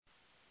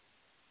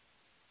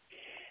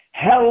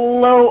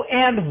Hello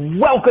and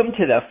welcome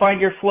to the Find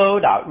Your Flow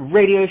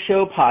radio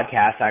show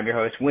podcast. I'm your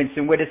host,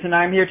 Winston Wittes, and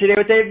I'm here today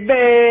with a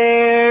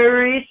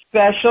very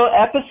special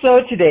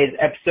episode. Today's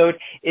episode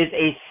is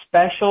a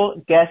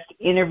special guest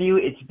interview.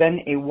 It's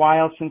been a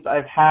while since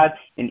I've had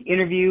an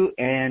interview,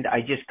 and I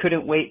just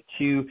couldn't wait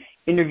to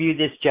interview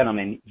this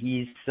gentleman.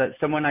 He's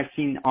someone I've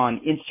seen on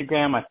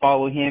Instagram. I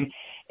follow him,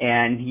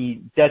 and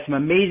he does some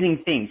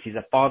amazing things. He's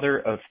a father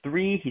of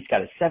three. He's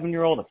got a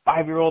 7-year-old, a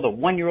 5-year-old, a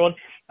 1-year-old,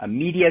 a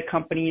media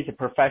company. He's a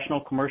professional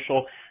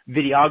commercial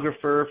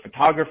videographer,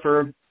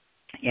 photographer,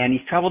 and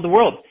he's traveled the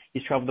world.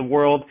 He's traveled the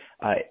world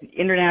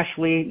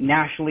internationally,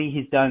 nationally.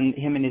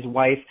 Him and his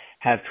wife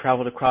have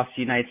traveled across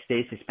the United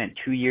States. They spent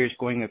 2 years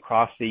going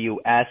across the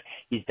U.S.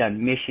 He's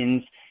done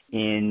missions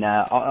in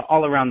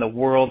all around the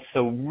world.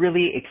 So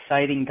really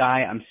exciting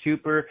guy. I'm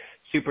super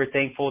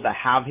thankful to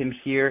have him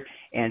here.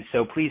 And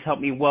so please help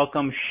me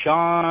welcome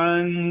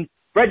Shaun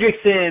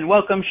Frederickson.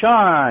 Welcome,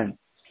 Shaun.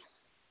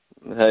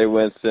 Hey,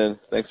 Winston.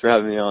 Thanks for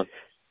having me on.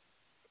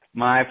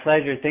 My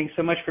pleasure. Thanks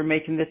so much for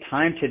making the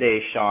time today,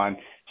 Shaun.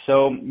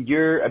 So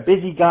you're a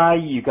busy guy.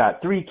 You've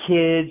got 3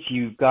 kids.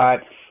 You've got,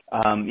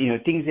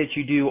 things that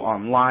you do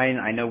online.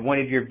 I know one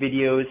of your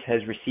videos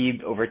has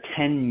received over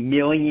 10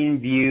 million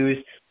views,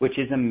 which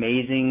is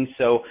amazing.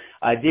 So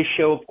this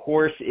show, of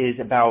course, is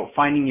about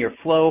finding your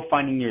flow,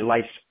 finding your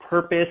life's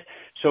purpose.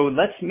 So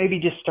let's maybe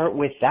just start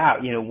with that.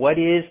 What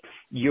is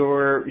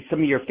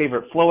some of your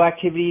favorite flow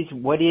activities?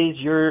 What is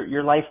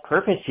your life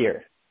purpose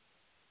here?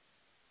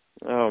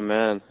 Oh,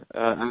 man.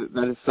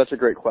 That is such a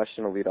great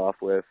question to lead off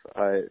with.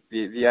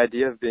 The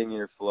idea of being in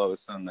your flow is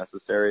so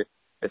necessary,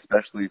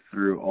 especially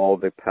through all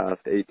the past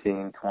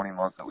 18, 20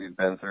 months that we've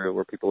been through,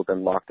 where people have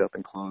been locked up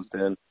and closed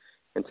in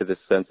into this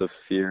sense of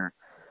fear.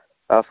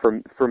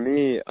 For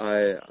me,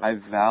 I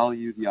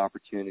value the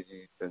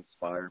opportunity to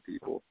inspire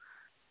people.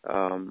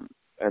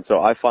 And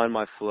so I find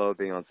my flow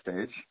being on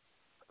stage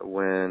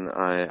when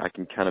I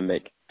can kind of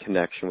make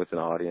connection with an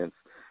audience.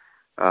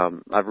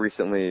 I've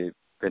recently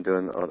been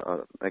doing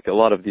a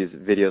lot of these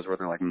videos where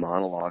they're like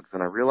monologues,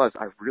 and I realized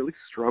I really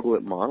struggle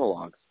at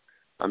monologues.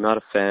 I'm not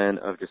a fan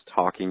of just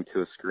talking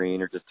to a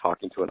screen or just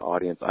talking to an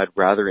audience. I'd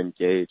rather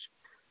engage,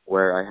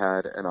 where I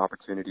had an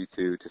opportunity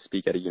to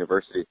speak at a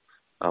university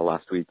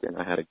last week, and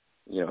I had a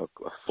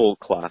full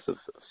class of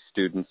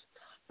students.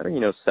 I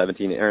think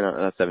 17, or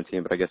not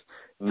 17, but I guess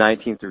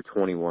 19 through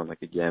 21,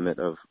 like a gamut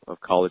of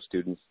college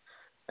students.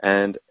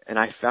 And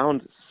I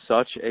found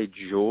such a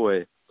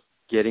joy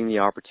getting the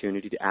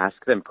opportunity to ask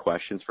them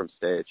questions from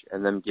stage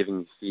and them giving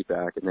me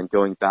feedback and then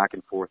going back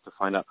and forth to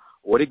find out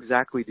what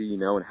exactly do you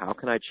know and how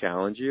can I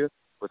challenge you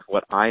with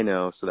what I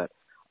know so that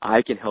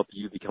I can help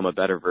you become a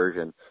better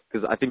version.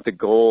 Because I think the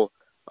goal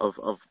of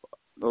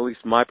at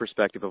least my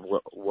perspective of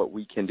what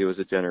we can do as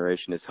a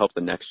generation is help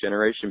the next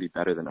generation be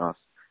better than us.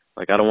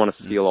 Like, I don't want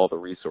to steal all the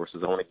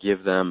resources. I want to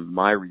give them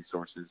my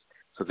resources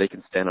so they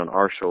can stand on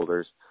our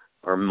shoulders,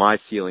 or my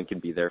ceiling can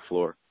be their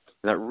floor.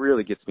 And that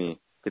really gets me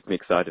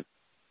excited.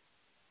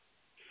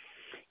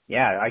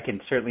 Yeah, I can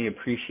certainly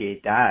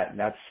appreciate that.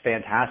 That's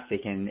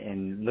fantastic,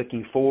 and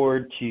looking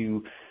forward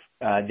to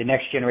the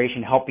next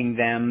generation, helping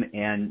them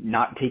and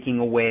not taking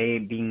away,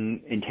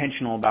 being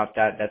intentional about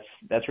that.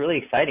 That's really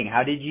exciting.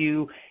 How did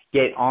you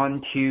get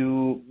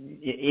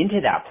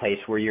into that place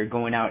where you're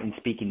going out and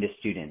speaking to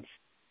students?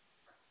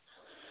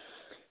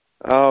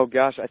 Oh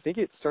gosh, I think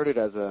it started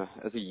as a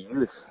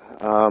youth.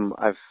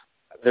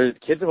 The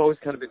kids have always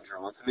kind of been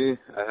drawn to me.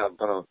 I have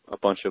a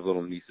bunch of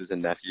little nieces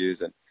and nephews,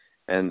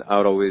 and I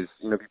would always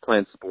be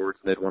playing sports,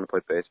 and they'd want to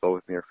play baseball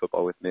with me or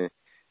football with me.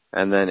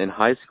 And then in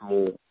high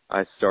school,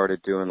 I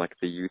started doing like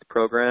the youth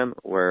program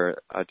where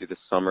I do the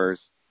summers,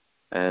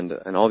 and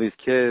all these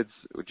kids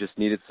just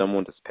needed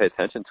someone to pay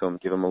attention to them,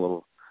 give them a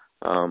little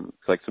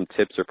like some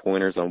tips or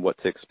pointers on what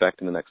to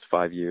expect in the next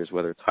 5 years,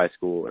 whether it's high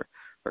school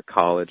or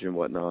college and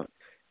whatnot.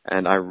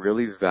 And I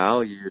really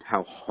valued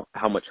how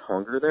much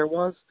hunger there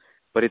was.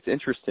 But it's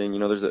interesting,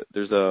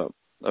 there's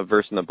a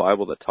verse in the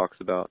Bible that talks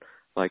about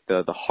like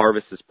the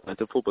harvest is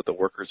plentiful, but the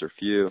workers are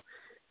few.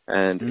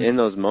 And in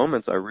those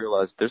moments, I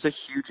realized there's a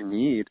huge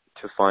need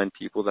to find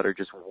people that are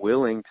just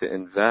willing to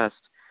invest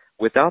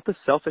without the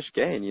selfish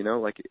gain,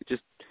 like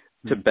just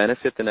to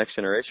benefit the next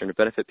generation, to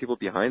benefit people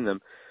behind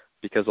them.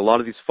 Because a lot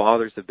of these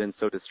fathers have been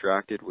so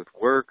distracted with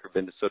work, or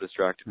been so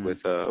distracted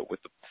with the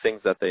things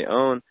that they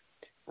own,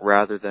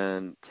 rather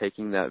than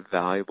taking that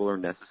valuable or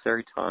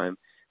necessary time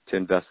to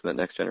invest in that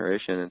next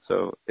generation. And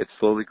so it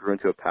slowly grew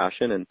into a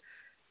passion,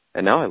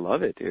 and now I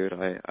love it, dude.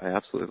 I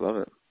absolutely love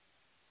it.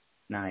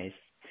 Nice.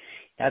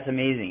 That's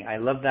amazing. I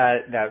love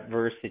that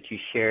verse that you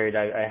shared.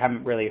 I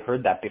haven't really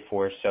heard that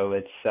before, so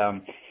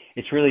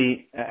it's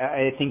really,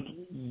 I think,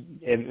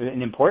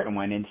 an important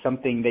one, and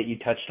something that you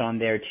touched on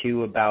there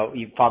too about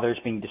fathers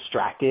being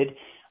distracted.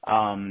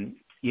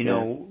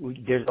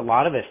 There's a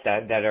lot of us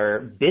that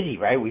are busy,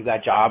 right? We've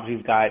got jobs,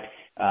 we've got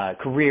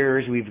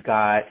careers, we've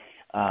got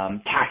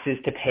taxes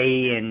to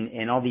pay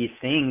and all these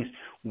things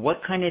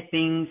what kind of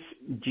things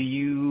do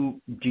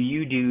you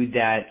do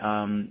that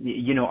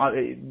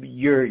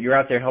you're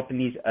out there helping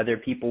these other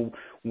people?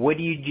 What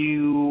do you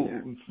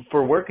do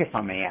for work, if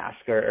I may ask?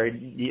 Or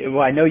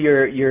well, I know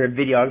you're a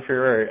videographer.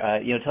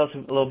 Or tell us a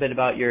little bit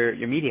about your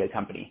media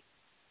company.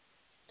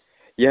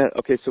 Yeah,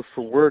 okay, so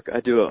for work,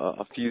 I do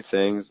a few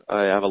things.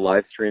 I have a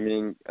live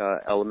streaming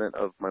element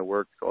of my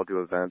work, so I'll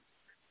do events,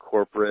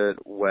 corporate,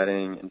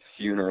 wedding, and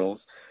funerals.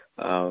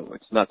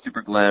 It's not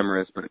super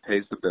glamorous, but it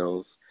pays the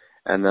bills.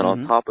 And then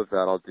on top of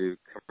that, I'll do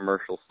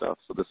commercial stuff.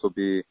 So this will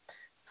be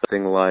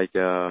something like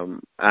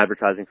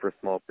advertising for a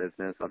small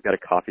business. I've got a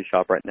coffee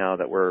shop right now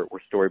that we're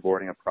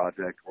storyboarding a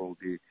project where we'll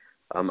be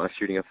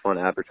shooting a fun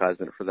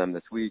advertisement for them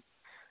this week.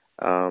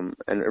 And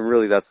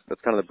really that's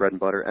kind of the bread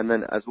and butter. And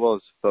then as well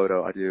as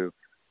photo, I do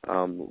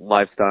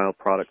lifestyle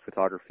product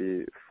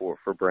photography for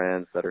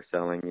brands that are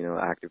selling,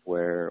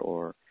 activewear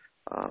or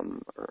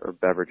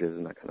beverages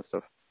and that kind of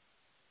stuff.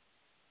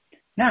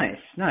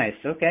 Nice.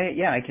 Okay.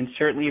 Yeah, I can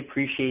certainly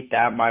appreciate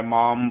that. My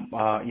mom,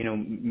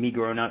 me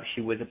growing up,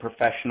 she was a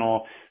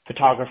professional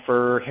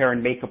photographer, hair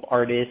and makeup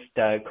artist,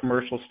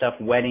 commercial stuff,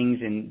 weddings,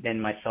 and then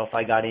myself,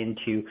 I got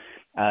into,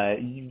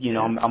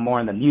 I'm more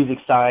on the music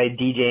side,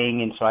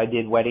 DJing, and so I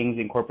did weddings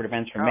and corporate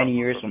events for many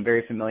years, so I'm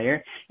very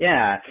familiar.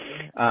 Yeah.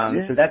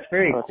 So that's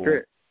very cool.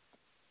 Great.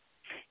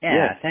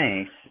 Yeah,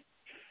 thanks.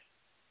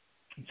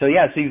 So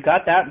you've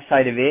got that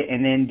side of it,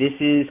 and then this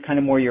is kind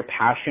of more your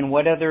passion.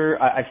 What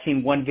other? I've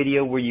seen one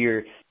video where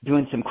you're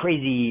doing some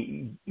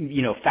crazy,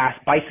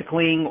 fast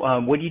bicycling.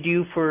 What do you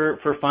do for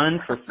fun,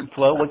 for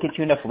flow? What gets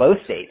you into flow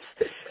states?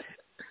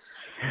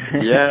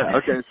 Yeah.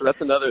 Okay. So that's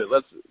another.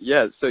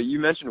 So you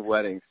mentioned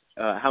weddings.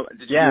 Have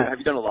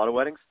you done a lot of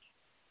weddings?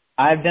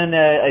 I've done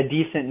a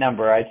decent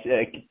number.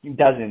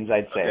 Dozens,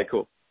 I'd say. Okay.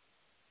 Cool.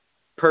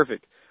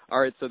 Perfect. All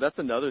right. So that's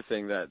another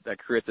thing that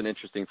creates an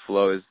interesting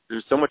flow is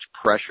there's so much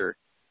pressure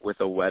with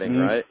a wedding,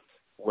 right?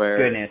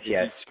 Where if you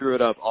screw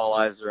it up, all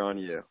eyes are on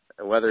you.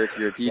 And whether it's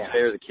your DJ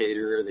or the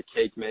caterer, the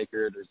cake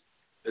maker,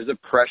 there's a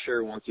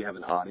pressure once you have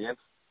an audience.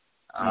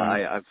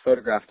 I've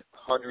photographed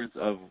hundreds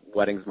of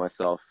weddings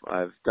myself.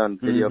 I've done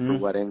video for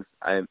weddings.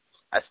 I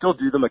still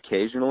do them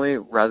occasionally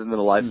rather than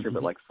a live stream,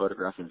 but like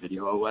photograph and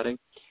video a wedding.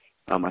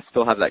 I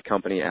still have that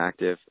company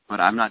active, but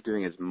I'm not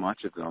doing as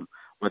much of them.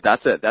 But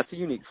that's a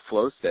unique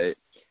flow state.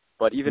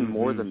 But even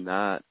more than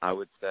that, I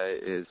would say,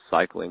 is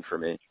cycling for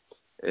me.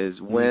 Is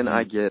when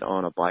I get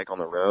on a bike on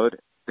the road,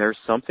 there's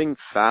something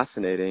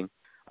fascinating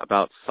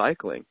about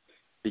cycling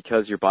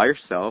because you're by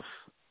yourself.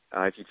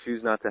 If you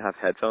choose not to have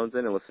headphones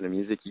in and listen to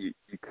music, you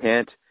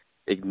can't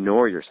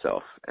ignore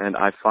yourself. And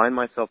I find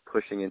myself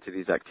pushing into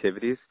these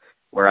activities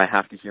where I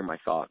have to hear my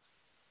thoughts.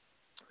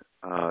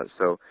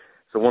 So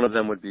one of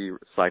them would be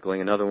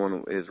cycling. Another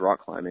one is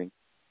rock climbing,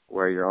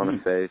 where you're on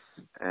a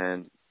face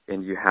and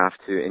you have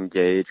to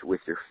engage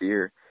with your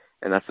fear.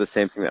 And that's the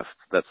same thing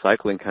that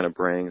cycling kind of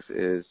brings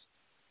is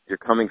you're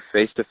coming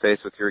face to face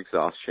with your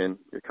exhaustion.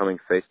 You're coming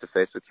face to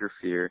face with your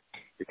fear.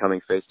 You're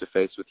coming face to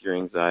face with your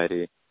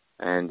anxiety,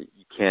 and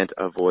you can't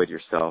avoid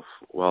yourself.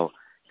 Well,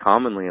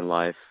 commonly in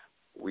life,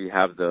 we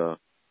have the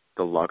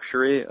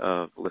luxury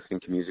of listening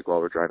to music while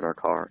we're driving our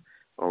car,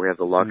 or we have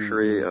the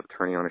luxury of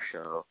turning on a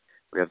show.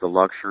 We have the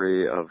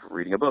luxury of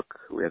reading a book.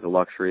 We have the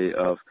luxury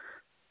of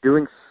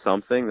doing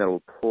something that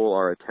will pull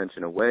our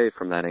attention away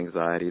from that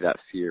anxiety, that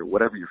fear,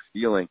 whatever you're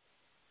feeling,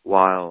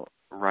 while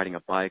riding a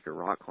bike or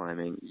rock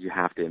climbing, you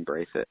have to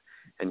embrace it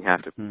and you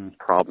have to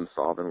problem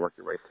solve and work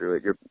your way through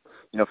it.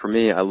 For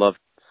me, I love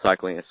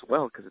cycling as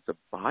well because it's a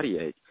body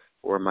ache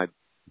where my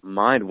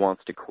mind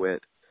wants to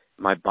quit,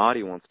 my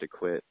body wants to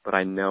quit, but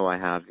I know I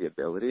have the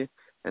ability,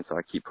 and so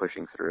I keep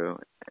pushing through.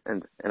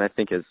 And I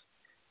think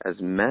as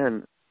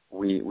men,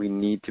 we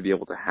need to be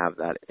able to have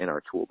that in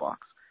our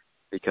toolbox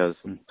because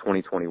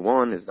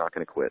 2021 is not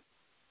going to quit.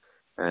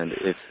 And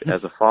if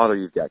as a father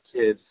you've got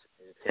kids,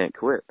 you can't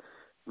quit.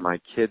 My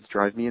kids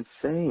drive me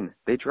insane.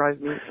 They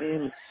drive me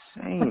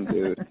insane,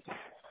 dude.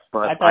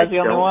 But I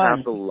don't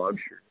have the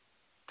luxury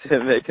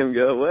to make them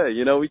go away.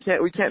 We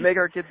can't make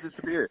our kids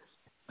disappear.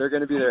 They're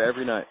going to be there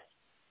every night.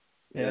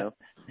 You know?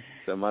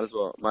 So might as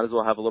well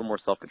have a little more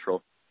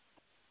self-control.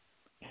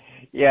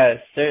 Yeah,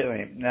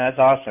 certainly. That's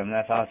awesome.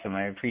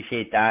 I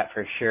appreciate that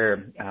for sure.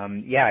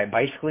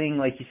 Bicycling,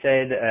 like you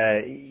said,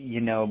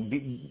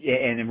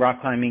 and rock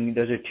climbing,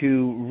 those are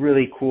two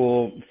really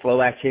cool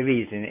flow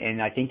activities,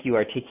 and I think you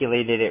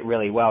articulated it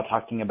really well,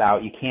 talking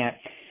about you can't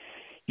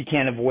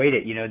avoid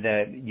it.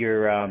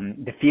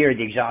 The fear,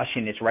 the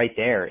exhaustion is right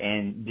there,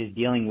 and just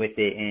dealing with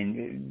it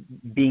and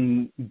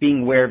being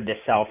aware of the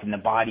self and the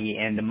body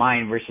and the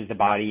mind versus the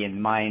body and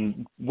the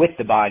mind with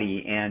the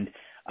body, and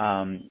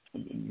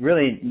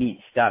really neat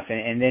stuff.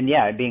 And then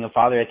being a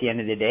father at the end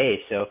of the day.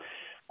 So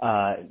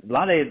a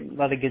lot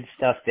of good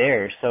stuff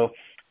there. So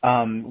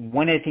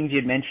one of the things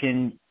you'd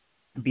mentioned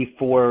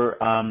before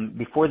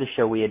the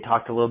show we had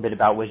talked a little bit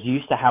about was you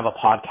used to have a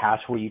podcast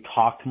where you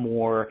talked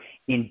more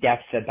in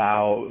depth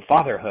about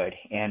fatherhood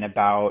and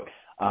about,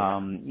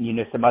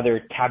 some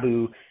other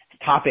taboo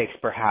topics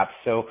perhaps.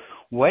 So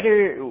what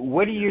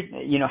are your,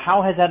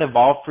 how has that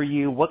evolved for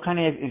you? What kind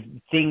of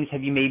things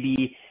have you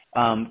maybe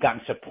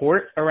gotten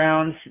support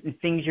around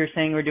things you're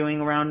saying or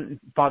doing around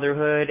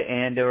fatherhood,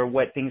 and or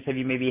what things have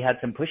you maybe had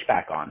some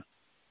pushback on?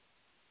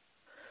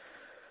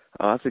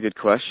 That's a good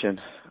question.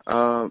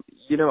 I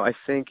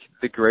think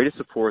the greatest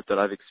support that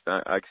I've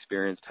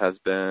experienced has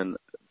been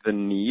the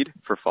need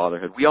for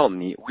fatherhood. We all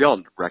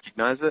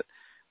recognize it.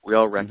 We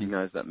all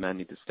recognize that men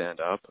need to stand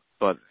up,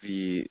 but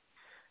the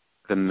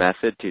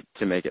method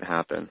to make it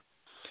happen.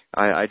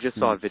 I just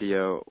saw a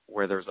video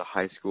where there was a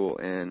high school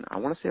in, I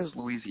want to say it was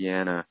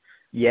Louisiana,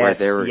 where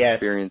they were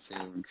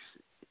experiencing.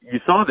 You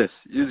saw this.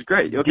 It was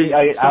great. Okay,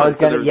 I was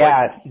gonna.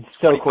 It's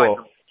so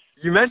cool.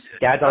 You mentioned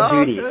Dad's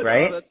on duty,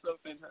 right? Oh, that's so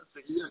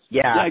fantastic.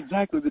 Yeah,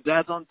 exactly. The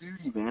dad's on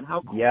duty, man.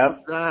 How cool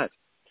is that?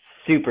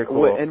 Super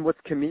cool. And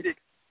what's comedic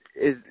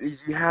is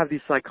you have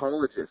these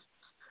psychologists,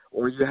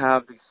 or you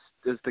have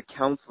the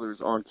counselors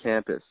on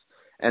campus,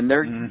 and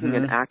they're using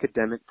an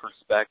academic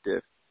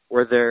perspective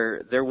where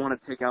they want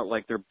to take out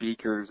like their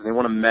beakers and they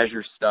want to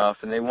measure stuff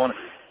and they want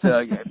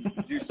to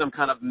do some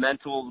kind of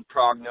mental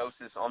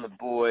prognosis on the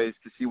boys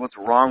to see what's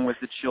wrong with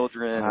the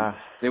children.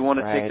 They want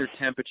to take their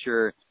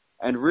temperature,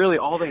 and really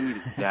all they need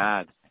is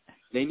dads.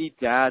 They need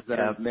dads that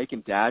are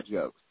making dad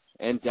jokes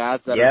and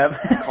dads that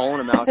are calling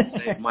them out and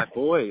saying, "My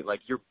boy, like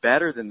you're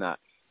better than that."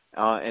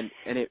 And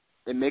it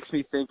makes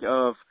me think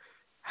of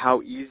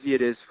how easy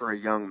it is for a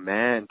young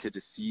man to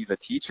deceive a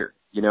teacher.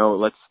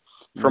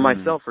 For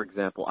myself, for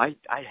example, I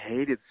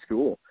hated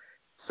school.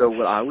 So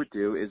what I would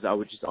do is I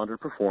would just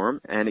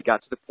underperform, and it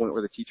got to the point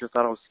where the teacher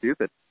thought I was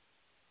stupid.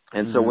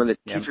 And so when the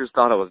teachers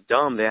thought I was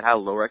dumb, they had a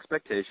lower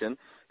expectation.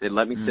 They'd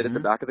let me sit at the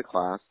back of the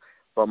class,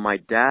 but my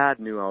dad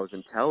knew I was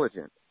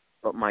intelligent,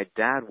 but my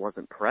dad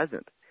wasn't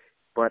present.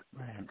 But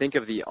think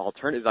of the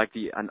alternative, like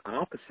an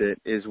opposite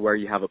is where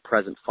you have a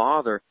present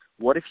father.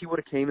 What if he would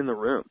have came in the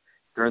room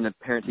during the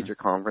parent-teacher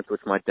conference,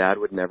 which my dad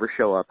would never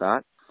show up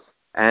at?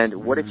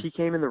 And what if he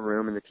came in the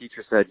room and the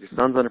teacher said, "Your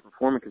son's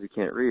underperforming because he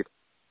can't read"?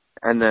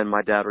 And then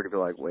my dad would be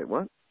like, "Wait,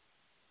 what?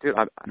 Dude,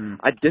 I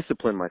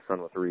discipline my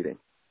son with reading.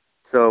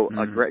 So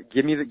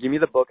give me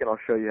the book and I'll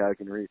show you how I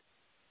can read."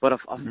 But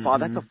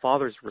that's a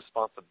father's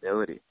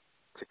responsibility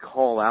to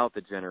call out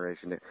the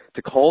generation,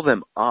 to call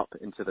them up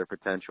into their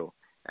potential.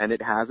 And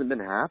it hasn't been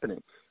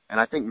happening. And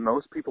I think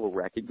most people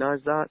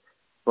recognize that,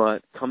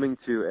 but coming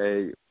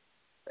to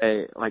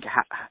an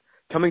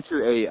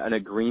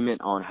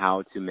agreement on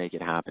how to make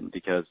it happen,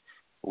 because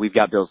we've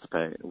got bills to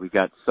pay. We've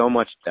got so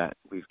much debt.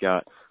 We've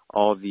got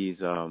all these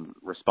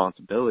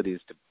responsibilities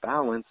to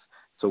balance.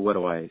 So what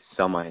do I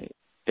sell my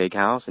big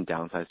house and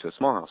downsize to a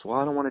small house? Well,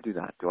 I don't want to do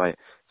that. Do I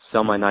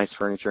sell my nice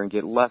furniture and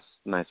get less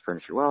nice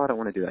furniture? Well, I don't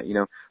want to do that.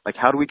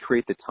 How do we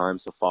create the time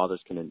so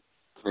fathers can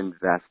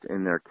invest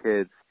in their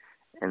kids,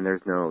 and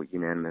there's no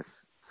unanimous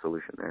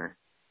solution there?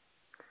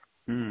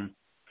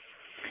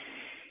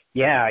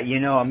 Yeah,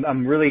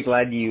 I'm really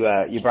glad you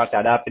brought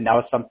that up, and that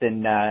was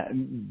something I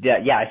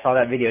saw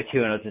that video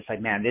too, and I was just like,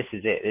 man, this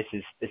is it.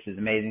 This is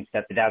amazing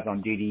stuff. The dad's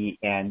on duty,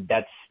 and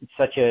that's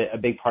such a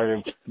big part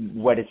of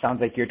what it sounds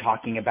like you're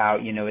talking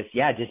about. Is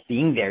just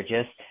being there,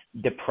 just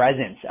the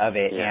presence of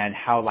it, and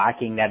how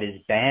lacking that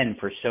has been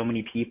for so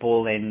many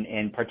people,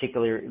 and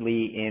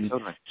particularly in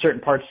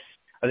certain parts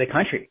of the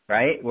country,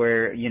 right,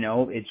 where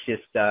it's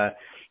just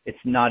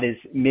it's not as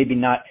maybe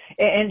not,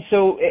 and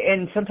so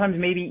and sometimes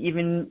maybe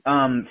even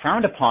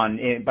frowned upon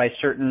by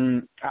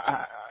certain.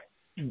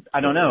 I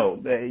don't know.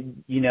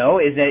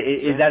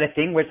 Is that a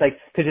thing where it's like,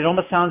 because it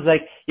almost sounds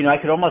like I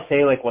could almost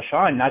say like, well,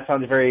 Shaun, that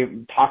sounds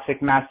very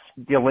toxic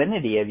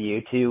masculinity of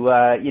you to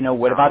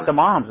what about the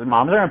moms? The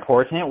moms are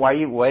important. Why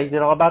is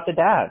it all about the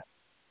dad?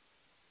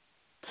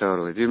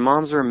 Totally, dude.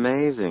 Moms are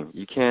amazing.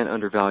 You can't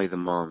undervalue the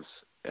moms.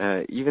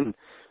 Even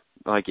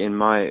like in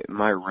my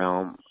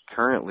realm.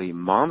 Currently,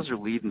 moms are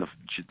leading the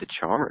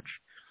charge,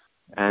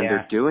 and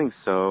they're doing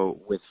so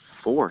with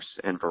force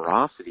and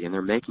veracity, and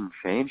they're making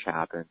change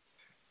happen.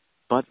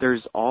 But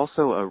there's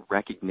also a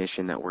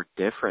recognition that we're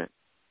different,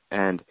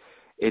 and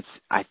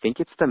I think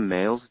it's the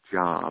male's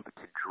job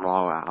to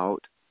draw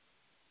out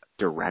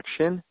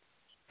direction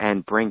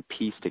and bring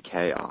peace to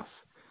chaos.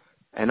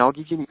 And I'll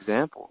give you an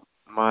example.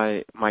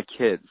 My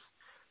kids,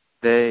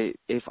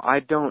 if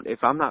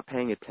I'm not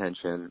paying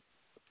attention,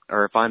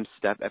 or if I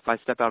step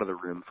out of the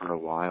room for a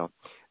while,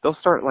 they'll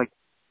start like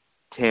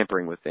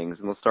tampering with things,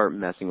 and they'll start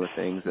messing with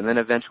things, and then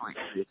eventually it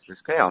creates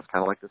this chaos,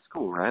 kind of like the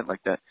school, right?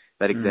 Like that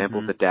example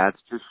of the dad's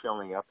just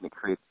showing up and it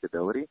creates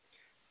stability.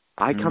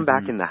 I come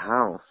back in the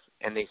house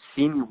and they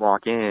see me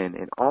walk in,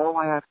 and all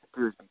I have to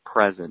do is be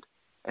present,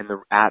 and the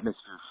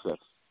atmosphere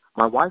shifts.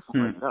 My wife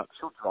will bring it up.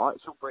 She'll draw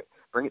it. She'll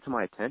bring it to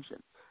my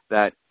attention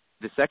that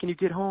the second you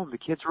get home, the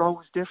kids are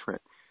always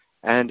different.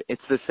 And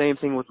it's the same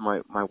thing with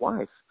my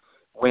wife.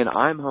 When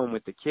I'm home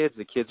with the kids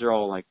are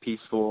all like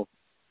peaceful,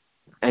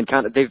 and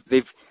kind of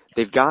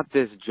they've got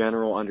this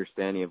general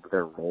understanding of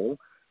their role.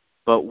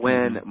 But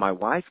when my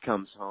wife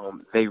comes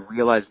home, they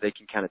realize they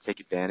can kind of take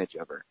advantage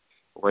of her,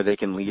 where they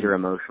can lead her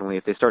emotionally.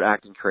 If they start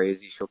acting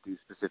crazy, she'll do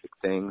specific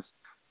things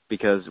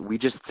because we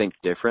just think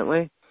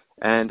differently.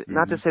 And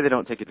not to say they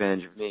don't take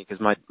advantage of me,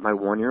 because my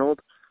 1-year-old,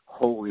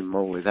 holy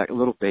moly, that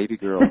little baby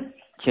girl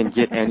can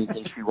get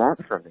anything she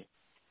wants from me.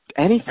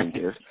 Anything,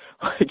 dude.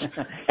 Like,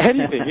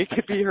 anything. It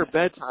could be her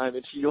bedtime,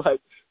 and she, like,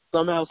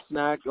 somehow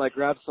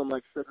grabs some,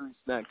 like, sugary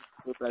snack.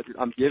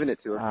 I'm giving it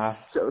to her.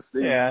 So,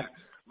 see,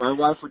 my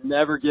wife would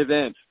never give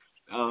in.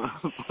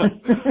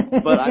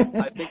 But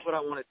I think what I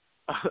want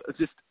to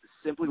just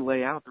simply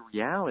lay out the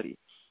reality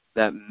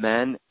that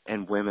men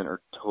and women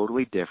are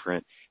totally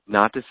different.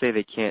 Not to say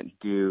they can't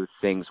do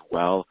things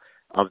well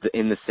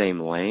in the same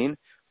lane,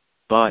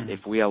 but if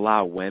we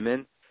allow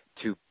women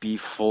to be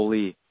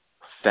fully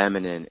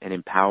feminine and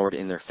empowered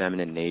in their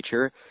feminine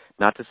nature,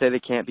 not to say they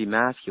can't be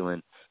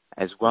masculine,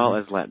 as well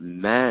as let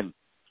men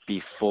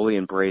be fully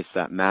embrace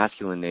that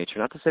masculine nature,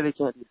 not to say they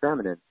can't be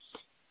feminine,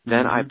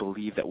 then I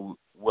believe that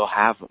we'll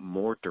have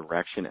more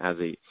direction as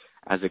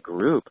a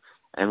group,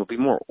 and we'll be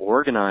more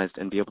organized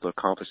and be able to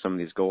accomplish some of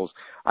these goals.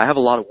 I have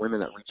a lot of women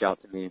that reach out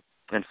to me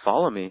and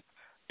follow me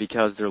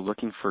because they're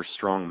looking for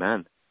strong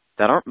men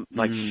that aren't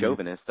like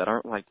chauvinists, that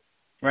aren't like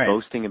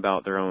boasting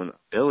about their own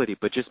ability,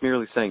 but just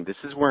merely saying, this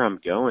is where I'm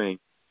going.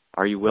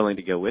 Are you willing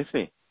to go with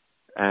me?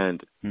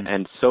 And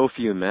so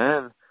few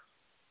men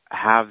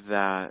have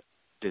that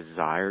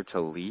desire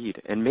to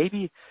lead. And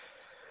maybe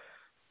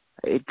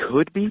it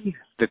could be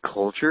the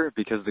culture,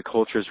 because the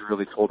culture has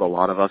really told a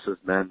lot of us as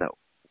men that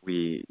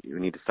we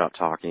need to stop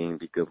talking,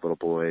 be good little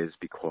boys,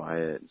 be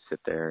quiet, and sit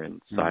there in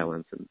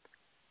silence.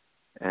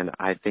 And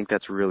I think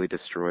that's really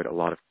destroyed a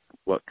lot of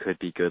what could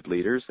be good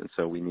leaders. And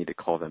so we need to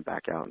call them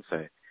back out and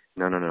say,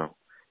 no.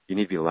 You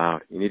need to be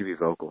loud. You need to be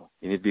vocal.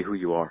 You need to be who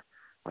you are.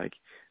 Like,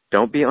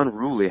 don't be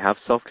unruly. Have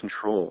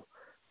self-control.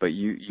 But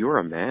you're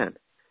a man.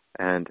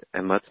 And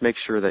let's make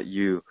sure that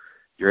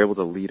you're able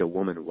to lead a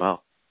woman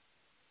well.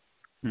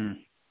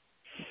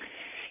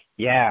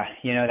 Yeah,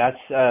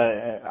 that's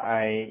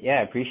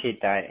I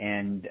appreciate that,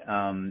 and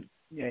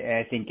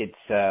I think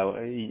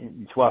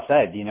it's well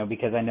said,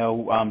 because I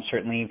know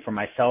certainly for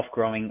myself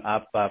growing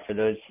up, for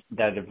those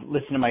that have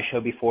listened to my show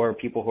before,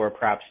 people who are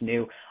perhaps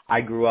new,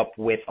 I grew up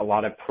with a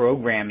lot of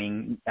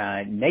programming,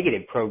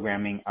 negative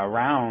programming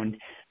around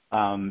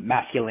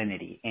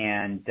masculinity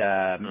and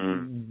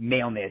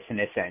maleness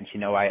in a sense.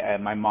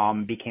 My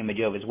mom became a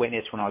Jehovah's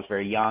Witness when I was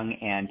very young,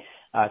 and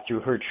through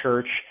her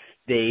church,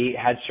 they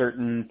had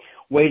certain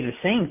ways of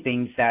saying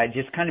things that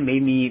just kind of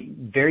made me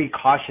very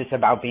cautious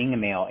about being a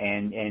male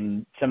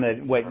and some of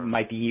what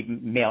might be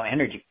male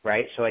energy,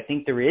 right? So I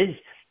think there is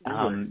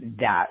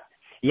that.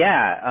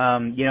 Yeah,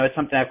 it's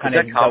something I've kind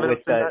of dealt with.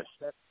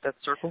 That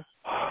circle?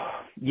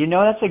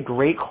 That's a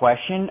great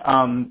question.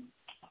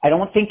 I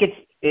don't think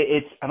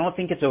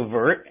it's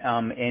overt,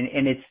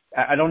 and it's,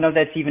 I don't know if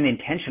that's even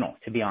intentional,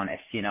 to be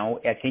honest.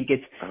 I think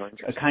it's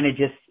kind of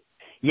just,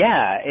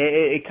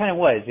 it kind of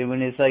was.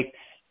 When it's like,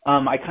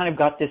 I kind of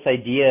got this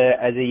idea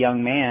as a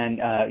young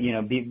man,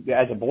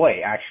 as a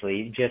boy,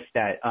 actually, just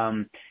that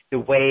the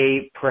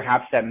way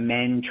perhaps that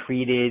men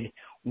treated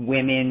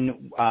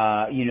women,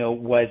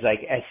 was like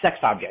as sex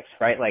objects,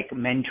 right? Like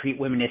men treat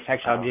women as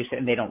sex objects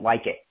and they don't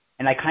like it.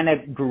 And I kind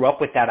of grew up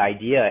with that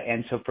idea.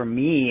 And so for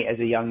me as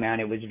a young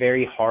man, it was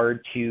very hard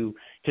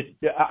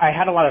I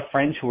had a lot of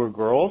friends who were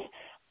girls,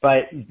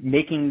 but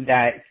making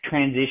that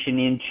transition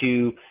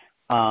into,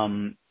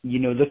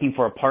 looking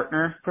for a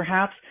partner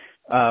perhaps,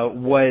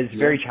 was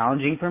very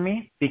challenging for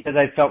me, because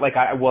I felt like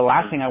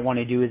last thing I want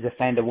to do is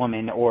offend a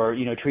woman or,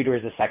 treat her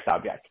as a sex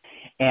object.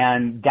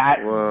 And that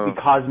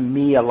caused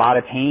me a lot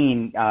of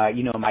pain,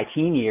 in my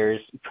teen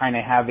years, trying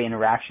to have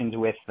interactions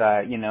with,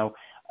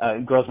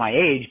 girls my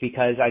age,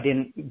 because I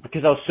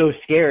was so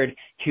scared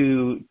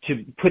to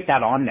put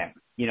that on them,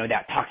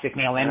 that toxic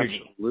male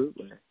energy.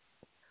 Absolutely.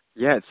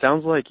 Yeah, it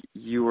sounds like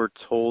you were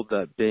told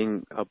that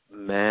being a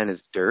man is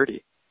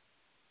dirty.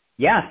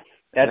 Yeah,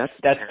 that's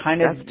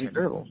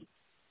terrible.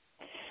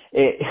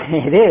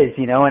 It is,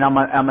 and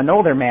I'm an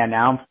older man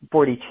now. I'm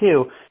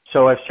 42,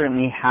 so I've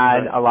certainly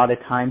had a lot of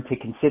time to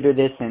consider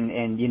this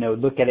and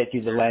look at it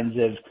through the lens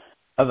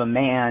of a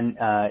man,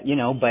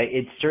 but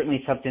it's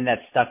certainly something that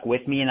stuck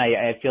with me, and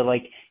I feel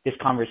like this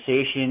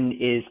conversation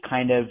is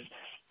kind of,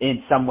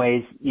 in some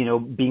ways,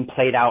 being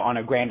played out on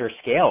a grander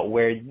scale,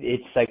 where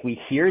it's like we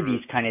hear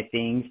these kind of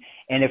things,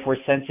 and if we're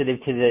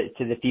sensitive to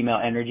the female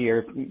energy,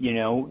 or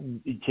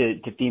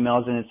to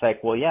females, and it's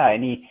like, well, yeah,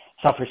 any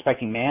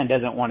self-respecting man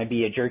doesn't want to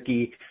be a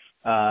jerky,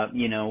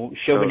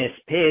 chauvinist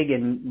pig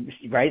and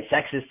right,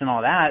 sexist and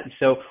all that.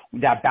 So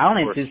that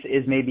balance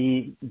is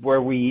maybe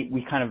where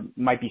we kind of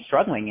might be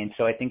struggling. And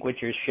so I think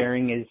what you're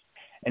sharing is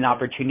an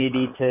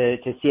opportunity to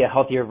see a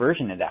healthier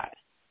version of that.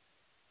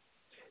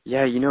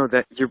 Yeah,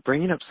 that you're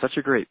bringing up such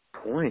a great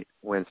point,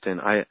 Winston.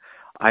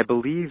 I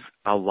believe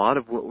a lot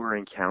of what we're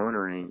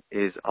encountering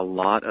is a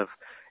lot of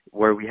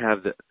where we have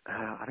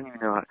I don't even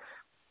know,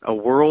 a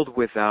world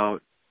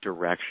without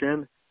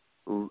direction,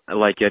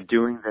 like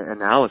doing the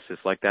analysis,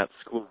 like that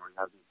school where you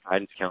have these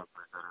guidance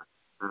counselors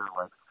that are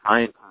like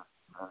scientists,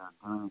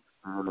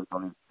 experiments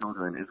on these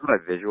children is what I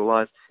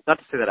visualize. Not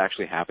to say that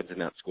actually happens in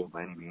that school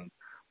by any means,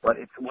 but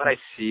it's what I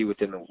see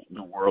within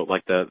the world,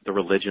 like the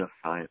religion of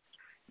science,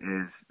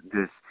 is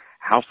this: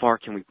 how far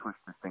can we push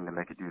this thing to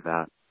make it do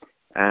that?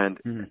 And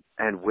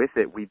with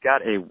it, we've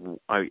got a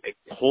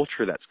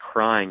culture that's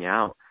crying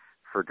out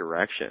for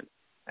direction.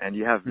 And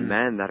you have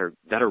men that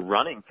are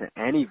running to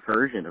any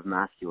version of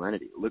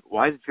masculinity. Look,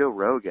 why is Joe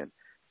Rogan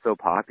so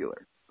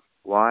popular?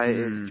 Why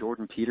is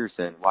Jordan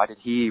Peterson? Why did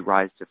he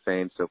rise to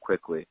fame so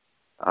quickly?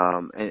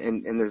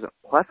 And there's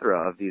a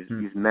plethora of these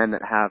men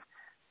that have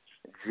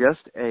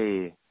just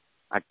a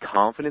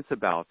confidence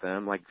about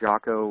them, like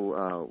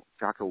Jocko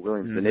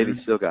Williams, the Navy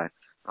SEAL guy.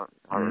 I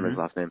don't remember his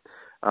last name.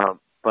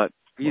 But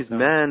these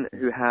men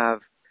who have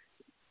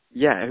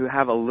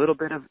a little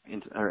bit of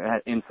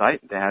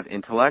insight, they have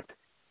intellect,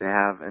 they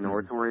have an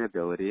oratory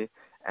ability,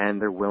 and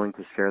they're willing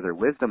to share their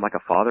wisdom like a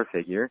father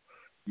figure.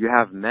 You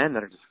have men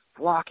that are just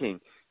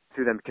flocking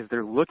to them because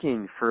they're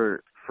looking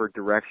for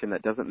direction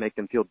that doesn't make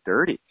them feel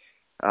dirty.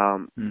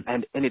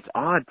 And it's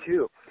odd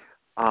too.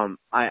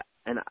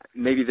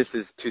 Maybe this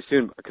is too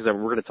soon because we're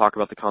going to talk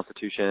about the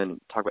Constitution,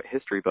 talk about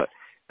history, but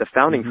the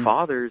founding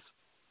fathers,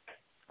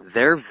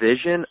 their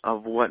vision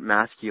of what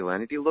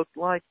masculinity looked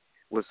like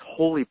was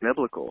wholly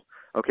biblical.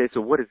 Okay,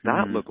 so what does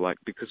that look like?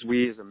 Because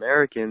we as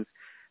Americans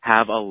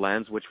have a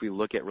lens which we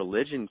look at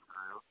religion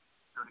through.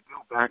 So to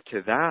go back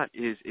to that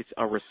it's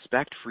a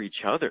respect for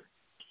each other.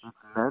 It's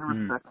men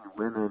respecting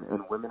women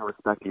and women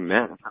respecting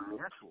men. It's a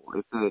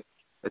mutual.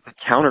 It's a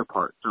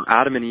counterpart. So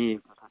Adam and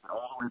Eve,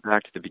 all the way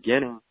back to the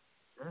beginning,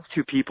 those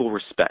two people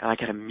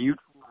had a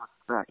mutual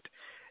respect.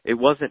 It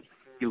wasn't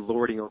he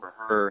lording over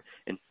her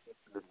and she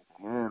submitting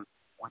to him,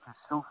 which is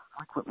so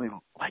frequently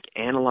like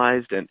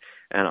analyzed and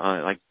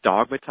like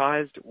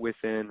dogmatized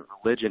within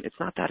religion. It's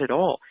not that at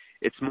all.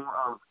 It's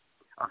more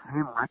of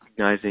him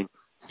recognizing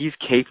he's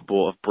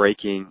capable of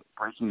breaking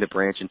the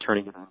branch and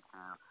turning it into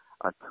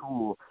a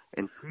tool,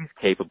 and she's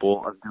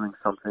capable of doing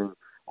something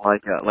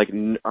like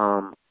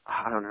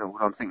I don't know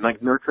what I'm saying,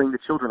 like nurturing the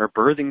children or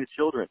birthing the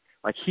children.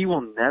 Like he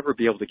will never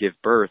be able to give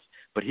birth,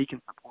 but he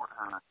can support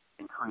her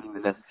in creating the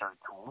necessary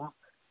tools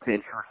to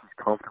ensure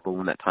she's comfortable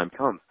when that time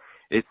comes.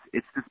 It's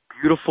this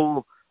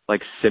beautiful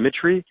like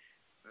symmetry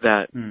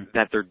that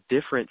they're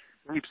different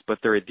shapes, but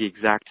they're the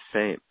exact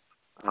same.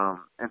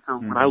 And so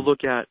when I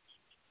look at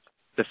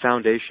the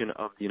foundation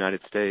of the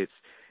United States,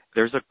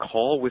 there's a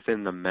call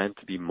within the men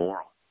to be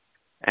moral.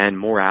 And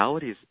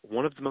morality is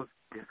one of the most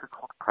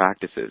difficult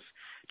practices.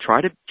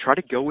 Try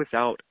to go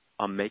without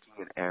making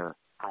an error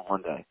for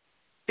one day.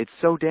 It's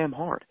so damn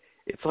hard.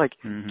 It's like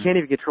you can't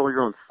even control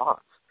your own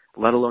thoughts,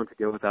 let alone to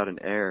go without an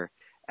error.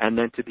 And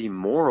then to be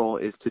moral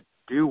is to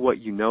do what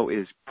you know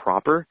is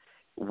proper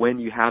when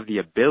you have the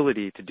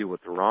ability to do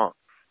what's wrong.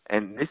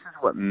 And this is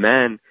what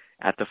men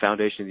at the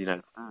foundation of the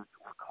United States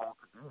were called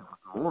to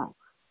do, moral.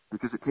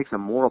 Because it takes a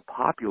moral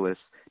populace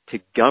to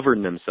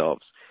govern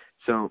themselves.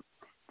 So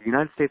the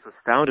United States was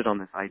founded on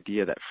this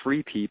idea that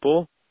free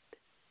people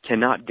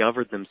cannot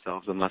govern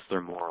themselves unless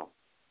they're moral.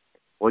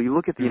 Well, you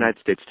look at the United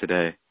States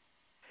today,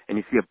 and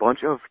you see a bunch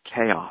of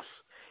chaos.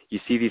 You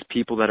see these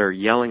people that are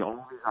yelling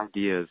all these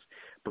ideas,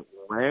 but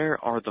where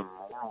are the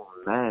moral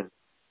men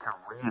to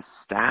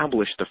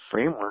reestablish the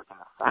framework and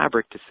the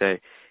fabric to say,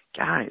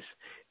 guys,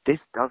 this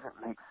doesn't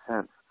make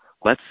sense.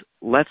 Let's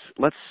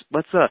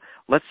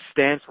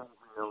stand for what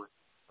we know is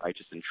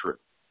righteous and true,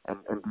 and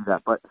do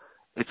that. But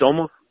it's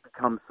almost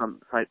become some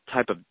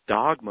type of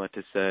dogma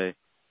to say,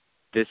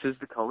 this is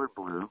the color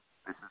blue,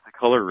 this is the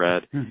color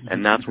red,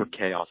 and that's where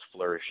chaos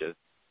flourishes.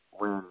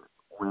 When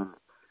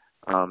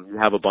you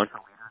have a bunch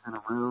of leaders in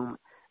a room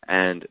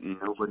and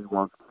nobody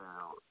wants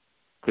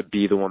to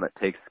be the one that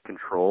takes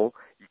control,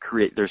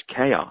 there's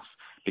chaos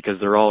because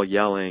they're all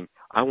yelling,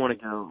 I want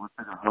to go, let's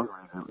say they're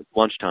hungry, it's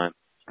lunchtime,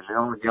 and they're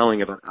all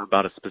yelling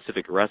about a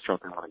specific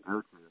restaurant they want to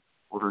go to.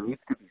 Well, there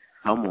needs to be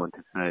someone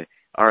to say,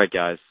 all right,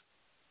 guys,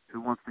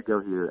 who wants to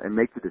go here, and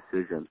make the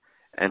decision.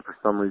 And for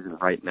some reason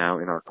right now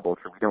in our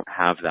culture, we don't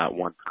have that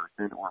one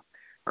person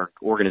or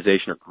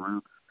organization or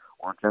group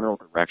or general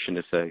direction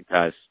to say,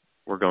 guys,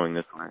 we're going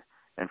this way.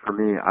 And for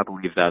me, I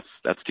believe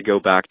that's to go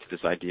back to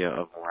this idea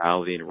of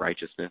morality and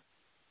righteousness,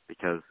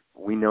 because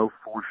we know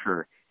for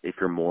sure if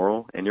you're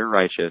moral and you're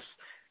righteous,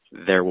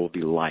 there will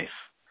be life.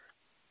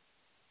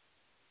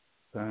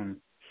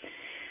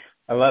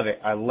 I love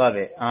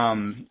it.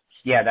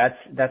 Yeah,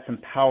 that's some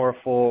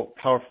powerful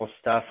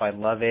stuff. I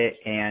love it.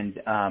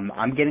 And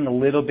I'm getting a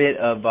little bit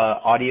of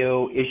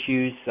audio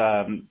issues.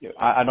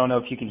 I don't know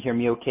if you can hear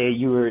me okay.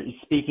 You were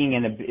speaking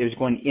and it was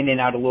going in and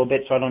out a little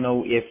bit, so I don't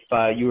know if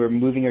you were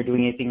moving or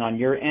doing anything on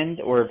your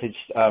end or if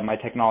it's my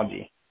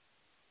technology.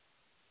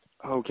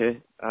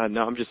 Okay.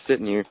 No, I'm just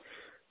sitting here.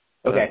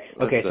 Okay,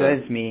 so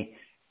that's me.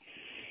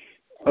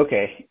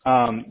 Okay, so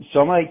I'm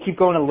going to keep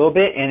going a little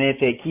bit, and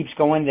if it keeps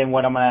going, then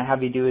what I'm going to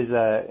have you do is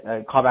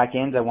call back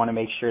in. I want to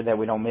make sure that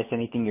we don't miss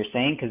anything you're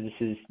saying, because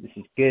this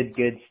is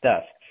good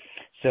stuff.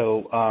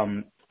 So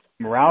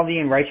morality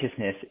and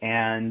righteousness,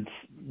 and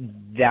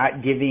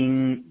that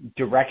giving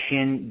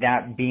direction,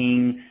 that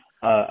being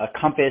a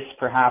compass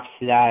perhaps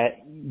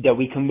that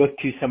we can look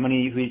to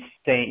somebody who's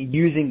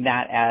using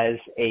that as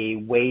a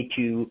way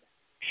to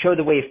show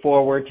the way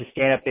forward, to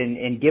stand up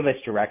and give us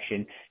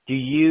direction. Do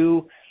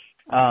you,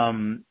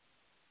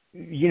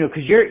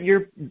 because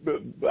you're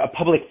a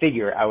public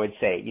figure, I would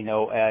say,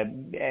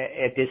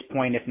 at this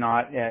point, if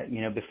not,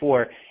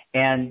 before.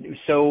 And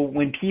so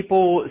when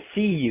people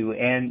see you,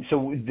 and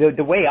so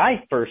the way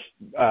I first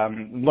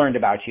learned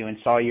about you and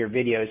saw your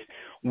videos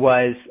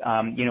was,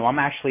 I'm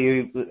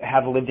actually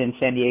have lived in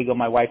San Diego.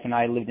 My wife and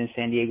I lived in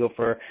San Diego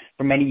for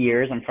many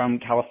years. I'm from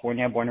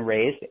California, born and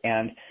raised,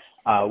 and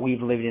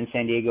we've lived in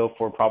San Diego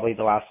for probably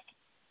the last,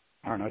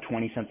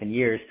 20-something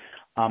years.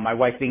 My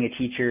wife being a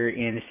teacher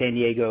in the San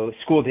Diego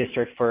school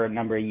district for a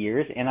number of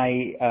years, and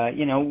I,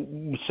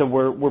 so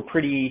we're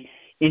pretty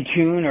in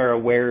tune or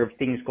aware of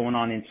things going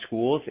on in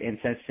schools and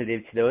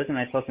sensitive to those. And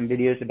I saw some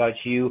videos about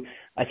you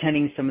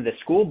attending some of the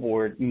school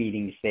board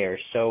meetings there.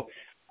 So,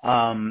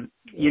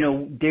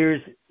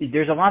 there's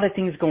a lot of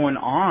things going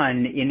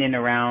on in and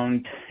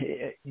around,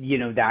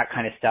 that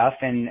kind of stuff.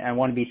 And I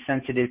want to be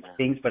sensitive to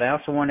things, but I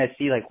also want to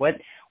see like, what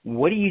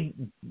are you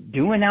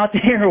doing out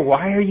there?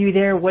 Why are you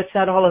there? What's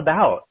that all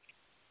about?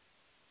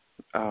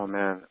 Oh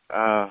man.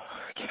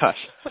 Gosh.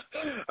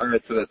 All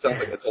right. So that sounds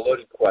like it's a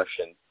loaded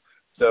question.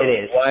 So it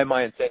is. Why am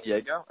I in San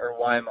Diego, or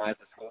why am I at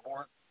the school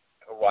board,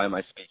 or why am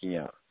I speaking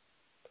out?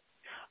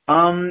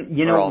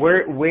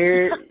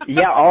 we're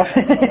all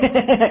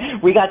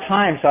we got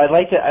time, so I'd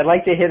like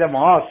to hit them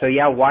all. So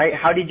yeah,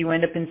 how did you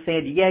end up in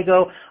San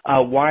Diego?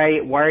 Why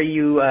are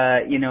you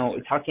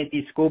talking at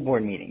these school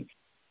board meetings?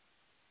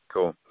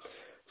 Cool.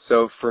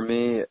 So for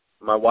me,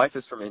 my wife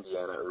is from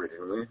Indiana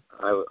originally.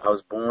 I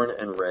was born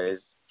and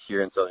raised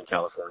here in Southern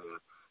California.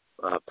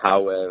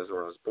 Poway is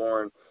where I was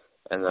born,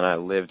 and then I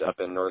lived up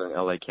in northern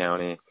LA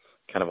County,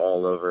 kind of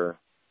all over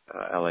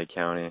LA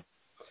County.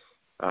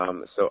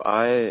 So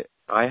I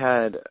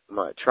had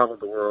traveled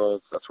the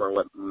world. That's where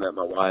I met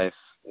my wife.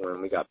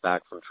 When we got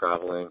back from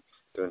traveling,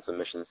 doing some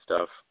mission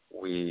stuff,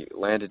 we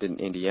landed in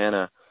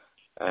Indiana,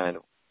 and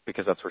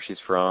because that's where she's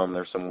from,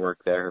 there's some work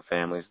there, her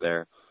family's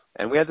there.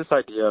 And we had this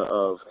idea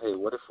of, hey,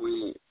 what if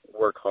we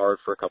work hard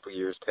for a couple of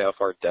years, pay off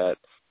our debt,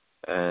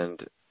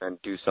 and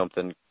do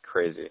something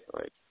crazy,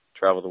 like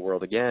travel the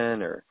world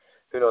again, or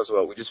who knows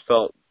what. We just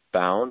felt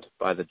bound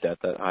by the debt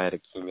that I had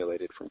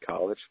accumulated from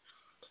college.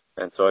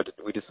 And so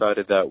we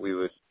decided that we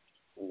would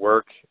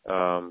work,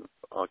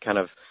 kind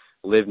of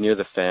live near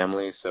the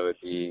family, so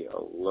it'd be a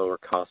lower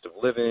cost of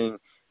living,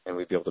 and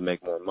we'd be able to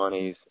make more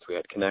money since we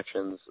had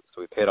connections.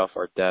 So we paid off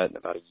our debt in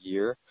about a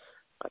year.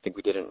 I think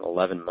we did it in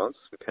 11 months.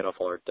 We paid off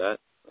all our debt,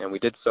 and we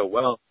did so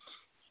well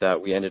that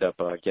we ended up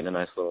getting a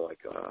nice little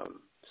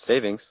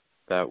savings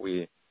that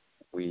we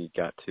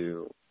got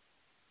to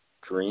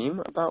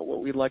dream about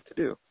what we'd like to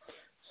do.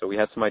 So we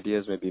had some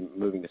ideas, maybe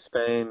moving to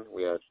Spain.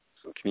 We had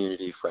some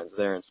community friends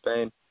there in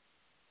Spain.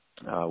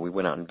 We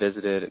went out and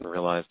visited and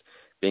realized,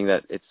 being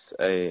that it's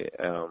a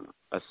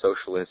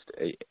socialist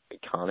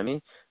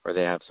economy where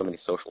they have so many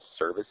social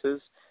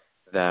services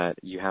that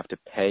you have to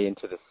pay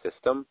into the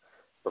system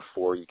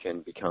before you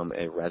can become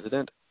a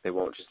resident. They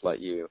won't just let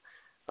you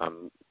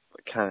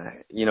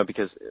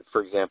because,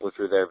 for example, if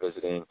you're there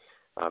visiting,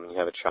 you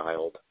have a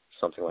child,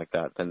 something like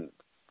that, then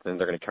they're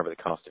going to cover the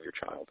cost of your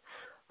child.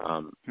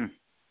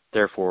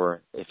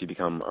 Therefore, if you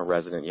become a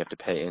resident, you have to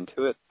pay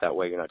into it. That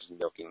way you're not just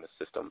milking the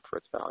system for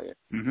its value.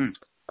 Mm-hmm.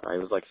 It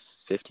was like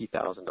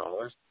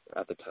 $50,000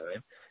 at the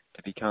time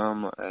to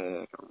become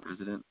a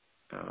resident.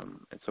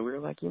 And so we were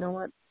like, you know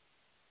what?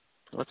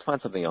 Let's find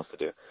something else to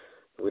do.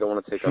 We don't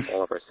want to take up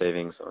all of our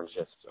savings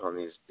on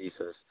these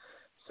visas.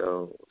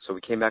 So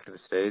we came back to the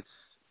States,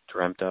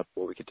 dreamt up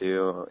what we could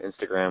do.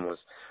 Instagram was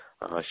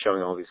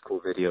showing all these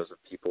cool videos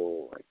of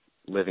people like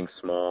living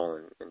small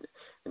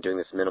and doing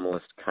this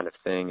minimalist kind of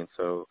thing. And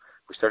so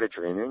we started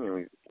dreaming,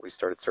 and we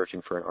started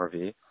searching for an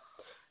RV.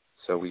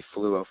 So we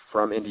flew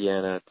from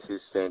Indiana to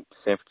San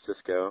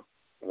Francisco,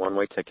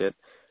 one-way ticket,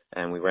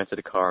 and we rented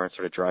a car and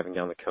started driving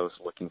down the coast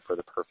looking for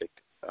the perfect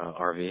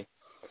RV.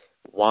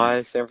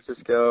 Why San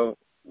Francisco?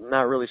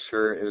 Not really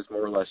sure. It was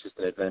more or less just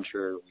an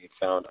adventure. We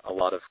found a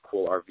lot of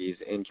cool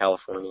RVs in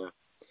California,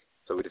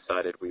 so we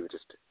decided we would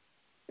just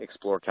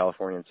explore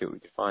California and see what we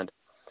could find.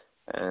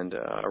 And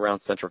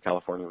around Central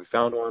California, we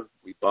found one.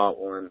 We bought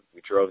one.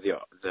 We drove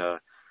the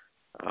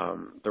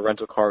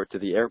rental car to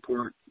the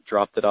airport,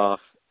 dropped it off,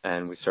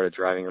 and we started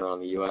driving around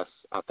the U.S.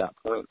 at that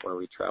point, where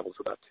we traveled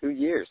for about 2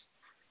 years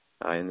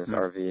in this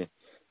RV.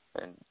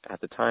 And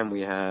at the time,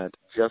 we had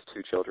just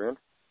 2 children,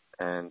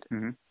 and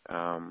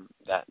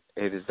that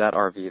it is that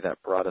RV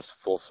that brought us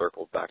full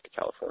circle back to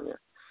California.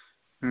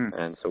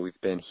 And so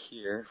we've been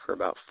here for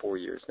about 4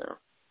 years now.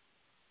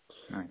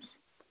 Nice.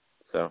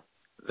 So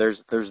there's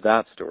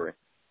that story.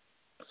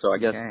 So I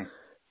guess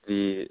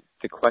the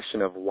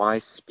question of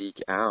why speak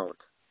out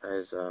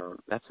is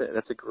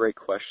that's a great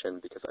question,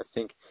 because I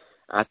think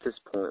at this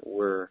point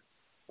we're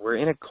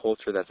in a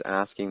culture that's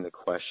asking the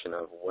question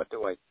of, what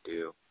do I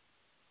do?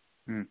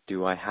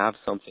 Do I have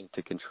something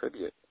to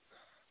contribute?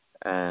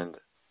 And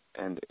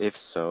if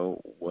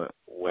so,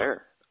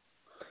 where?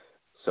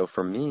 So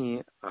for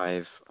me,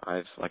 I've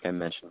like I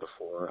mentioned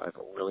before, I've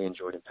really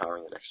enjoyed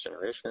empowering the next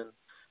generation.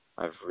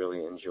 I've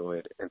really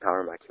enjoyed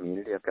empowering my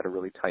community. I've got a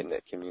really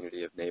tight-knit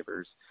community of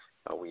neighbors.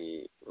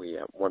 We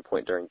at one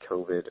point during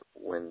COVID,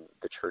 when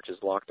the churches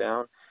locked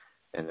down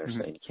and they're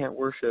saying you can't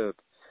worship,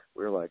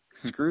 we were like,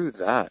 screw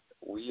that.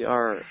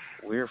 We're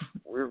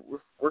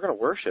going to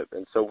worship.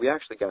 And so we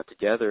actually got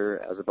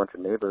together as a bunch of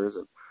neighbors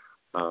and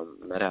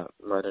met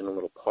in a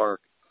little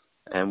park,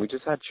 and we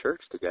just had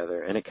church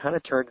together. And it kind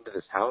of turned into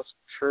this house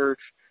church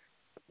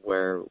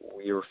where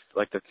we were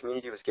like, the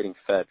community was getting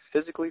fed,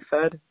 physically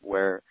fed,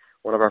 where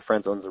one of our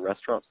friends owns a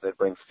restaurant, so they'd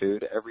bring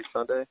food every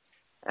Sunday,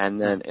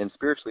 and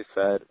spiritually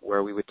fed,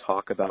 where we would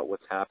talk about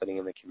what's happening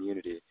in the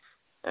community,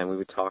 and we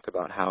would talk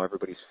about how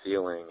everybody's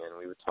feeling, and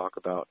we would talk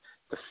about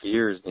the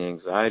fears, the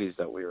anxieties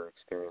that we were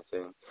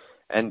experiencing.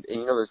 And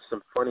there's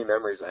some funny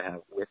memories I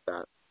have with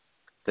that.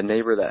 The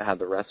neighbor that had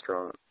the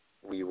restaurant,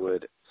 we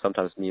would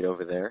sometimes meet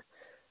over there,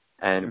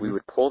 and we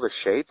would pull the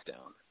shades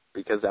down,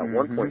 because at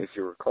one point, if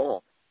you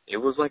recall, it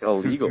was like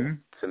illegal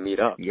to meet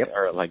up,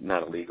 or like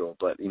not illegal,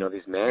 but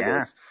these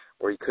mandates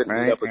where you couldn't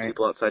meet up with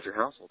people outside your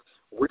household,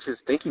 which is,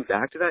 thinking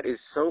back to that, is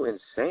so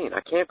insane. I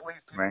can't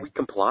believe we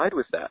complied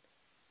with that.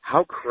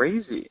 How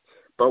crazy.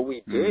 But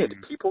we did.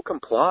 People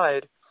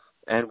complied,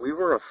 and we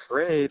were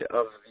afraid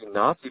of the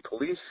Nazi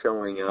police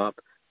showing up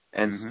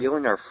and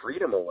stealing our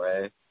freedom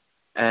away.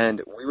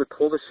 And we would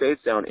pull the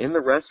shades down in the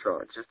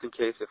restaurant just in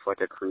case if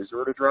like a cruiser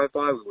were to drive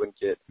by, we wouldn't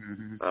get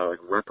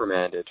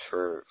reprimanded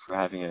for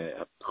having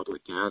a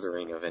public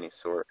gathering of any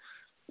sort,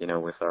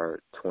 with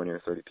our 20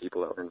 or 30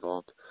 people that were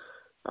involved.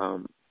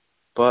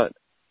 But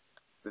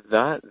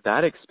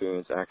that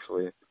experience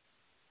actually,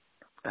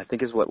 I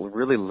think, is what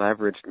really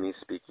leveraged me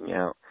speaking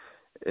out,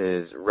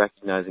 is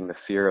recognizing the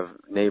fear of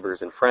neighbors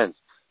and friends.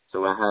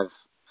 So I have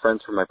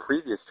friends from my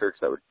previous church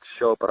that would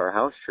show up at our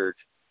house church,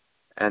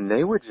 and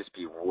they would just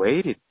be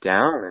weighted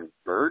down and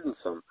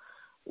burdensome,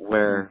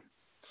 where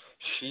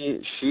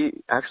she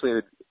actually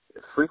would,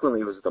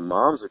 frequently it was the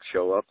moms would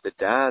show up, the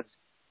dads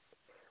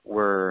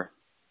were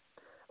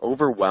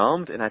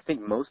overwhelmed, and I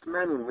think most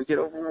men, when we get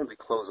overwhelmed, we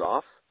close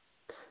off.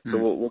 So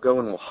we'll go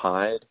and we'll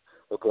hide.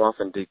 We'll go off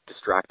and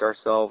distract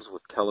ourselves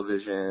with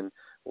television,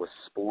 with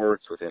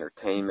sports, with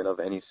entertainment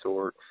of any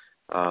sort,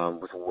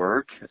 with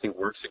work. I think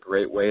work's a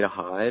great way to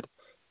hide.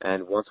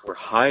 And once we're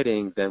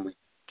hiding, then we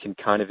can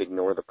kind of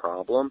ignore the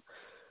problem.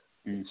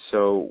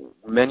 So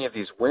many of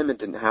these women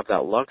didn't have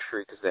that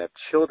luxury because they have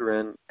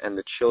children, and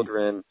the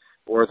children,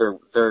 or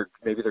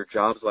maybe their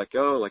jobs, like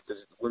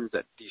there's women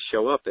that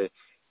show up,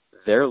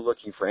 they're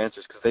looking for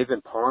answers because they've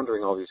been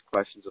pondering all these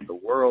questions of the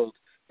world,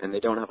 and they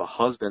don't have a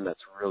husband that's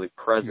really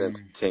present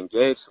to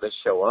engage, so they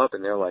show up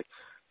and they're like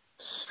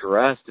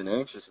stressed and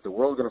anxious. The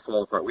world's going to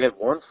fall apart. We had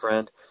one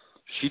friend,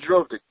 she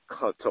drove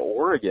to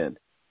Oregon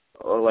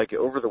like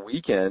over the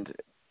weekend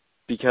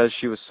because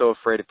she was so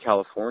afraid of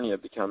California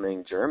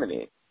becoming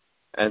Germany.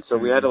 And so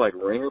we had to like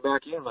ring her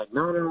back in, like,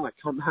 no, like,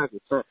 come back.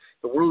 It's not,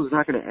 the world is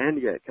not going to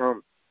end yet.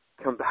 Come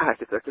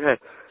back. It's okay.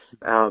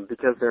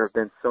 Because there have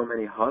been so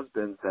many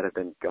husbands that have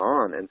been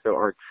gone. And so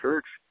our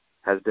church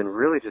has been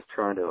really just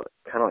trying to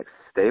kind of like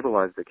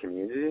stabilize the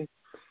community.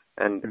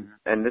 And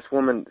this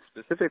woman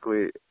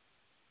specifically,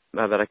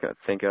 now that I can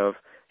think of,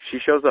 she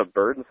shows up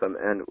burdensome.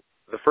 And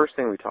the first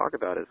thing we talk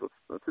about is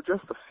let's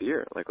address the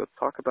fear. Like, let's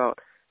talk about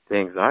the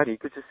anxiety. You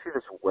could just see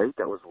this weight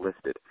that was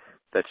lifted,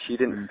 that she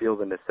didn't feel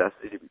the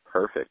necessity to be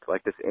perfect,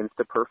 like this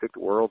insta-perfect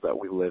world that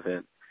we live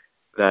in,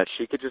 that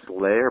she could just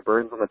lay her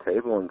burdens on the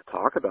table and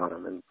talk about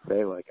them and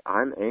say, like,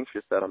 I'm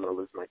anxious that I'm going to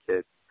lose my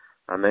kids.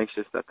 I'm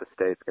anxious that the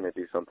state's going to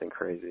do something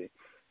crazy.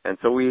 And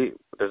so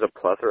there's a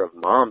plethora of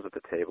moms at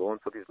the table, and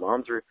so these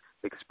moms are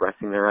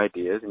expressing their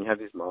ideas, and you have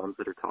these moms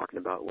that are talking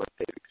about what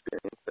they've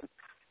experienced.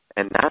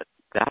 And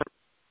that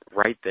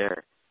right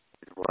there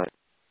is what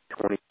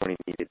 2020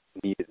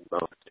 needed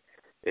most,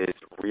 is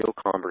real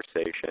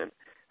conversation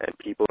and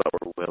people that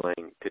were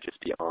willing to just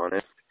be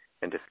honest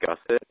and discuss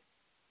it.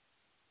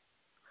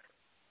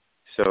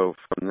 So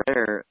from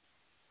there,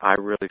 I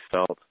really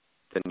felt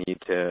the need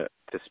to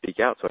speak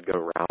out. So I'd go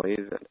to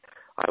rallies, and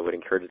I would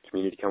encourage the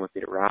community to come with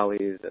me to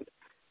rallies. And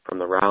from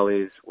the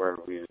rallies, where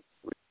we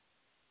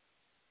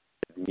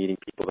meeting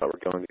people that were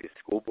going to these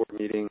school board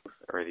meetings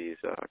or these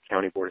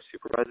county board of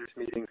supervisors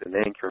meetings, and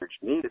they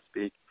encouraged me to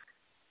speak,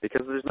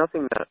 because there's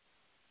nothing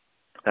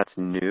that's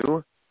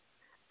new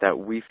that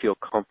we feel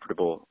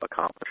comfortable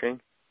accomplishing,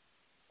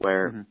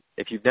 where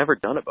if you've never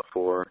done it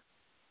before,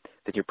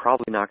 then you're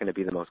probably not going to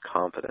be the most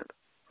confident.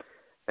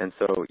 And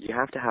so you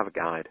have to have a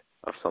guide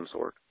of some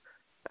sort.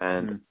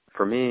 And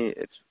for me,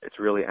 it's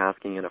really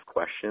asking enough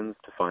questions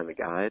to find the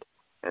guide,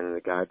 and then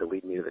the guide to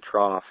lead me to the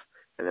trough.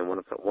 And then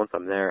once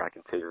I'm there, I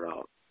can figure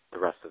out the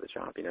rest of the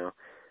job,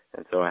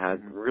 And so I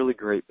had really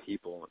great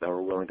people that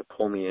were willing to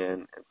pull me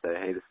in and say,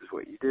 hey, this is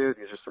what you do.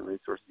 These are some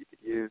resources you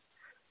could use.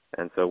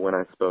 And so when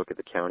I spoke at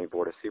the county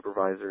board of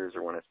supervisors,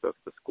 or when I spoke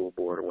at the school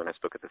board, or when I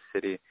spoke at the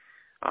city,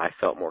 I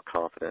felt more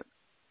confident.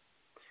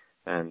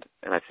 And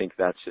I think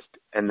that's just,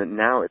 and then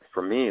now it's,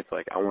 for me, it's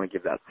like I want to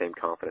give that same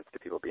confidence to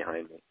people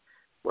behind me.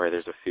 where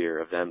there's a fear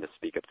of them to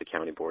speak up to the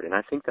county board. And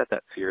I think that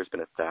fear has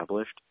been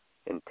established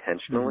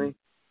intentionally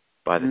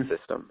by the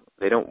system.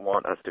 They don't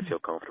want us to feel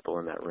comfortable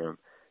in that room.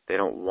 They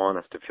don't want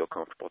us to feel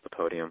comfortable at the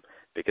podium,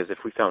 because if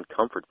we found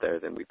comfort there,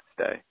 then we'd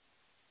stay.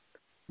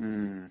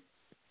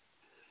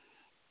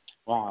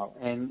 Wow.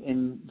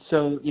 And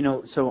so,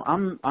 so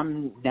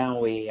I'm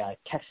now a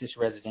Texas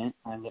resident.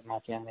 My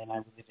family and I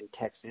live in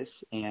Texas,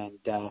 and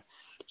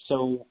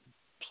so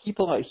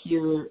people out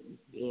here,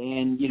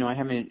 and I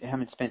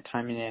haven't spent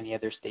time in any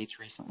other states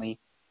recently,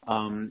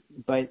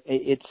 but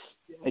it's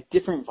a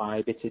different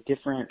vibe. It's a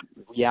different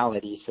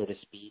reality, so to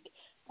speak,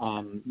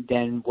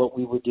 than what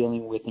we were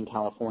dealing with in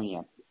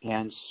California.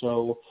 And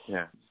so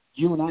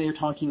you and I are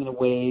talking in a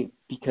way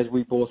because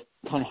we both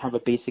kind of have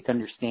a basic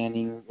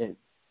understanding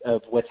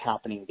of what's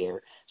happening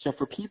there. So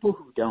for people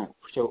who don't,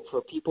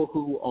 for people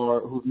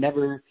who've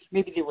never,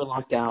 maybe they were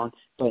locked down,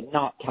 but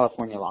not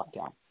California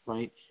lockdown,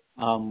 right?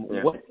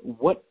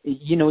 What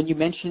and you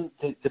mentioned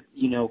the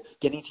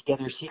getting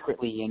together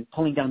secretly and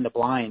pulling down the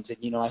blinds,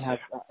 and I have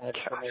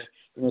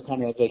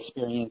kind of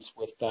experience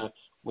with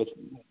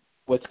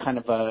what's kind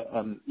of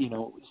a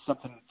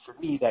something for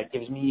me that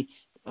gives me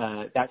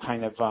that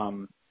kind of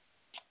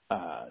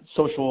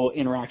social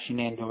interaction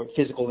and or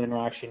physical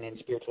interaction and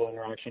spiritual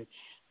interaction.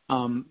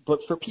 But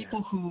for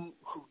people who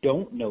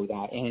don't know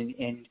that,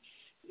 and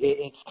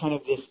it's kind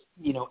of this,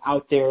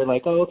 out there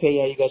like, oh, okay,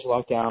 yeah, you guys are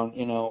locked down,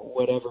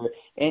 whatever.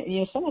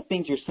 And, some of the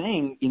things you're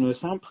saying,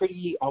 sound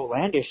pretty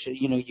outlandish.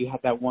 You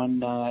have that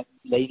one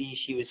lady,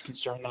 she was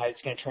concerned that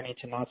it's going to turn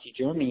into Nazi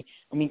Germany.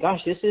 I mean,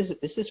 gosh, this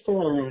is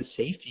for our own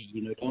safety,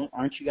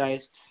 aren't you guys,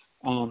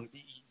 do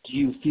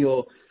you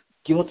feel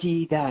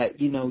guilty that,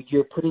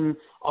 you're putting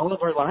all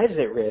of our lives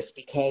at risk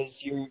because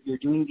you're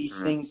doing these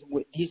things?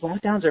 These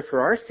lockdowns are for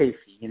our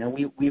safety.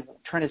 We're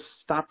trying to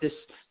stop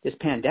this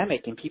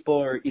pandemic, and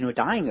people are,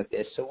 dying of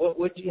this. So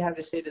what do you have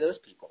to say to those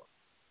people?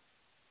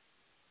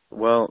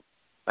 Well,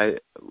 I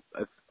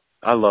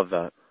love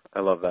that. I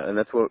love that. And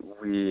that's what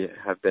we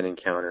have been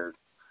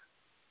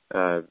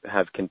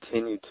have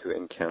continued to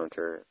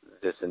encounter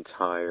this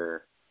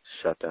entire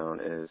shutdown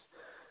is,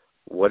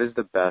 what is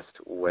the best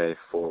way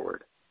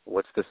forward?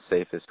 What's the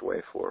safest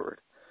way forward?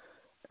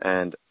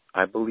 And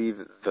I believe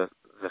the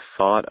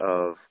thought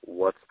of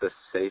what's the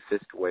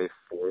safest way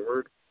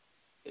forward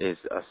is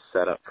a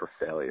setup for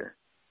failure.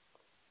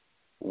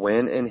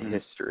 When in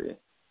history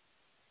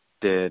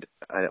did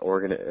an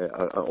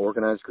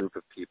organized group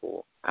of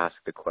people ask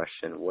the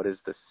question, what is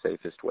the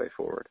safest way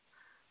forward?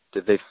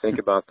 Did they think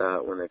about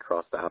that when they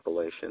crossed the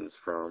Appalachians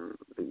from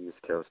the East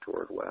Coast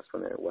toward west,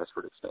 when they had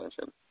westward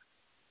expansion?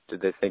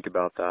 Did they think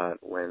about that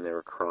when they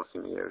were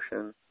crossing the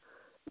ocean?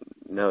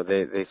 No,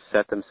 they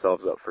set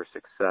themselves up for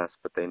success,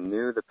 but they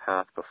knew the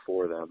path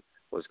before them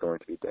was going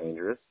to be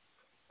dangerous.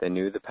 They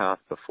knew the path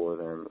before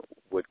them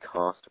would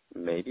cost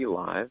maybe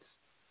lives,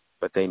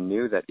 but they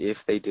knew that if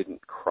they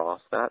didn't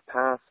cross that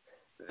path,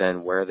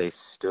 then where they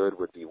stood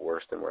would be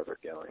worse than where they're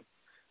going.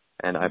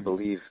 And I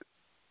believe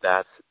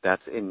that's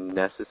a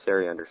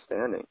necessary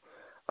understanding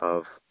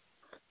of,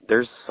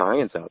 there's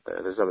science out there.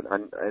 And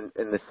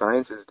the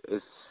science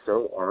is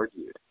so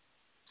argued.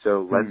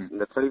 So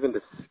let's not even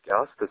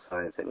discuss the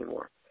science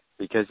anymore,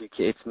 because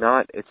it's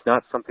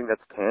not something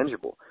that's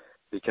tangible,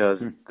 because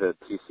the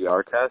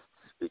PCR tests,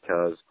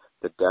 because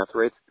the death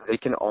rates, they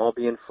can all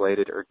be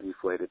inflated or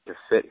deflated to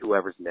fit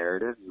whoever's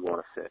narrative you want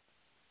to fit.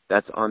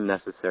 That's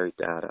unnecessary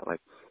data.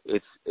 Like,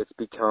 it's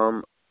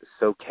become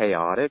so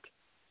chaotic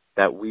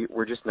that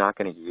we're just not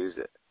going to use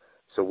it.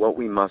 So what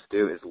we must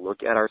do is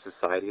look at our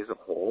society as a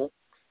whole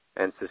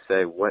and to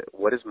say,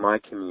 what does my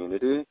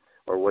community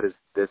or what does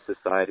this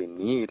society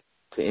need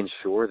to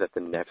ensure that the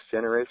next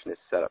generation is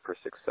set up for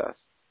success?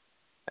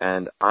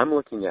 And I'm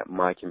looking at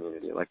my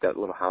community, like that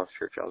little house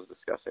church I was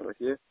discussing with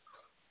you.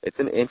 It's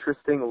an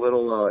interesting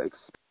little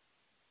experience,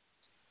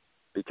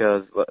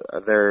 because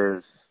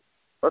there's,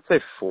 let's say,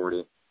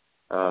 40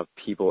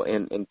 people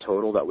in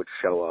total that would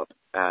show up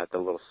at the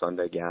little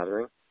Sunday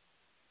gathering.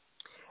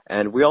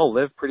 And we all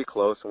live pretty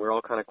close, and we're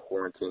all kind of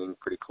quarantining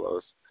pretty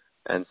close.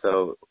 And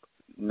so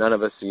none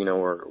of us,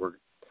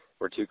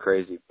 we're too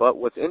crazy. But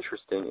what's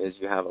interesting is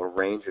you have a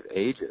range of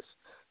ages.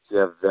 So you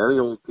have very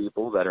old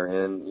people that are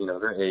in,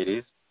 their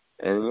 80s,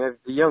 and you have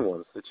the young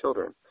ones, the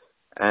children.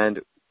 And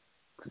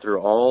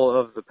through all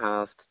of the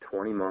past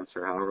 20 months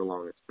or however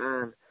long it's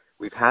been,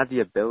 we've had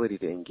the ability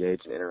to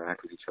engage and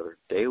interact with each other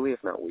daily, if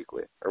not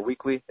weekly, or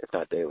weekly, if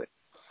not daily.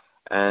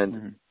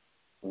 And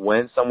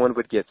when someone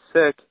would get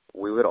sick,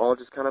 we would all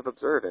just kind of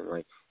observe and,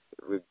 like,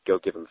 we'd go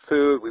give them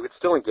food. We would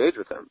still engage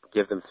with them,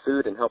 give them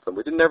food and help them.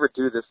 We didn't never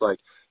do this like,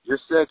 you're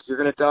sick, you're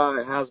going to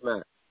die,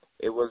 hazmat.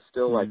 It was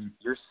still like,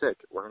 you're sick,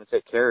 we're going to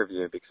take care of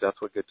you, because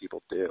that's what good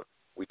people do.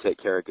 We take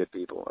care of good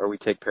people, or we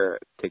take care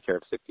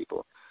of sick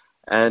people.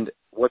 And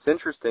what's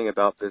interesting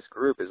about this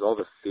group is all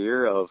the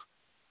fear of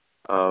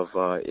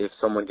if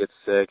someone gets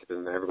sick,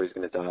 then everybody's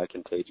going to die,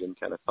 contagion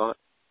kind of thought,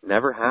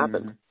 never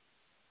happened.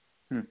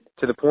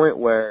 To the point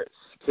where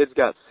kids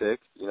got sick,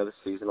 the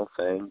seasonal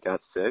thing,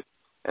 got sick,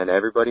 and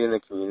everybody in the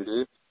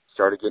community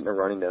started getting a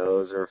runny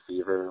nose or a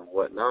fever or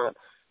whatnot.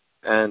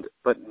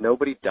 But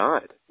nobody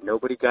died.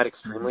 Nobody got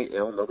extremely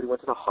ill. Nobody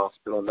went to the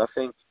hospital.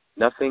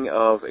 Nothing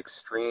of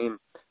extreme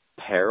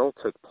peril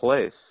took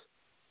place.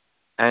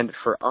 And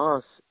for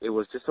us, it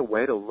was just a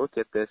way to look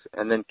at this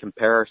and then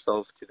compare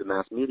ourselves to the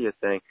mass media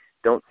saying,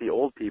 don't see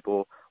old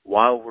people,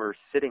 while we're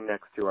sitting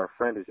next to our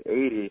friend who's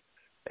 80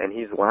 and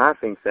he's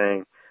laughing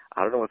saying,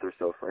 I don't know what they're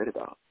so afraid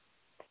about.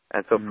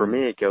 And so for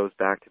me, it goes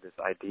back to this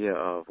idea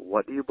of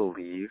what do you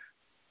believe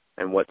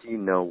and what do you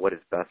know what is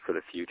best for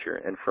the future.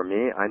 And for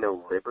me, I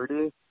know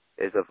liberty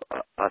is of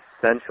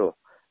essential.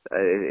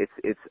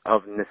 It's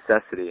of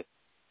necessity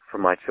for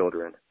my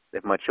children.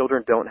 If my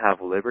children don't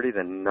have liberty,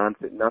 then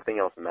nothing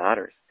else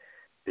matters,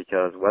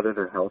 because whether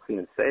they're healthy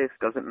and safe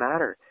doesn't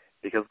matter,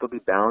 because they'll be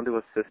bound to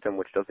a system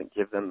which doesn't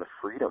give them the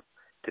freedom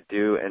to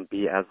do and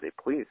be as they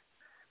please.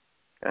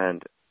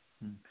 And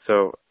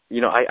so,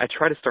 I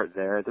try to start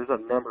there. There's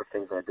a number of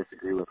things I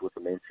disagree with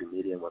the mainstream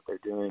media and what they're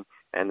doing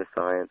and the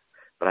science,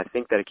 but I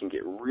think that it can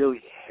get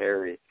really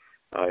hairy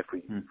if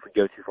we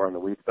go too far in the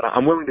weeds. But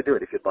I'm willing to do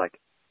it if you'd like.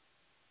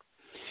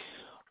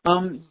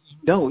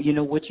 No,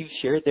 what you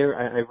shared there,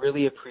 I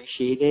really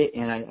appreciate it,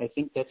 and I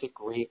think that's a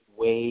great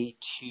way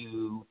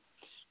to,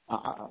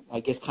 I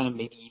guess, kind of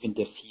maybe even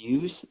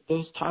diffuse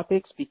those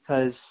topics,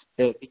 because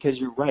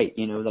you're right,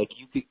 like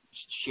you could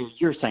share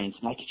your science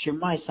and I could share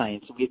my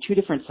science, and we have two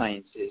different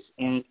sciences,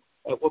 and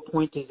at what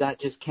point does that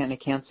just kind of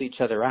cancel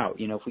each other out?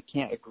 If we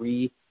can't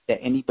agree that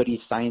anybody's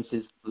science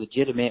is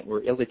legitimate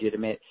or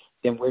illegitimate,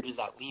 then where does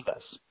that leave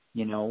us?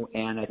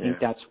 And I think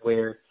that's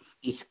where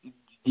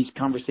these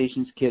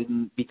conversations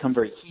can become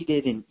very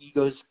heated and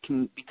egos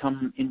can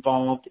become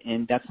involved,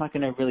 and that's not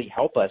going to really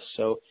help us.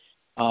 So,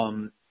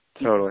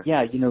 totally.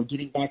 Yeah,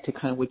 getting back to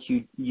kind of what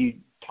you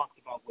talked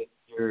about with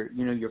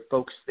your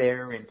folks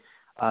there and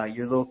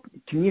your little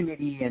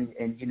community and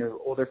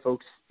older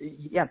folks.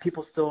 Yeah,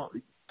 people still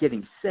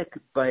getting sick,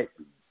 but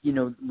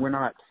we're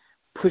not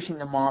pushing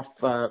them off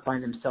by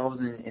themselves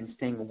and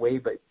staying away,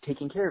 but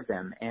taking care of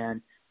them.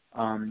 And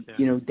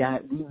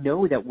that we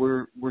know that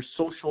we're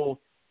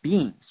social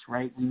beings,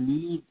 right? We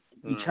need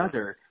each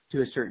other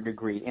to a certain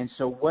degree. And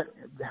so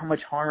how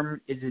much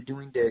harm is it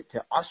doing to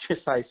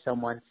ostracize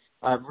someone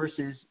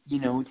versus,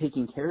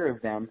 taking care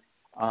of them?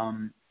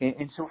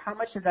 And so how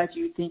much of that do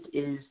you think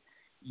is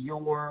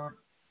your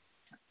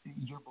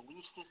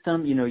belief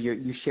system?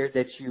 You shared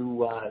that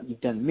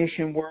you've done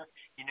mission work.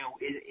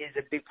 Is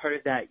a big part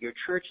of that your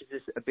church? Is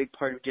this a big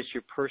part of just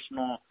your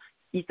personal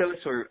ethos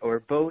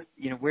or both?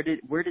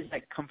 Where does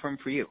that come from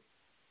for you?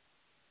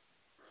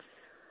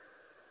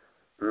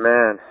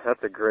 Man, that's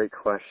a great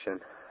question.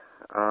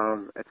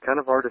 It's kind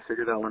of hard to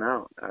figure that one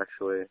out,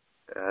 actually,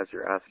 as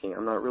you're asking.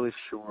 I'm not really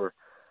sure.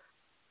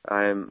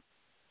 As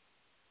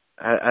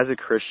a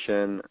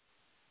Christian,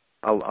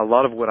 a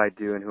lot of what I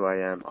do and who I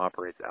am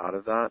operates out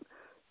of that.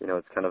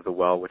 It's kind of the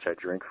well which I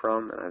drink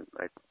from, and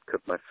I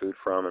cook my food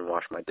from and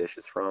wash my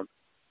dishes from.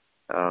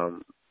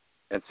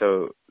 And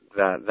so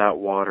that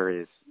water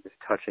is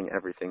touching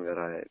everything that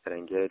I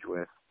engage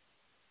with.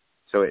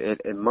 So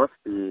it must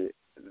be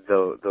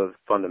those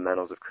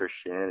fundamentals of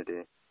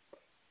Christianity.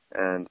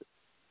 And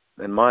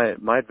my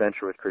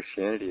adventure with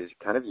Christianity is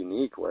kind of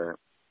unique, where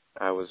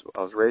I was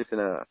raised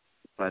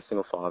by a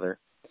single father,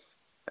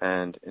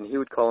 and he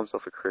would call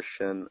himself a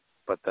Christian,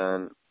 but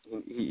then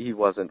he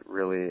wasn't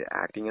really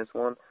acting as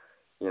one,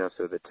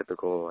 so the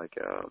typical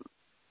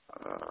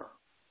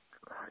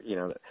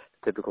the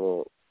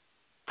typical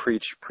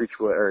preach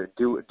or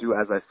do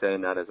as I say,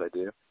 not as I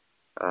do,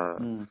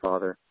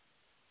 father.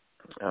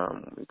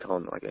 We call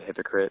him like a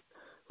hypocrite.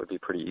 Would be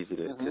pretty easy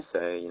to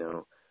say,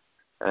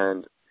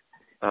 and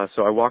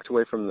so I walked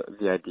away from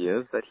the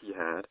ideas that he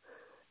had,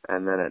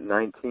 and then at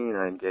 19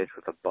 I engaged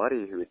with a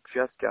buddy who had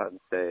just gotten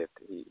saved.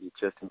 He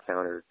just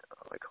encountered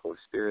Holy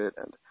Spirit,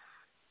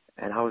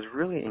 and I was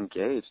really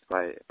engaged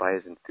by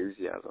his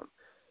enthusiasm,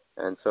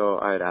 and so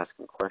I had asked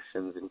him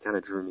questions, and he kind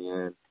of drew me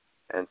in,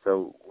 and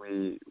so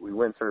we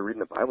went and started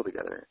reading the Bible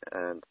together,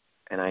 and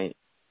I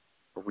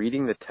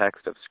reading the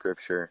text of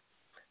Scripture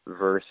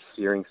versus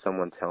hearing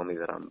someone tell me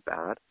that I'm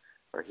bad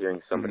or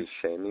hearing somebody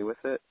shame me with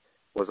it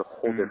was a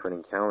whole different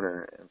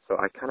encounter. And so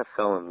I kind of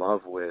fell in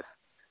love with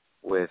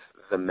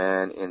the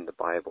man in the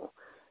Bible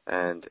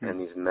and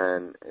these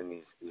men and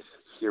these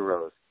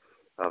heroes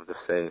of the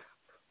faith,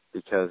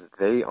 because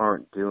they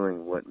aren't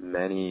doing what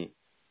many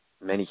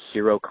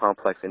hero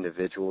complex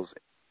individuals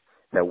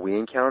that we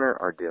encounter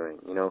are doing.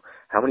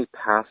 How many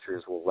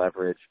pastors will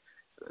leverage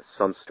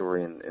some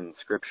story in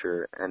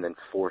Scripture and then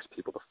force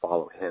people to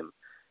follow him?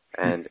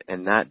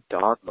 And that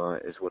dogma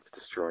is what's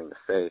destroying the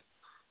faith.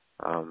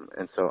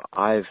 And so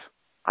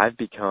I've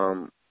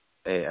become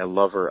a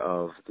lover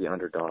of the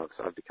underdogs.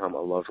 I've become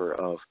a lover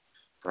of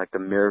the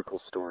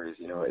miracle stories.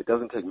 It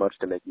doesn't take much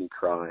to make me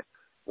cry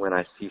when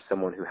I see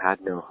someone who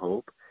had no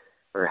hope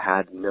or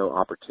had no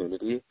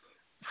opportunity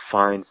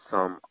find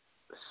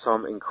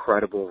some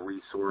incredible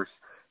resource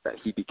that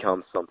he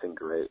becomes something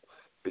great,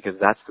 because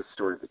that's the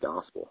story of the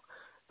gospel.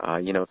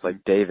 It's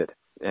like David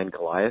and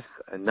Goliath,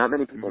 and not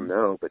many people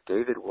know, but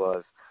David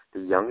was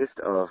the youngest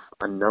of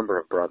a number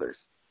of brothers.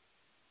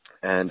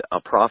 and a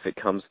prophet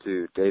comes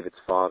to David's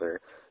father,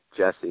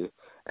 Jesse,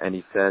 and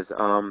he says,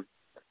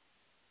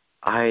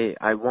 I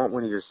want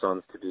one of your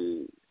sons to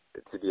be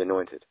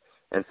anointed.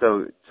 And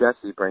so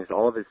Jesse brings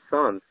all of his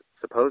sons,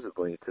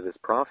 supposedly, to this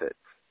prophet,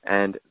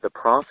 and the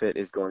prophet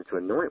is going to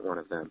anoint one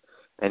of them.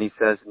 And he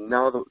says,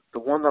 no, the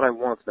one that I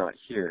want's not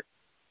here.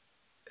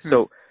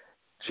 So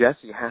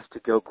Jesse has to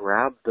go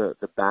grab the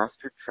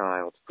bastard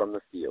child from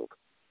the field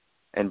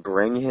and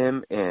bring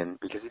him in,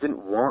 because he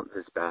didn't want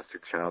this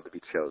bastard child to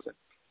be chosen.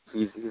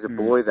 He's a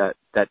boy that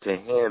to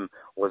him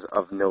was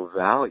of no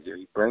value.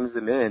 He brings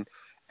him in,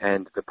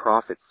 and the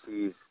prophet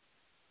sees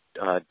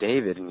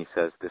David, and he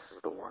says, "This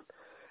is the one."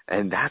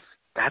 And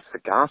that's the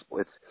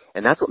gospel.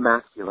 And that's what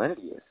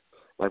masculinity is.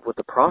 Like what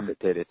the prophet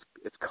did.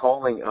 It's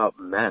calling up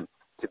men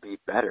to be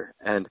better.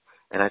 And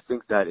I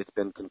think that it's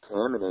been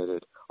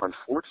contaminated,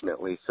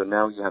 unfortunately. So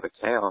now you have a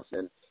chaos,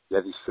 and you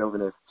have these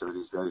chauvinists or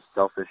these very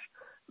selfish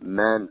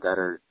men that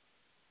are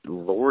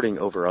lording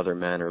over other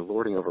men or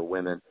lording over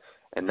women,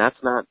 and that's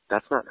not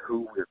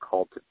who we're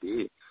called to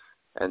be.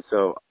 And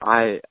so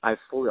I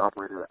fully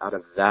operate out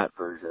of that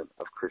version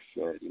of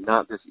Christianity,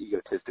 not this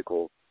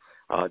egotistical,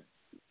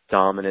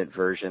 dominant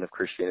version of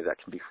Christianity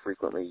that can be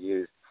frequently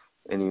used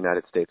in the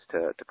United States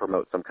to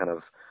promote some kind of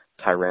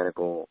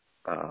tyrannical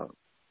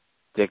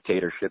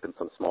dictatorship in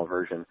some small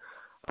version.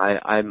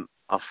 I'm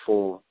a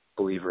full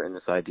believer in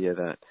this idea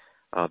that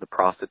the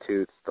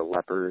prostitutes, the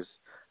lepers,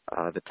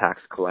 the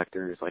tax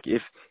collectors, like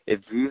if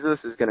Jesus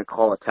is going to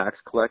call a tax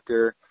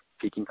collector,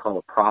 if he can call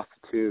a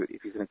prostitute,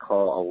 if he's going to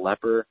call a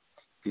leper,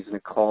 if he's going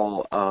to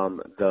call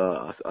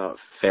the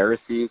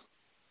Pharisees,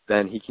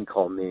 then he can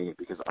call me,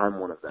 because I'm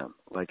one of them.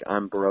 Like,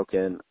 I'm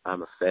broken,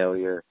 I'm a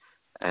failure,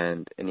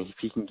 and if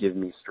he can give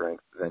me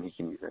strength, then he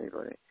can use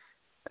anybody.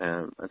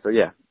 And so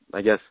yeah,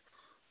 I guess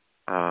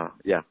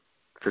yeah,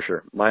 for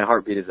sure. My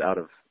heartbeat is out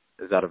of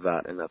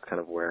that, and that's kind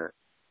of where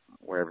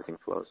everything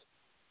flows.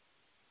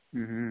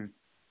 Mhm.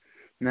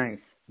 Nice.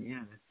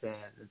 Yeah, that's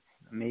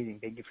amazing.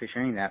 Thank you for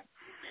sharing that.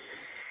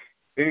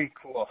 Very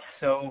cool.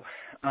 So,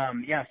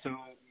 so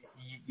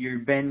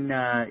you've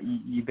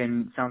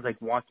been sounds like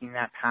walking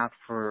that path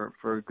for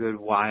a good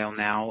while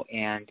now,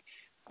 and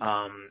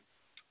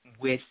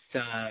with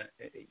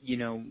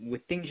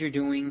with things you're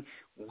doing,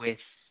 with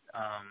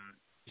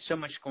so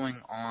much going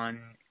on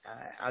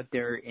out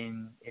there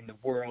in the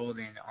world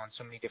and on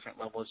so many different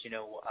levels,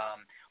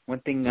 one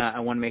thing I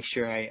want to make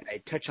sure I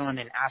touch on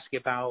and ask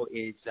about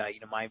is,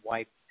 my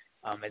wife,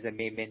 as I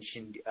may have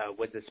mentioned,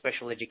 was a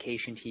special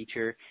education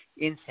teacher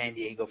in San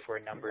Diego for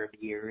a number of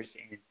years.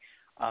 And,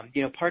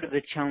 part of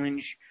the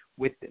challenge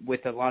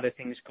with a lot of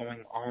things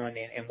going on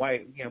and why,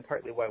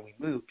 partly why we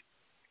moved,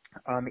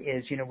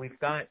 is, we've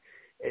got,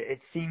 it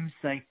seems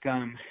like,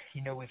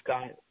 we've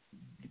got,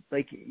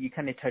 like you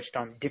kind of touched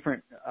on,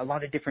 a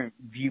lot of different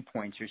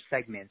viewpoints or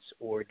segments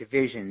or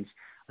divisions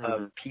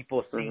of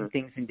people seeing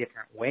things in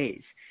different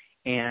ways.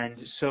 And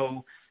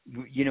so,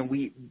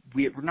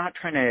 we're not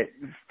trying to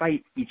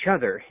fight each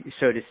other,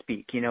 so to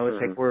speak.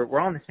 It's like we're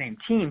on the same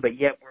team, but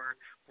yet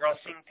we're all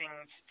seeing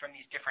things from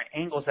these different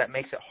angles that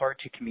makes it hard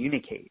to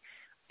communicate.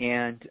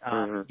 And,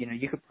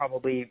 you could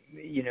probably,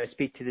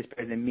 speak to this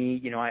better than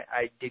me.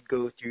 I did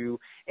go through,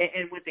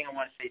 and one thing I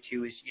want to say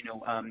too is,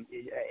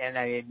 and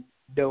I in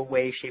no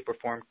way, shape, or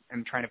form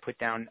am trying to put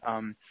down,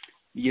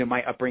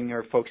 my upbringing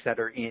or folks that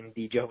are in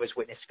the Jehovah's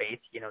Witness faith.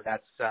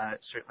 That's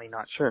certainly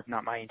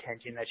not my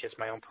intention. That's just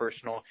my own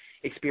personal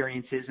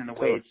experiences and the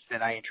ways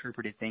that I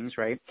interpreted things,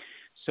 right?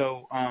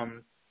 So,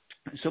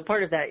 so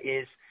part of that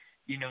is,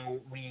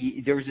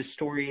 there was a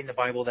story in the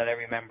Bible that I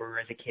remember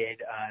as a kid,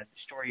 the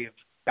story of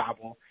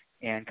Babel,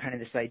 and kind of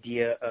this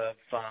idea of,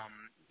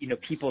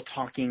 people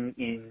talking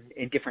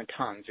in different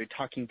tongues or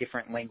talking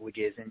different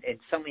languages and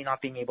suddenly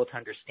not being able to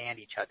understand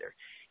each other.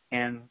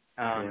 And,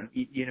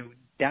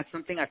 that's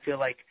something I feel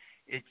like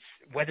it's,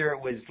 whether it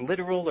was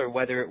literal or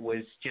whether it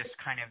was just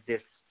kind of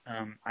this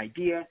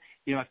idea,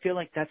 I feel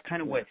like that's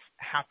kind of what's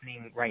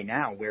happening right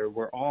now, where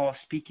we're all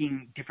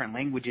speaking different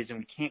languages and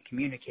we can't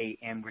communicate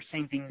and we're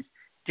saying things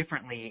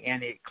differently,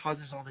 and it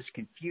causes all this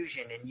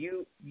confusion. And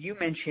you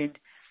mentioned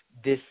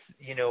this,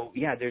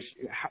 there's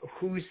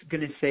who's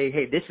going to say,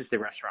 hey, this is the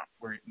restaurant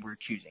we're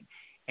choosing,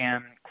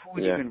 and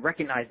who's even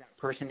recognize that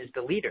person is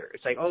the leader.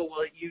 It's like, oh,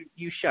 well,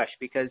 you shush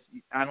because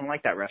I don't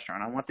like that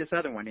restaurant. I want this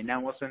other one. And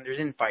now all of a sudden there's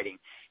infighting.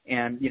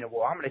 And,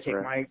 well, I'm going to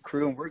take my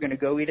crew and we're going to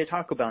go eat at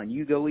Taco Bell and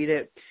you go eat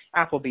at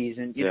Applebee's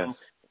and,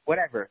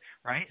 whatever,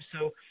 right?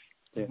 So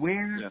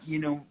where,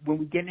 when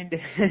we get into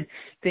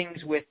things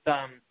with,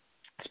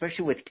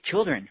 especially with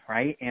children,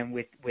 right, and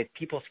with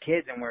people's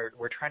kids, and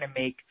we're trying to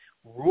make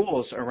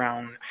rules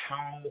around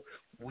how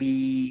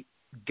we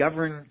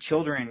govern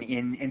children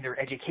in their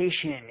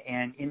education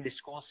and in the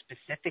schools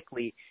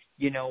specifically,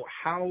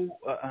 how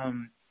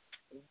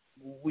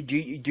do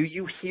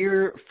you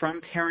hear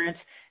from parents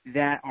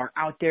that are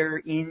out there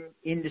in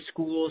the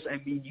schools? I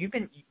mean,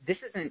 this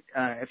isn't,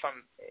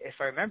 if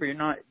I remember, you're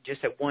not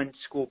just at one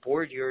school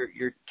board,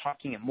 you're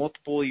talking at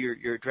multiple,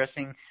 you're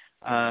addressing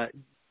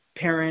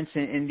parents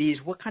and these.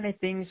 What kind of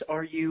things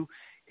are you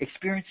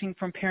experiencing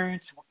from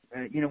parents?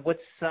 What's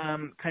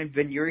kind of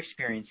been your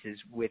experiences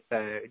with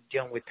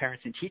dealing with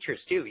parents and teachers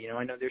too?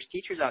 I know there's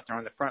teachers out there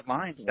on the front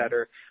lines that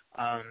are.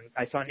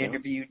 I saw an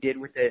interview you did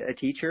with a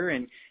teacher,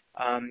 and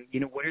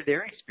what are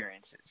their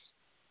experiences?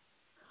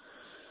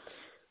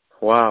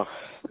 Wow,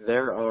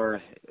 there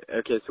are.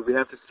 Okay, so we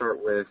have to start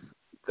with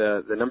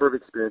the number of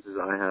experiences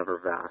I have are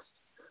vast,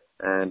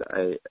 and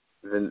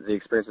the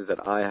experiences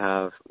that I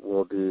have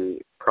will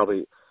be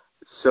probably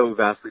so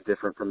vastly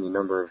different from the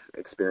number of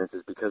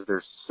experiences because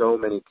there's so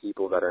many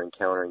people that are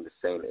encountering the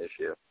same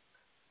issue.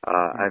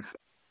 I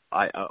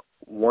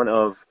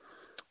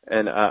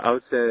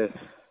would say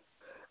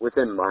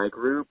within my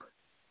group,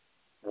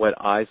 what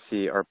I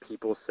see are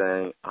people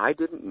saying, I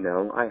didn't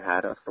know I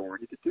had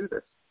authority to do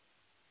this,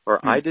 or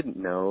I didn't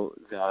know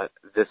that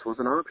this was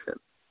an option.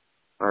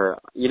 Or,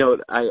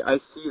 I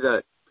see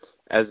that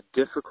as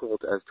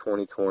difficult as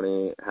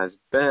 2020 has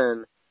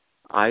been,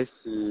 I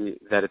see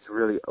that it's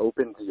really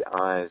opened the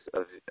eyes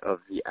of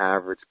the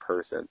average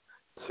person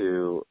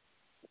to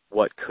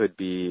what could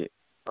be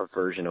a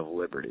version of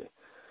liberty.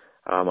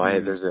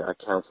 There's a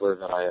counselor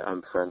that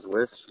I'm friends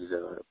with. She's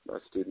a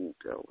student,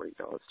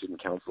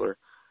 student counselor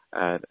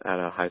at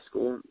a high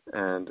school,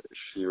 and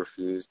she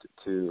refused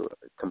to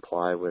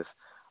comply with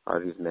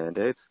these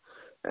mandates,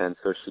 and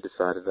so she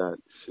decided that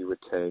she would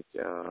take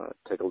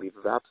a leave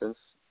of absence,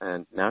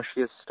 and now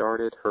she has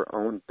started her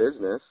own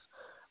business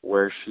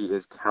where she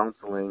is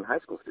counseling high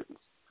school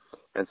students.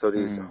 And so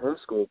these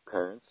homeschool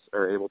parents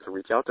are able to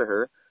reach out to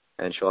her,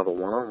 and she'll have a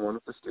one-on-one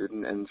with the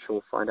student, and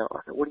she'll find out,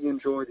 okay, what do you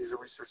enjoy? These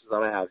are resources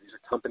that I have. These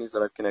are companies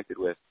that I've connected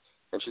with.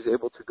 And she's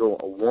able to go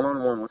a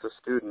one-on-one with a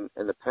student,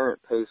 and the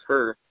parent pays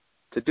her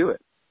to do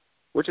it,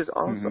 which is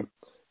awesome.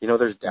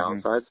 There's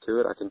downsides to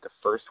it. I think the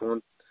first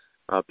one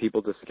people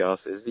discuss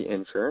is the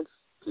insurance.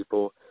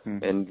 People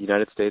in the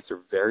United States are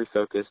very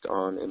focused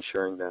on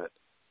ensuring that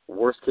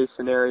worst-case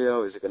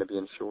scenario, is it going to be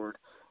insured?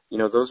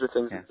 Those are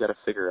things you've got to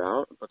figure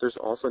out, but there's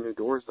also new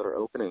doors that are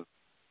opening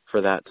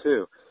for that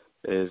too,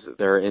 is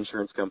there are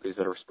insurance companies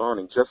that are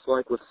responding. Just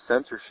like with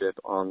censorship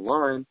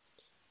online,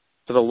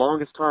 for the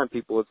longest time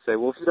people would say,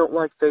 well, if you don't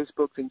like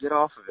Facebook, then get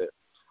off of it.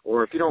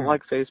 Or if you don't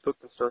like Facebook,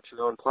 then start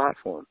your own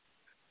platform.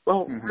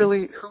 Well,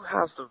 really, who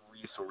has the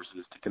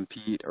resources to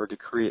compete or to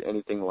create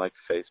anything like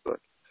Facebook?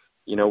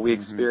 We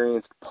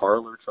experienced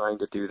Parler trying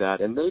to do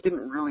that, and they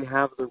didn't really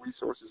have the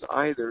resources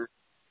either,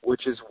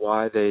 which is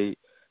why they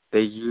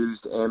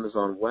used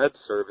Amazon Web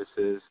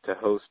Services to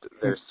host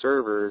their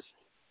servers,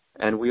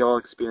 and we all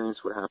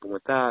experienced what happened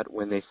with that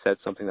when they said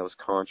something that was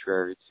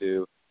contrary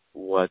to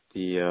what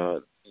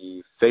the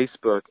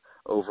Facebook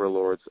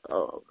overlords'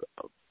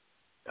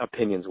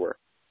 opinions were.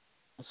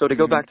 So to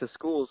go back to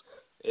schools,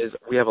 is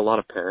we have a lot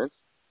of parents,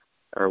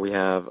 or we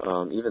have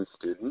even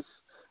students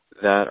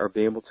that are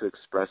being able to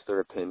express their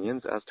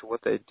opinions as to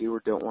what they do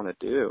or don't want to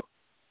do.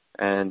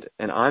 And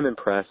I'm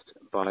impressed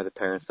by the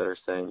parents that are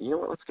saying, you know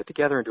what, let's get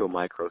together and do a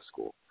micro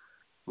school.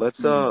 Let's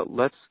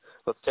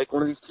take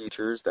one of these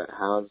teachers that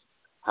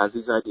has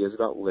these ideas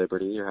about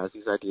liberty, or has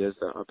these ideas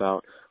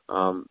about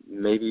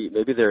maybe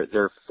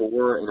they're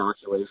for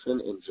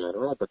inoculation in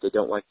general, but they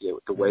don't like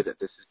the way that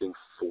this is being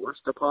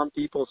forced upon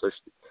people. So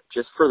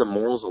just for the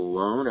morals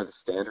alone or the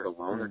standard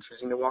alone, they're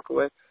choosing to walk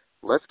away.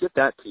 Let's get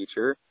that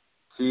teacher,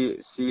 see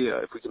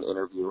if we can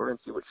interview her and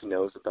see what she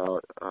knows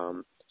about.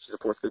 She's a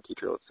fourth grade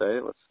teacher, let's say.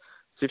 Let's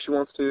see if she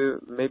wants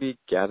to maybe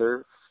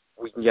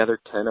we can gather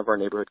 10 of our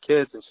neighborhood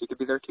kids, and she could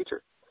be their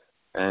teacher.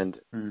 And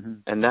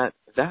that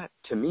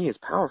to me is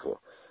powerful.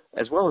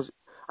 As well as,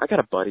 I got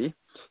a buddy,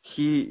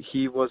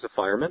 he was a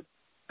fireman,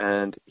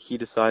 and he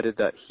decided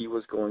that he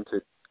was going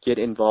to get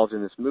involved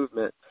in this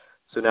movement.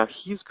 So now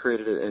he's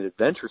created an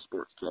adventure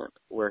sports camp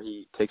where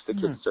he takes the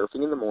kids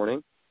surfing in the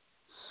morning,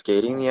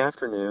 skating in the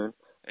afternoon,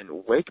 and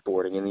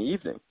wakeboarding in the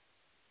evening.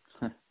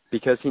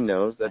 Because he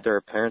knows that there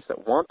are parents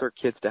that want their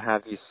kids to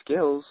have these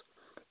skills.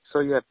 So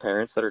you have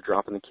parents that are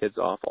dropping the kids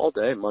off all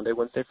day, Monday,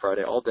 Wednesday,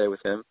 Friday, all day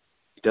with him.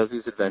 He does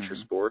these adventure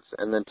sports,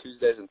 and then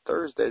Tuesdays and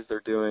Thursdays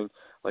they're doing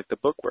like the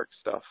bookwork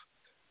stuff.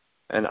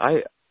 And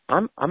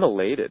I'm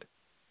elated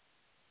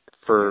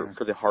for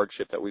the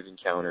hardship that we've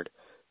encountered,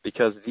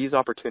 because these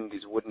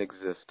opportunities wouldn't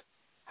exist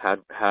had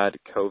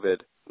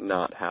COVID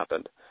not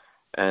happened.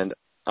 And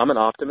I'm an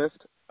optimist.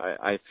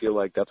 I feel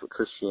like that's what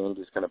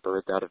Christianity has kind of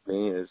birthed out of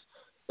me is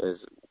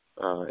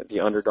the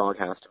underdog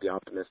has to be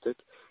optimistic.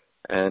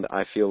 And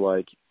I feel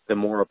like the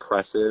more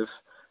oppressive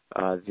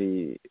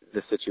the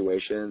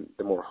situation,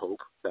 the more hope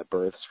that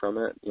births from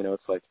it.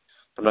 It's like,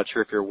 I'm not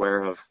sure if you're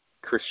aware of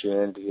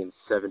Christianity in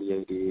 70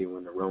 AD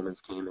when the Romans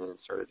came in and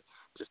started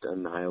just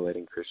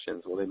annihilating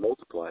Christians. Well, they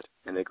multiplied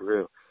and they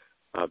grew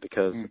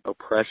because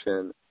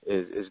oppression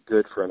is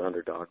good for an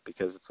underdog,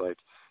 because it's like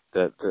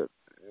there's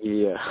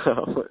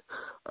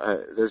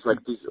like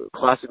these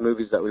classic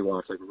movies that we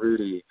watch, like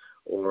Rudy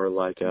or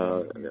like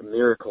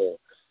Miracle,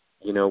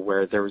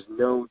 where there was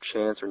no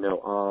chance or no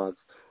odds,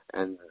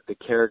 and the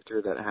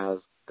character that has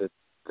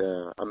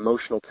the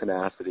emotional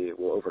tenacity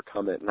will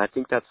overcome it. And I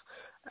think that's,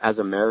 as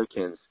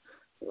Americans,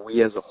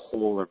 we as a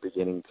whole are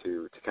beginning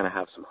to kind of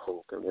have some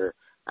hope, and we're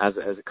as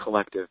a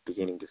collective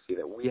beginning to see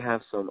that we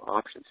have some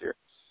options here.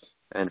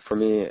 And for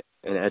me,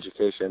 in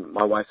education,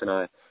 my wife and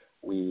I,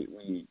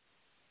 we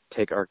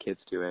take our kids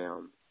to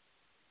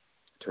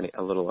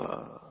a little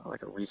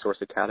like a resource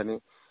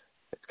academy.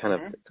 It's kind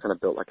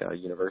of built like a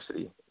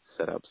university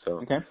setup.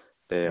 So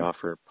they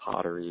offer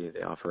pottery,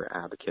 they offer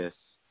abacus,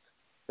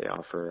 they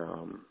offer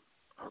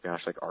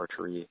like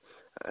archery.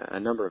 A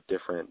number of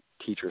different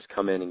teachers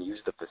come in and use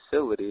the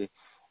facility,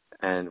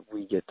 and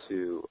we get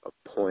to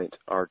appoint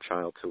our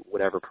child to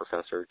whatever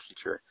professor or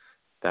teacher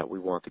that we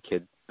want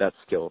that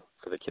skill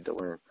for the kid to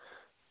learn.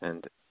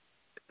 And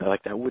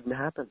like that wouldn't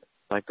happen.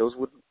 Like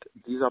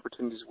these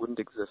opportunities wouldn't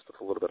exist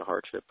with a little bit of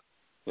hardship.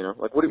 You know,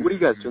 like what are you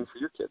guys doing for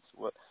your kids?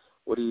 What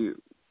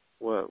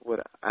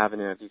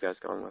avenue have you guys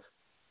gone with,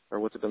 or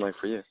what's it been like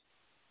for you?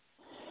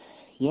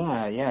 Yeah,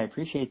 I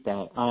appreciate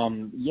that.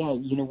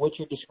 What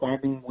you're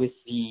describing with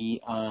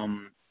the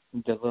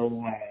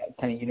little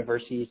kind of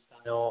university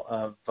style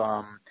of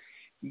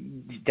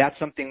that's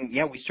something.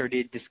 Yeah, we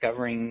started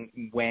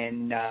discovering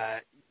when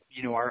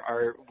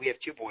we have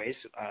two boys,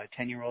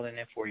 a 10-year-old and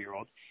a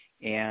 4-year-old,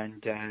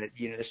 and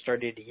this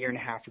started a year and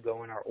a half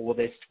ago, and our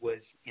oldest was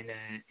in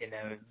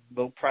a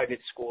little private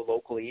school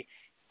locally,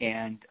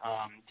 and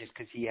just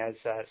because he has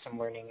some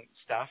learning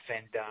stuff,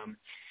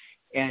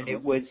 and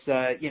it was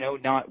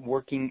not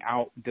working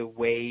out the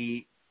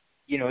way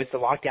as the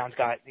lockdowns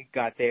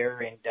got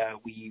there, and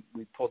we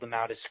pulled him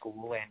out of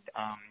school,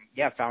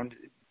 and found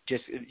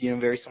just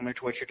very similar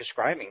to what you're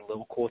describing,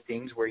 little cool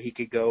things where he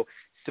could go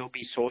still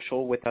be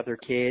social with other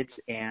kids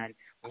and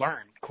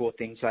learn cool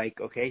things like,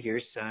 okay,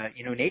 here's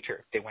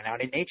nature. They went out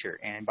in nature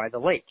and by the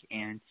lake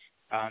and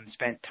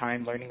spent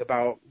time learning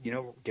about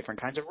different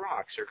kinds of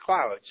rocks or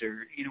clouds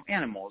or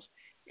animals.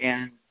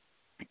 And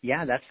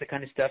that's the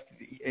kind of stuff.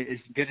 As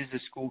good as a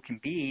school can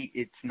be,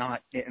 it's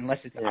not unless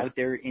it's out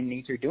there in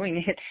nature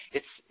doing it.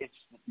 It's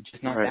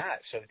just not that.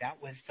 So that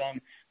was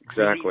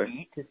really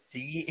neat to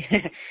see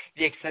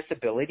the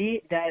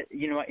accessibility that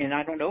and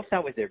I don't know if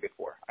that was there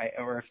before,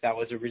 or if that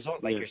was a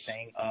result, like you're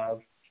saying,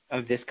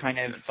 of this kind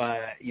of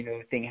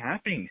thing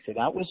happening. So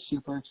that was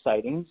super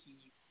exciting. He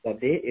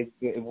loved it.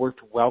 It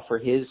worked well for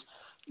his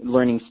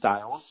learning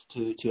styles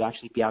to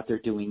actually be out there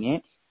doing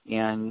it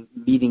and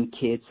meeting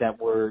kids that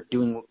were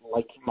doing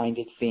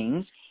like-minded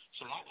things.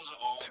 So that was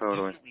all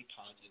definitely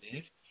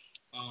positive.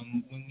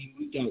 When we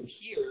moved out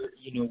here,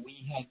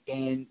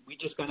 we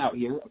just got out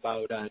here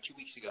about 2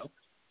 weeks ago,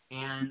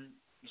 and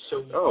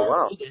so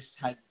our oldest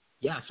had,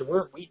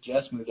 we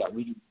just moved out.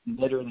 We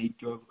literally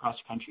drove across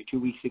the country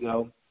 2 weeks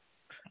ago,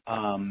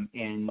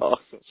 and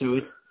awesome. So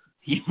it's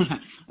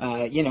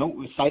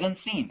sight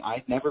unseen.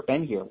 I've never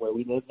been here where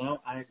we live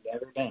now. I've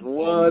never been.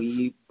 What?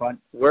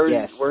 Where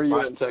are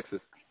you in Texas?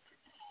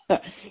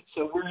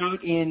 So we're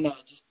out in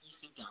just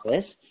east of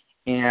Dallas,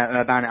 and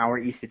about an hour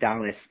east of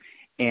Dallas.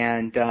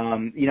 And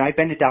I've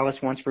been to Dallas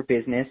once for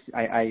business.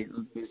 I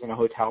was in a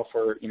hotel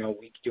for a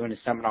week doing a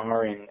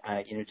seminar, and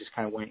just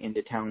kind of went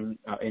into town,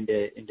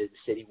 into the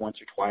city once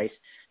or twice.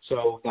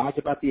 So that's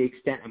about the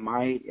extent of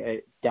my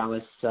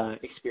Dallas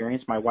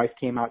experience. My wife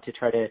came out to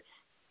try to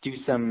do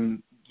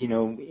some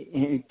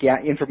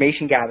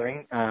information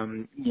gathering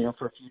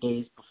for a few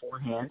days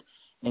beforehand.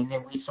 And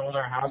then we sold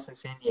our house in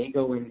San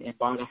Diego and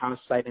bought a house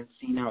sight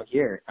unseen out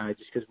here,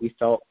 just because we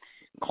felt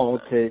called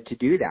to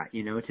do that,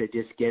 to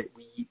just get,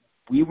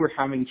 we were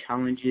having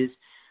challenges,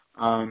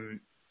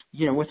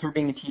 with her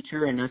being a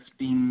teacher and us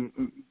being,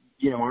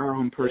 our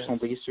own personal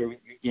beliefs. Or,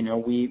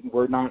 we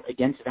were not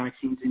against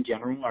vaccines in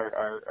general.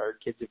 Our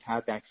kids have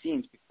had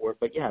vaccines before,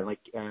 but like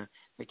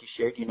you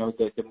shared,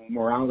 the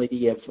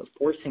morality of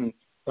forcing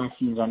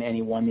vaccines on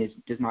anyone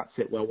does not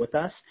sit well with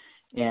us.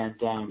 And,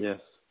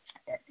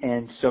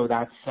 and so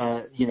that's,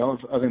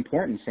 of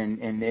importance.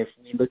 And if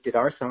we looked at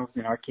ourselves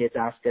and our kids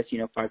asked us,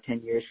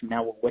 5-10 years from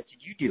now, well, what did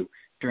you do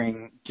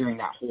during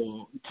that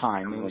whole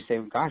time? And we say,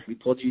 well, gosh, we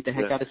pulled you the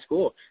heck out of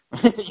school.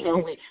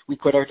 We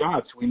quit our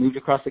jobs. We moved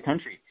across the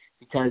country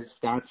because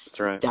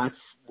that's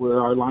where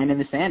our line in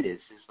the sand is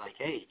like,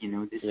 hey,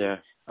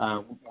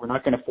 we're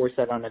not going to force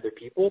that on other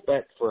people,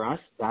 but for us,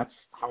 that's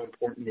how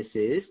important this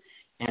is.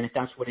 And if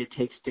that's what it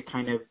takes to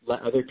kind of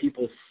let other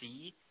people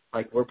see,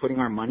 like we're putting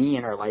our money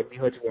and our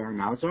livelihoods where our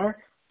mouths are,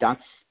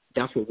 that's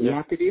what we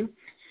have to do.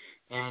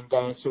 And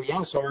so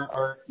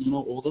our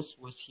oldest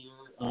was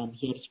here.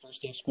 He had his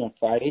first day of school on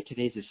Friday.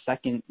 Today's his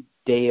second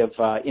day of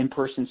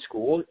in-person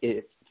school.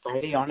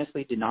 Friday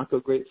honestly did not go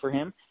great for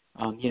him.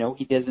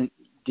 He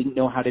didn't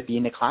know how to be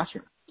in the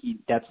classroom.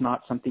 That's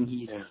not something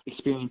he's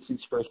experienced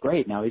since first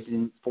grade. Now he's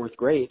in fourth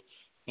grade,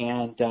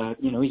 and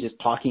he's just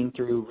talking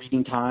through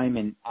reading time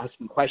and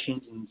asking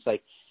questions, and it's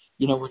like,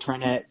 we're trying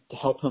to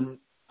help him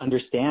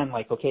understand,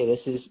 like, okay, this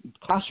is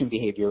classroom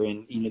behavior,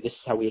 and this is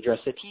how we address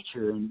a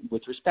teacher and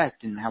with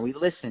respect, and how we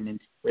listen and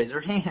raise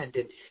our hand,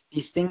 and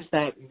these things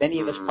that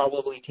many of us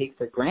probably take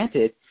for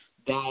granted,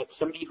 that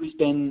somebody who's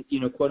been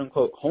quote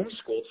unquote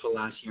homeschooled for the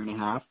last year and a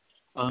half,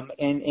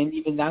 and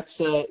even that's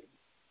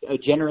a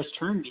generous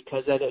term,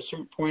 because at a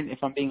certain point, if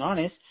I'm being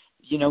honest,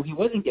 he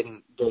wasn't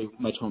getting very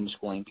much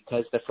homeschooling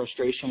because the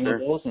frustration Sure.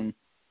 levels and,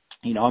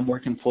 I'm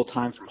working full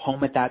time from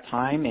home at that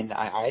time, and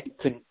I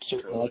couldn't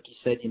certainly, like you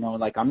said,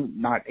 like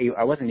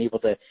I wasn't able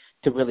to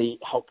really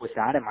help with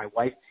that. And my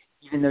wife,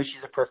 even though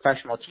she's a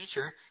professional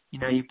teacher,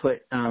 you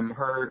put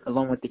her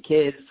along with the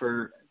kids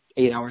for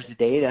 8 hours a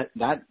day,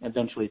 that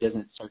eventually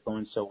doesn't start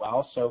going so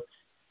well. So,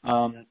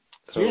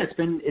 yeah, it's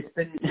been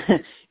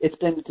it's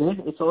been good.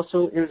 It was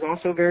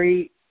also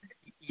very,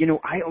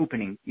 eye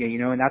opening,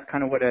 and that's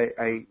kind of what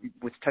I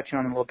was touching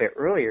on a little bit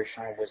earlier,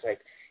 Shaun, was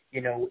like,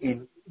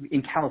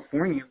 in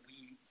California,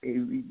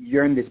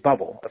 you're in this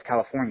bubble of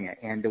California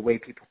and the way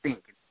people think,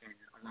 and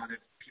a lot of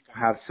people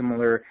have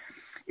similar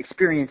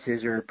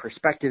experiences or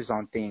perspectives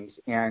on things,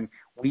 and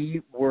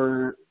we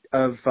were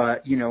of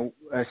a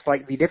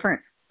slightly different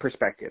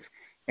perspective,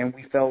 and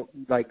we felt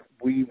like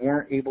we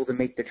weren't able to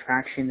make the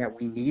traction that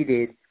we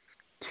needed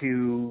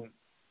to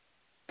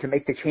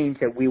make the change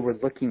that we were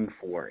looking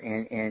for,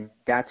 and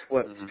that's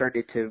what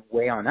started to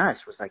weigh on us.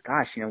 Was like,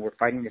 gosh, we're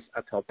fighting this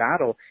uphill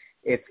battle.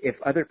 If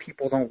other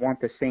people don't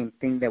want the same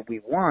thing that we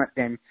want,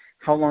 then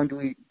how long do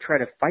we try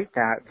to fight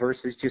that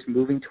versus just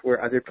moving to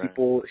where other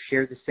people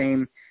share the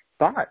same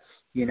thoughts,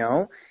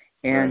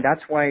 And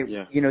that's why,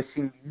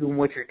 seeing you and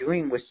what you're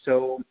doing was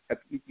so,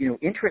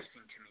 interesting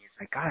to me. It's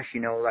like, gosh,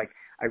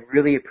 I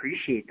really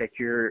appreciate that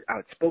you're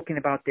outspoken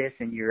about this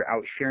and you're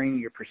out sharing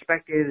your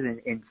perspectives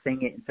and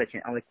saying it in such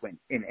an eloquent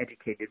and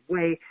educated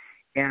way.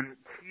 And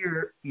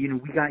here,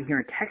 we got here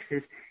in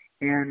Texas,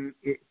 and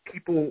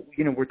people,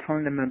 we're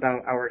telling them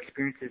about our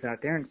experiences out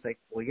there, and it's like,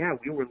 well, yeah,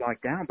 we were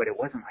locked down, but it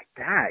wasn't like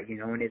that,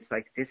 and it's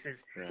like,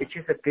 it's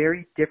just a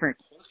very different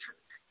culture.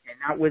 And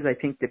that was, I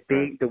think,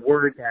 the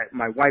word that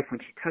my wife, when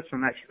she touched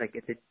on that, she's like,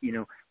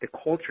 the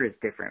culture is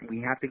different.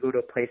 We have to go to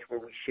a place where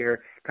we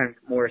share kind of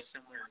more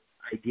similar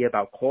idea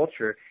about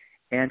culture.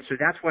 And so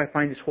that's why I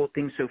find this whole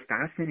thing so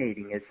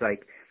fascinating. It's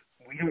like,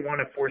 we don't want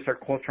to force our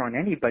culture on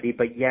anybody,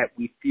 but yet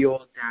we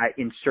feel that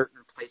in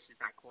certain places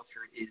that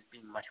culture is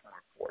being much more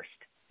forced.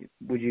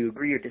 Would you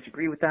agree or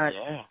disagree with that?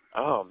 Yeah.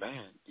 Oh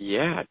man.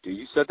 Yeah, dude,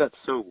 you said that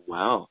so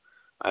well.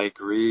 I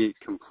agree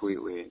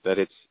completely that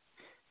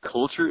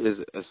culture is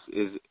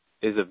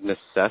of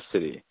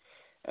necessity.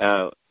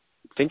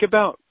 Think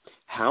about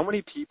how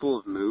many people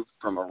have moved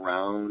from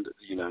around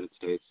the United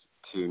States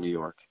to New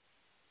York,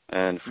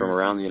 and from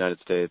around the United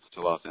States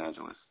to Los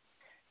Angeles.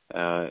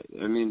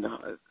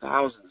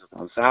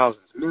 Thousands,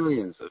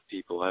 millions of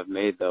people have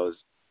made those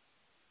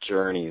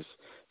journeys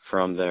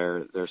from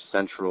their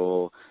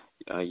central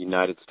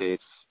United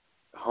States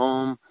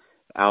home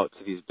out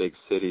to these big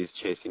cities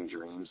chasing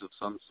dreams of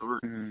some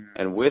sort.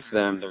 And with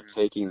them, they're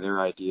taking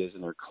their ideas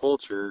and their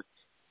culture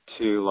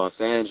to Los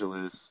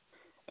Angeles,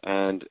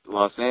 and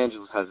Los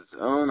Angeles has its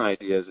own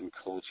ideas and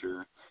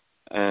culture,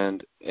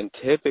 and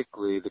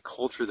typically the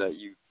culture that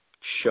you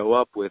show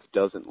up with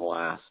doesn't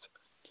last.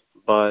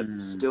 But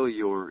still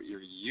your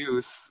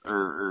youth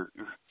or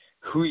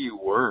who you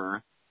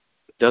were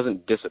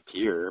doesn't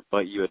disappear,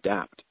 but you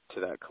adapt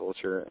to that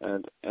culture.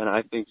 And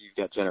I think you've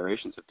got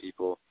generations of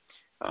people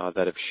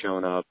that have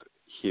shown up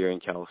here in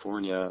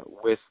California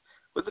with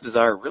a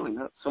desire really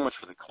not so much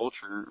for the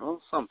culture,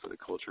 well, some for the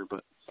culture,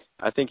 but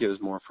I think it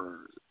was more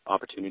for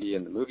opportunity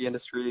in the movie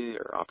industry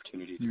or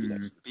opportunity to be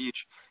next to the beach.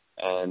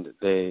 And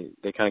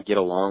they kind of get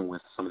along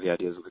with some of the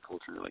ideas of the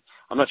culture. Like,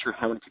 I'm not sure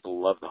how many people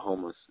love the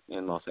homeless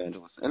in Los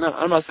Angeles. And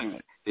I'm not saying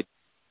that they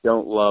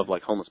don't love,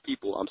 like, homeless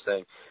people. I'm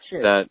saying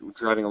that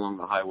driving along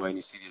the highway and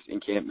you see these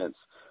encampments,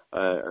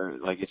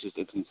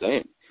 it's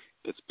insane.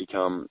 It's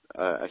become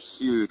a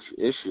huge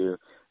issue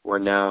where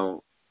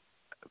now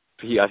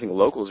I think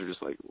locals are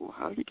just like, well,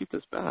 how do you keep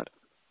this bad?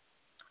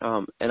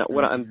 And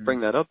what I'm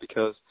bringing that up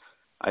because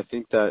I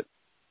think that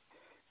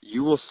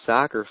you will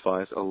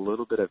sacrifice a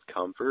little bit of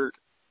comfort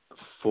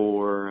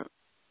for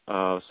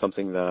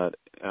something that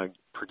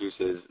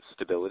produces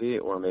stability,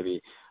 or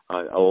maybe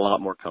a lot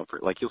more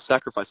comfort. Like, you'll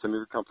sacrifice some of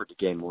your comfort to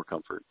gain more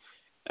comfort.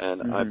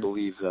 And I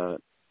believe that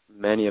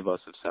many of us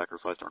have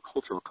sacrificed our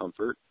cultural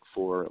comfort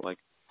for, like,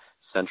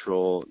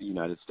 central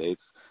United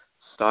States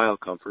style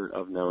comfort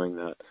of knowing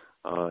that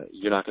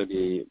you're not going to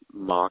be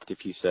mocked if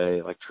you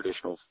say, like,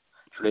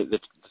 the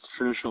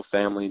traditional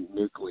family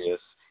nucleus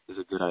is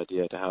a good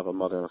idea. To have a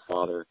mother and a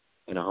father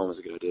in a home is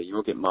a good idea. You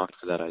won't get mocked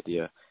for that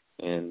idea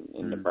in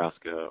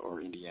Nebraska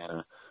or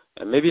Indiana.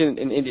 And maybe in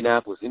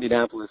Indianapolis.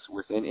 Indianapolis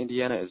within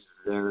Indiana is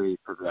very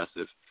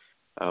progressive,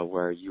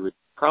 where you would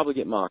probably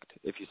get mocked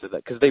if you said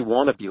that, because they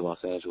want to be Los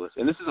Angeles.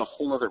 And this is a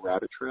whole other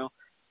rabbit trail,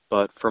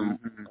 but from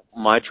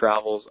my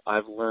travels,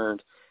 I've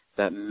learned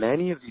that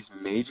many of these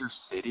major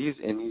cities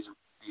in these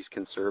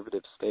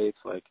conservative states,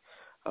 like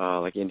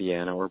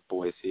Indiana or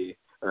Boise,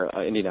 or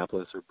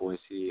Indianapolis or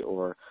Boise,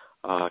 or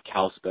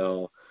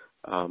Kalispell,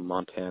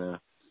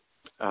 Montana,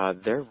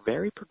 they're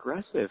very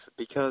progressive,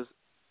 because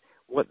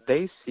what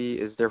they see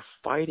is they're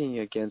fighting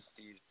against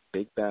these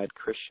big bad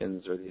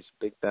Christians or these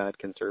big bad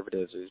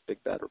conservatives or these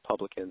big bad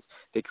Republicans.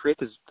 They create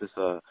this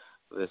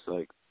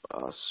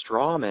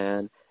straw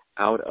man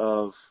out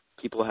of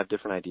people who have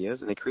different ideas,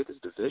 and they create this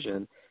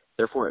division.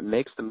 Therefore, it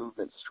makes the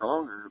movement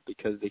stronger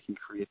because they can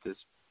create this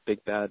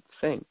big bad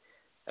thing.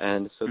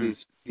 And so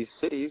these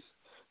cities,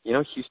 you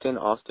know, Houston,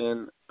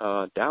 Austin,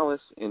 Dallas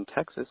in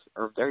Texas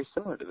are very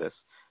similar to this,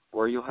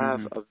 where you'll have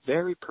a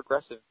very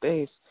progressive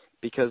base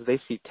because they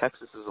see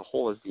Texas as a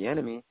whole as the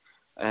enemy.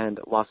 And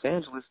Los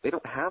Angeles, they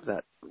don't have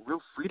that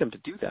real freedom to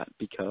do that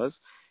because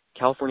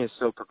California is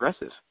so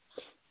progressive.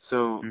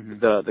 So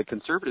the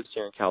conservatives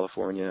here in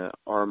California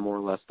are more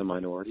or less the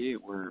minority.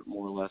 We're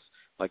more or less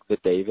like the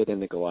David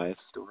and the Goliath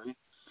story.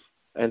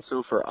 And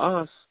so for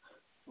us,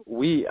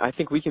 I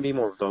think we can be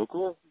more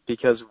vocal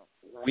because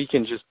we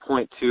can just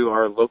point to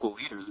our local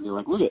leaders and be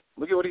like, look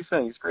at what he's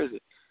saying. He's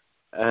crazy.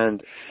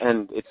 And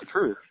it's the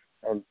truth.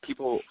 And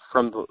people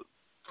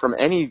from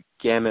any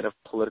gamut of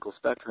political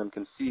spectrum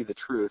can see the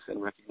truth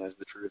and recognize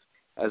the truth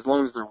as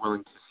long as they're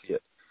willing to see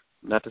it.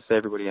 Not to say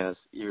everybody has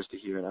ears to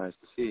hear and eyes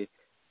to see,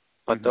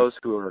 but those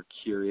who are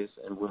curious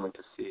and willing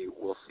to see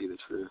will see the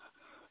truth.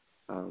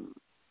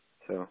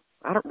 So,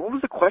 what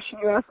was the question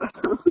you asked?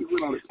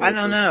 I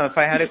don't know if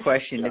I had a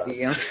question, to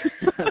be honest,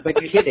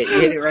 but you hit it.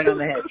 You hit it right on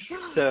the head.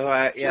 So,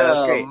 yeah,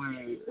 that's great.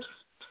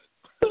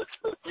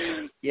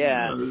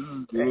 Yeah,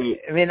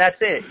 I mean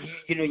that's it.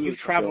 You know, you've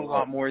traveled a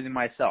lot more than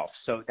myself,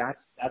 so that's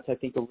I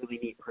think a really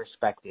neat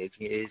perspective.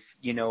 Is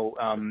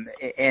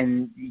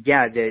and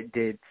yeah,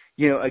 the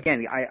you know,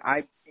 again,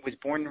 I was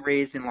born and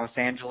raised in Los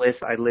Angeles.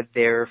 I lived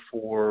there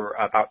for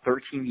about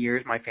 13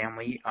 years. My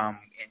family and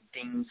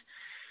things.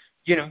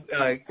 You know,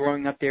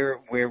 growing up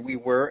there where we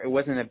were, it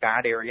wasn't a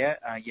bad area.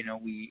 You know,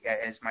 we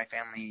as my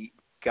family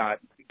got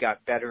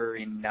better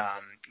in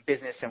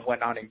business and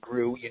whatnot and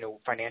grew, you know,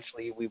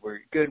 financially we were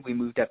good. We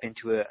moved up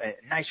into a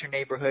nicer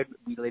neighborhood.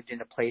 We lived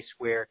in a place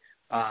where,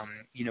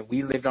 you know,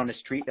 we lived on a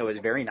street that was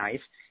very nice.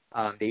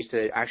 They used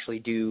to actually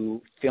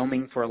do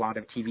filming for a lot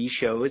of TV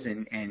shows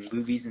and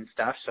movies and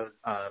stuff. So,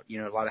 you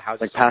know, a lot of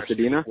houses. Like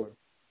Pasadena?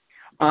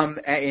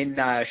 In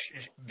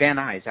Van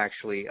Nuys,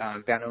 actually.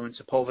 Van Nuys and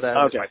Sepulveda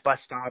was my bus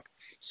stop.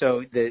 So,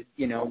 right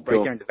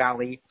there in the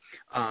valley.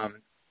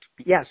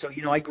 Yeah, so,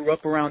 you know, I grew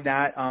up around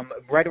that.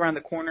 Right around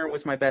the corner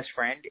was my best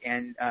friend,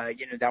 and,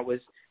 you know, that was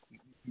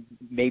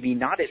maybe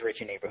not as rich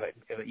a neighborhood.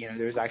 You know,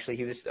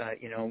 he was,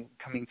 you know,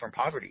 coming from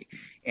poverty.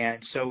 And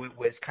so it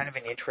was kind of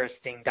an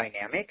interesting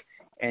dynamic.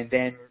 And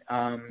then,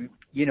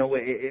 you know,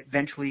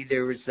 eventually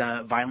there was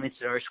violence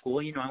at our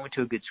school. You know, I went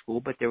to a good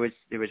school, but there was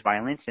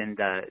violence and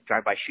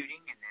drive-by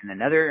shooting and then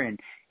another.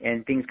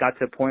 And things got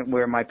to a point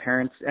where my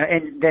parents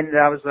and then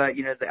that was,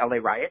 you know, the L.A.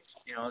 riots.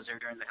 You know, I was there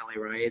during the L.A.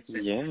 riots.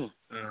 And,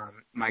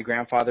 my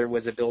grandfather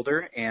was a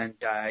builder, and,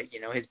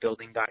 you know, his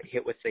building got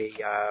hit with a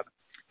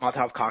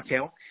Molotov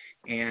cocktail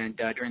and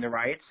during the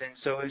riots. And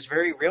so it was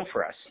very real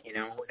for us, you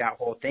know, that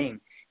whole thing.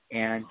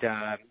 And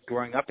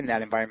growing up in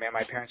that environment,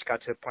 my parents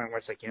got to a point where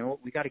it's like, you know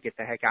what, we got to get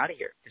the heck out of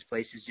here. This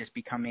place is just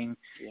becoming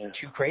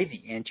too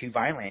crazy and too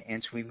violent.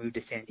 And so we moved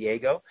to San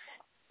Diego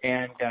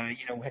and,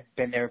 you know, had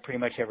been there pretty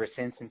much ever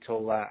since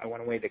until I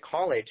went away to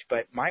college.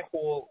 But my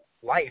whole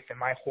life and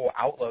my whole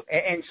outlook,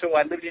 and so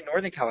I lived in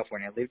Northern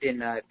California. I lived in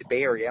the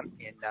Bay Area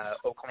in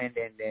Oakland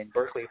and then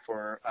Berkeley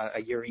for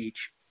a year each.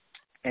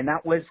 And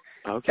that was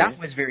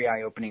very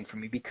eye-opening for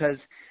me because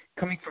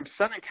coming from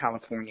Southern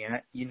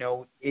California, you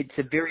know, it's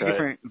a very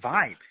different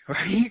vibe,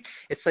 right?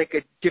 It's like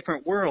a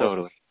different world.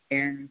 Totally.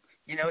 And,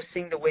 you know,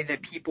 seeing the way that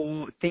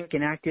people think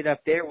and acted up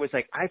there was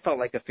like, I felt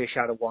like a fish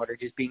out of water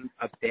just being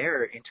up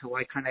there until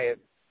I kind of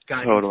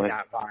got into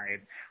that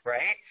vibe,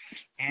 right?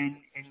 And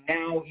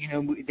now, you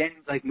know, then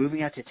like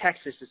moving out to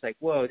Texas is like,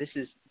 whoa, this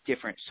is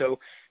different. So,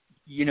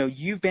 you know,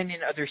 you've been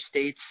in other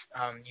states,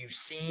 you've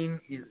seen,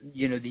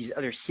 you know, these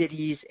other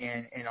cities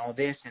and all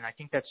this, and I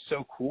think that's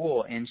so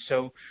cool. And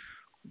so,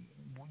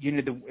 you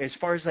know, as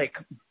far as like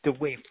the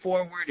way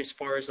forward, as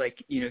far as like,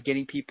 you know,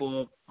 getting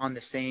people on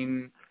the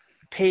same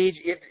page,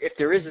 if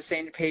there is the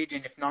same page,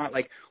 and if not,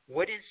 like,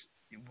 where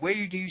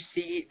do you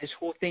see this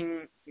whole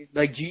thing?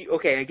 Like,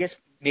 I guess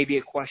maybe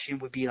a question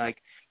would be like,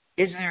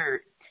 is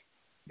there,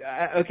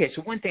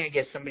 so one thing I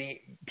guess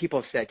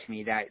people have said to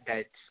me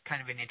that's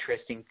kind of an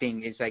interesting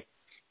thing is like,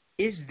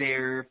 is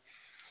there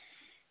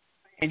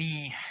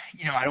any,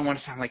 you know, I don't want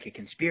to sound like a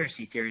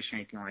conspiracy theorist or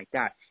anything like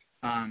that,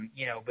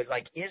 you know, but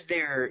like, is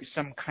there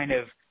some kind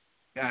of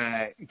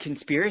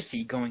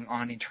conspiracy going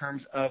on in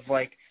terms of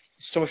like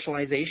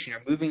socialization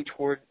or moving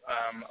toward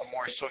a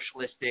more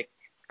socialistic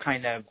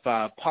kind of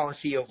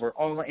policy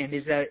overall? And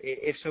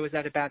if so, is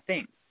that a bad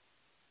thing?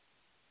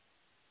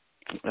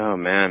 Oh,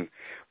 man.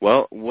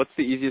 Well, what's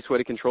the easiest way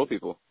to control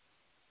people?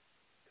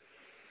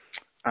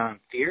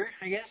 Fear,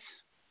 I guess.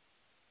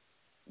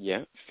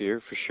 Yeah,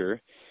 fear for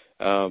sure.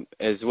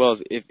 As well as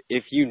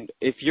if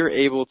you're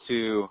able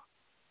to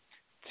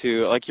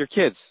like your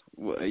kids,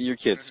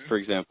 for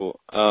example.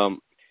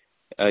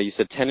 You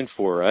said 10 and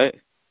 4, right?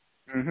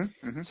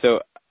 So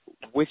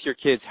with your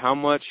kids, how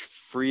much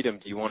freedom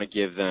do you want to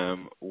give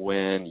them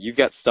when you've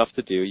got stuff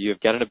to do?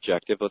 You've got an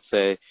objective. Let's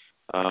say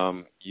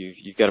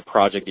you've got a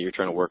project that you're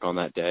trying to work on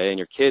that day, and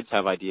your kids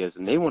have ideas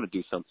and they want to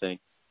do something,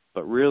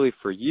 but really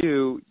for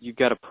you, you've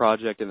got a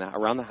project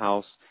around the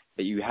house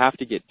that you have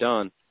to get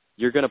done.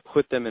 you're going to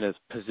put them in a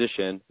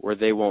position where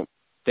they won't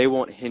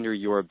hinder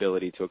your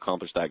ability to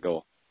accomplish that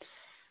goal.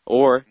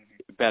 Or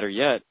better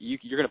yet,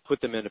 you're going to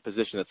put them in a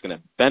position that's going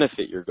to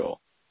benefit your goal.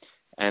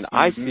 And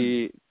I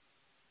see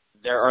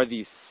there are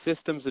these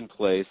systems in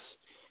place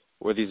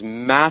where these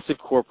massive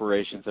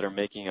corporations that are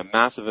making a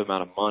massive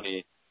amount of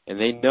money, and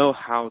they know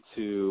how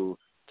to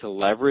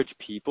leverage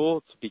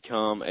people to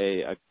become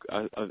a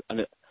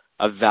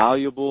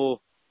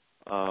valuable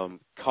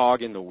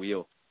cog in the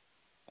wheel.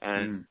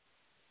 And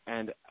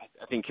I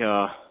think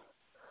oh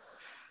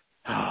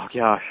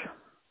gosh,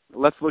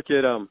 let's look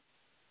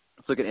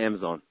at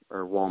Amazon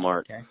or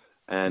Walmart. Okay.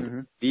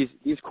 And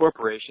these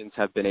corporations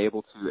have been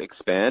able to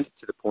expand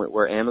to the point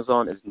where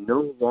Amazon is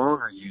no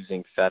longer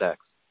using FedEx.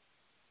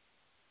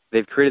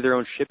 They've created their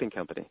own shipping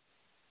company.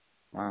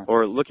 Wow.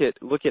 Or look at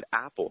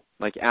Apple.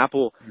 Like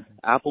Apple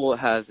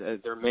has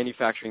they're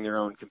manufacturing their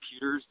own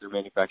computers. They're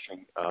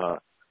manufacturing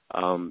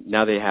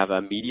now they have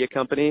a media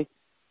company.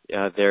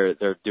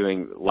 They're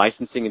doing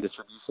licensing and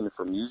distribution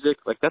for music.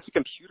 Like that's a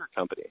computer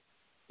company.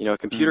 You know, a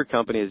computer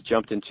company has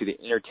jumped into the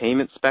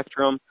entertainment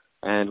spectrum.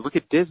 And look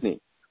at Disney.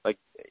 Like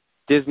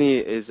Disney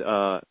is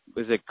a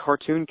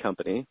cartoon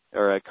company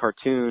or a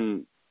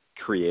cartoon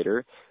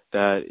creator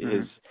that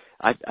is.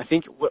 I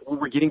think what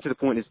we're getting to the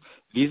point is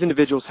these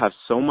individuals have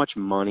so much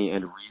money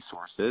and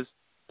resources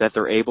that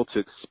they're able to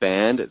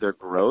expand their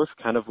growth,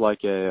 kind of like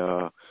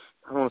I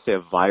don't want to say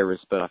a virus,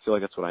 but I feel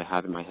like that's what I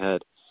have in my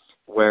head,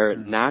 where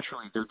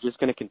naturally they're just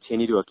going to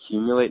continue to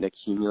accumulate and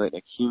accumulate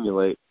and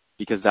accumulate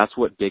because that's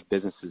what big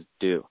businesses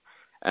do.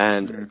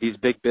 And these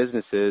big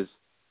businesses,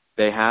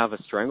 they have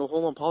a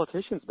stranglehold on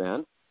politicians,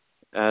 man.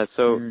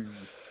 So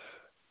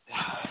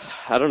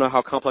I don't know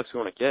how complex we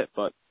want to get,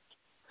 but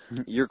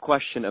your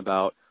question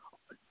about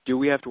do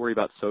we have to worry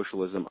about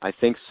socialism? I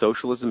think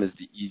socialism is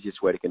the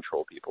easiest way to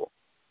control people.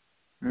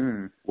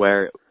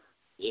 Where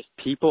if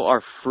people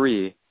are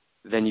free,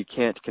 then you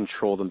can't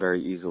control them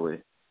very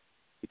easily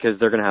because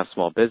they're going to have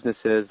small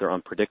businesses. They're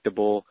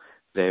unpredictable.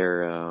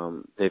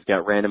 They've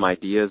got random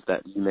ideas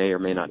that you may or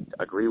may not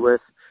agree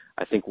with.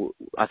 I think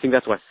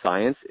that's why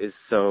science is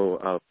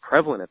so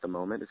prevalent at the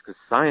moment, is because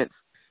science,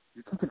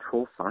 you can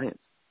control science.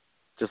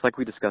 Just like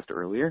we discussed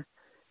earlier,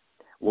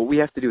 what we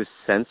have to do is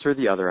censor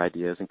the other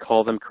ideas and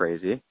call them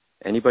crazy.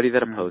 Anybody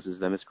that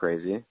opposes them is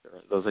crazy.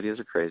 Those ideas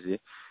are crazy.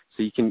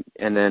 So you can,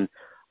 and then,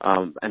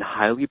 and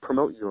highly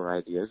promote your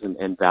ideas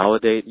and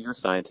validate your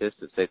scientists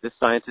and say, this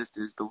scientist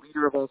is the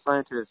leader of all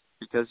scientists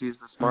because he's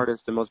the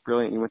smartest and most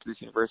brilliant. He went to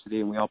this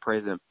university and we all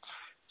praise him.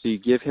 So you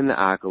give him the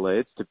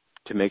accolades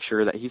to make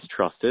sure that he's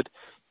trusted,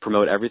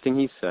 promote everything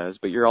he says,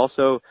 but you're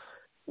also,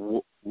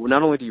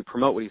 not only do you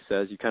promote what he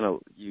says,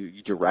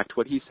 you direct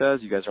what he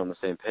says. You guys are on the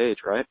same page,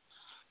 right?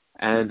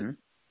 And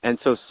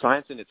so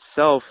science in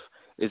itself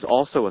is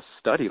also a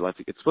study. Like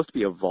it's supposed to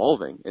be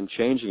evolving and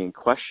changing and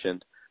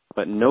questioned,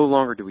 but no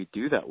longer do we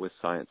do that with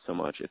science so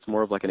much. It's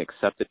more of like an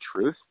accepted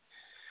truth.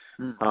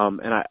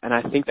 And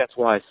I think that's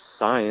why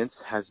science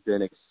has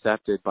been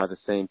accepted by the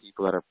same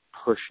people that are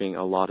pushing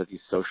a lot of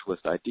these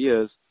socialist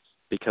ideas,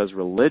 because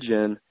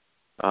religion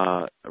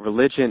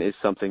is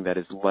something that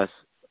is less,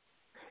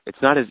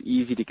 it's not as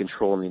easy to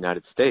control in the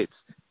United States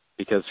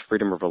because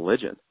freedom of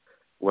religion,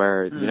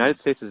 where the United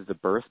States is the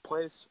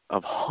birthplace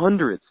of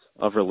hundreds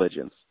of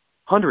religions,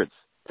 hundreds,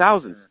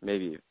 thousands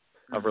maybe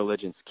of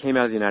religions came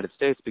out of the United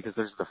States because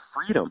there's the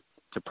freedom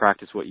to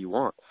practice what you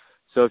want.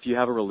 So if you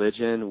have a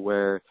religion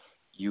where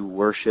you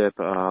worship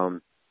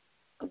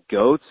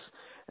goats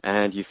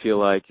and you feel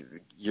like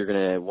you're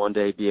going to one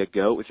day be a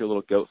goat with your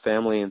little goat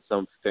family in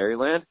some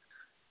fairyland,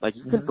 like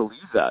you can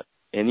believe that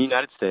in the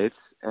United States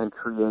and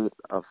create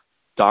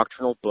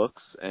doctrinal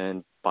books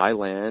and buy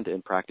land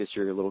and practice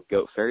your little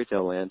goat fairy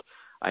tale land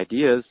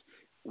ideas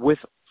with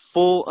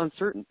full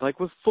uncertainty,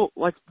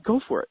 go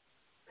for it.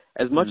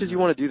 As much as you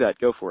want to do that,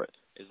 go for it.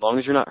 As long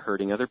as you're not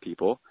hurting other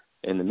people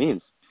in the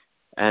means.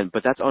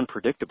 But that's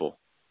unpredictable.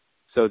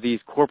 So these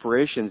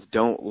corporations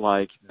don't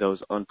like those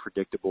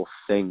unpredictable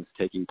things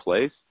taking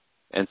place,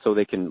 and so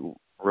they can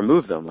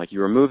remove them. Like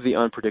you remove the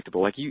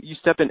unpredictable. Like you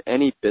step in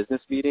any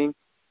business meeting,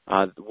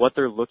 what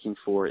they're looking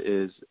for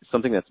is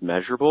something that's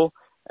measurable,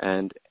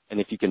 and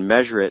if you can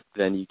measure it,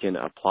 then you can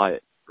apply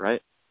it,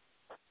 right?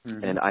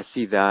 And I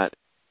see that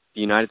the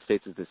United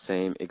States is the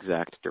same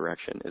exact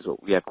direction. Is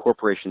what we have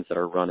corporations that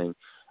are running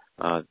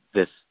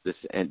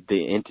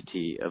the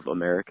entity of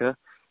America,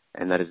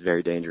 and that is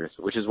very dangerous.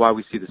 Which is why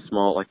we see the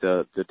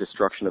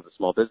destruction of the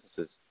small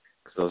businesses,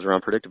 because those are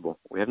unpredictable.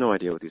 We have no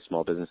idea what these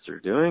small businesses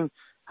are doing.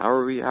 How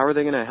are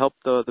they going to help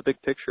the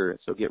big picture?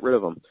 So get rid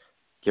of them.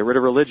 Get rid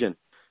of religion,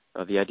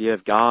 the idea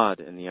of God,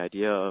 and the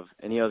idea of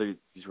any other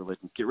these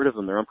religions. Get rid of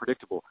them. They're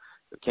unpredictable.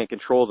 We can't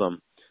control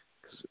them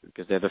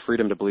because they have the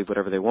freedom to believe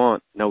whatever they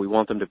want. No, we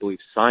want them to believe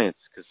science,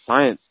 because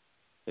science,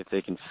 if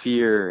they can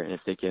fear and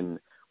if they can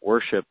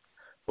worship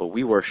what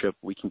we worship,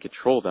 we can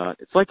control that.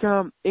 It's like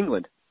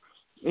England.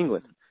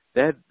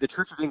 They had the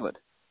Church of England.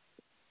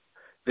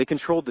 They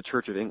controlled the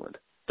Church of England.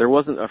 There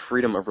wasn't a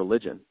freedom of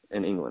religion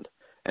in England.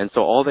 And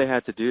so all they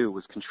had to do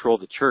was control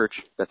the church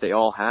that they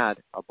all had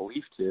a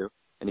belief to,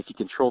 And if you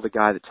control the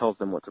guy that tells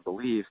them what to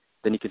believe,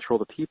 then you control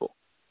the people.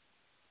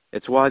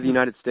 It's why the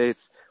United States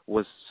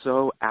was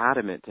so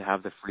adamant to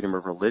have the freedom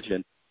of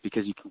religion,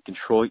 because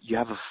you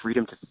have a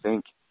freedom to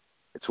think.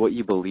 It's what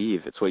you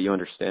believe. It's what you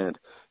understand.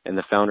 And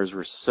the founders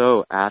were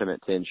so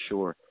adamant to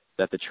ensure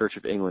that the Church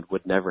of England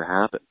would never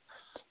happen.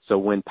 So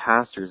when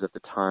pastors at the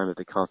time that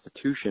the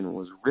Constitution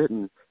was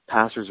written,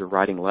 pastors are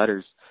writing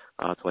letters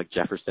to like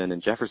Jefferson,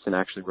 and Jefferson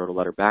actually wrote a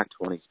letter back to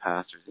one of these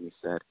pastors, and he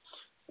said,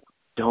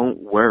 don't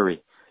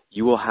worry,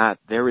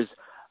 there is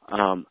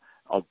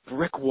a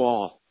brick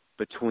wall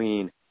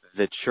between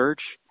the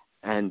church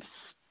and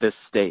the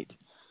state.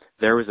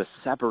 There is a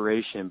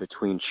separation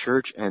between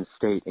church and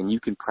state, and you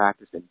can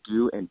practice and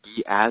do and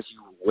be as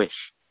you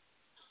wish.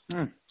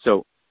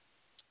 So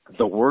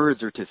the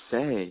words are to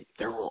say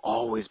there will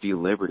always be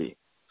liberty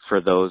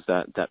for those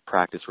that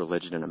practice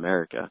religion in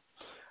America.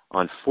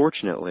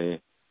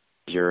 Unfortunately,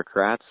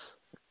 bureaucrats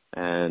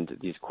and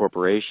these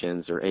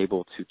corporations are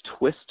able to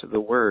twist the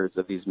words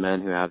of these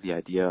men who have the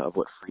idea of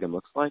what freedom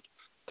looks like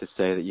to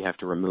say that you have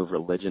to remove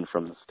religion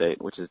from the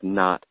state, which is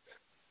not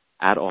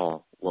at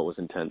all what was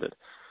intended.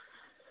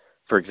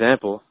 For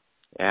example,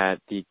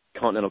 at the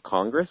Continental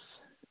Congress,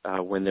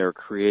 when they were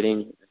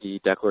creating the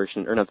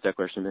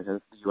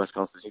U.S.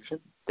 Constitution,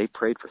 they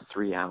prayed for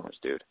 3 hours,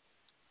 dude.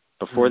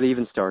 Before they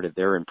even started,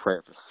 they were in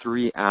prayer for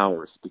 3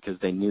 hours because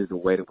they knew the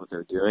weight of what they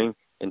were doing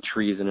and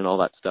treason and all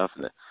that stuff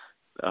in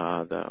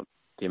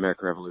the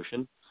American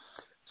Revolution.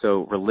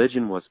 So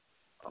religion was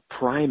a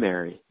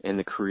primary in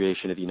the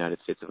creation of the United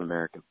States of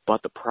America.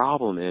 But the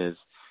problem is,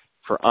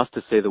 for us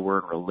to say the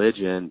word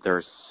religion,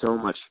 there's so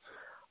much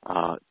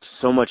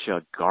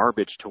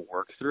garbage to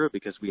work through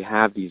because we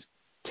have these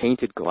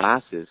tainted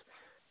glasses,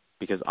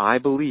 because I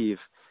believe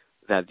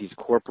that these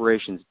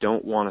corporations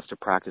don't want us to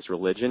practice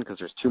religion because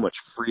there's too much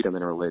freedom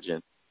in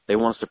religion. They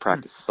want us to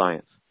practice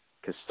science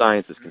because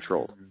science is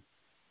controlled.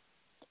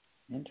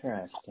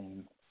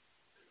 Interesting.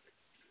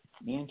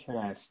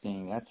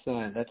 That's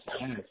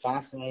kind of a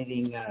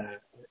fascinating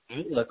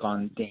outlook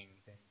on things.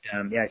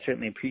 And, I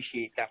certainly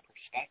appreciate that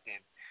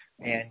perspective.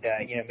 And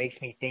it makes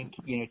me think,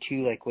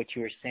 too, like what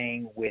you were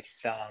saying with,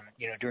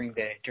 during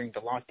the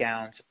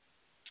lockdowns,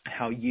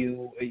 how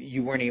you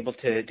weren't able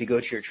to go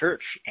to your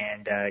church,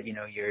 and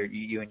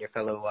you and your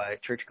fellow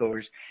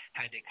churchgoers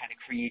had to kind of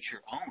create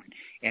your own,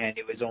 and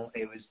it was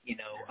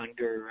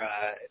under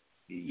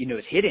it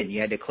was hidden.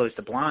 You had to close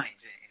the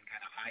blinds and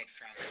kind of hide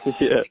from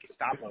the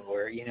Gestapo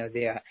or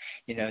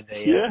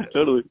the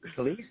totally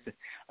police.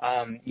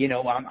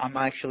 I'm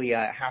actually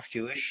half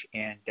Jewish,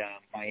 and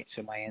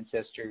my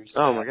ancestors.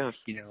 Oh my gosh.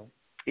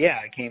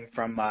 I came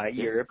from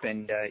Europe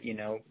and,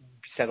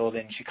 settled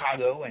in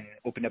Chicago and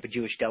opened up a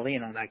Jewish deli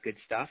and all that good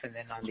stuff. And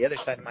then on the other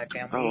side of my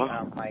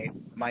family,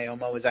 my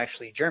Oma was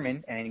actually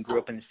German and grew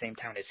up in the same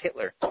town as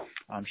Hitler.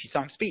 She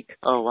saw him speak,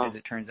 as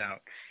it turns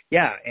out.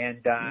 Yeah,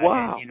 and,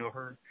 wow. and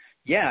her,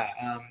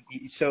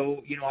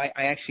 so,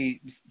 I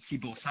actually see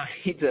both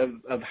sides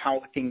of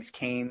how things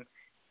came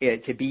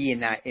to be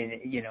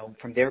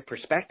from their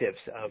perspectives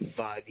of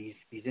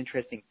these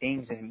interesting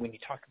things. And when you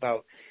talk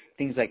about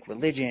things like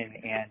religion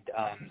and,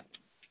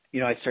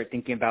 I start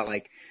thinking about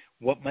like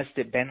what must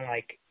have been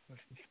like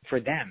for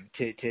them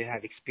to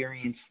have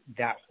experienced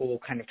that whole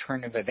kind of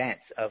turn of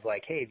events of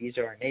like, hey, these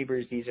are our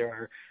neighbors, these are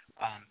our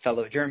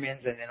fellow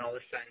Germans, and then all of a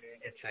sudden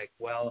it's like,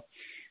 well,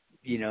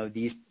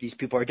 these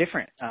people are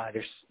different.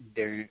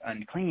 They're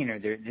unclean, or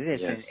they're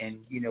this, and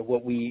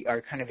what we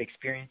are kind of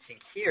experiencing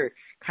here,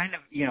 kind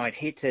of, I'd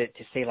hate to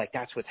say like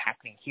that's what's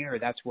happening here, or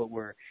that's what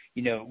we're,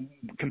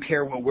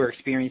 compare what we're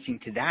experiencing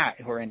to that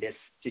horrendous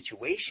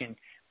situation.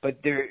 But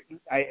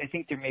I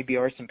think there maybe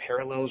are some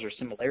parallels or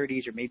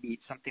similarities, or maybe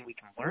something we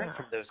can learn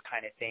from those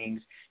kind of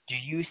things. Do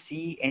you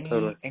see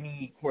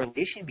any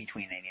correlation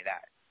between any of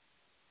that?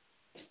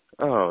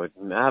 Oh,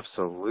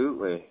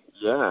 absolutely.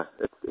 Yeah,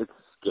 it's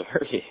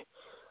scary.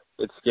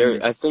 It's scary.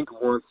 I think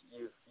once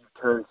you've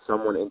turned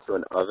someone into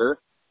an other,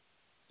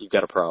 you've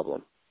got a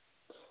problem.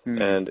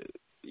 And,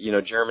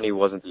 Germany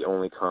wasn't the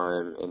only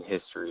time in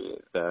history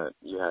that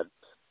you had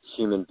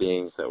human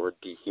beings that were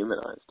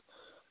dehumanized.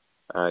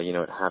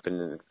 It happened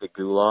in the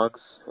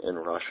gulags in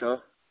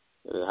Russia.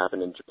 It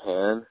happened in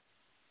Japan.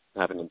 It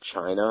happened in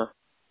China.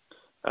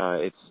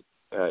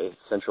 It's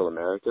Central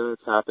America.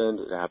 It's happened.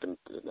 It happened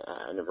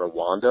in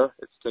Rwanda.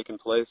 It's taken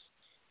place.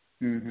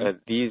 And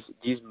these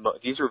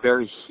are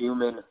very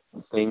human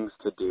things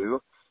to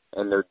do,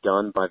 and they're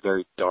done by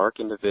very dark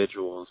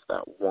individuals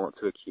that want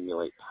to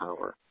accumulate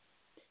power.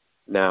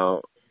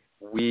 Now,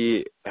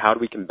 how do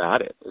we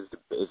combat it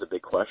is a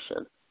big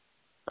question.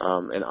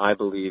 And I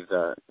believe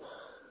that,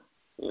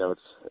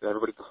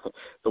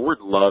 the word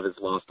love has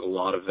lost a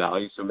lot of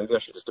value, so maybe I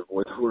should just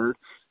avoid the word.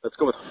 Let's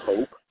go with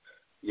hope.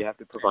 You have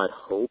to provide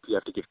hope. You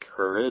have to give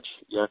courage.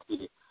 You have to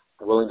be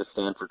willing to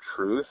stand for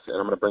truth. And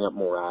I'm going to bring up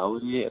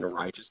morality and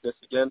righteousness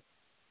again,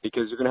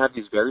 because you're going to have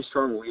these very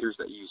strong leaders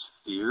that use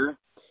fear,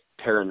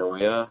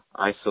 paranoia,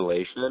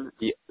 isolation.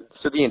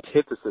 So the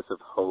antithesis of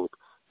hope,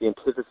 the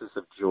antithesis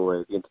of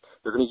joy,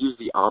 they're going to use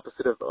the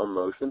opposite of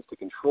emotions to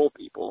control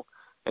people.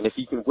 And if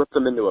you can whip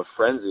them into a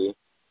frenzy,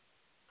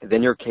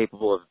 then you're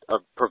capable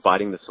of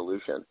providing the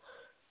solution.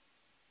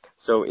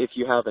 So if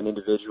you have an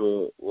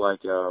individual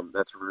like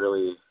that's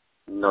really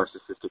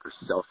narcissistic or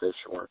selfish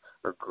or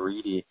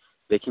greedy,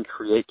 they can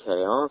create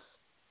chaos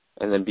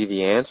and then be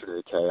the answer to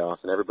the chaos,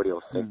 and everybody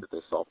will think that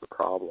they solved the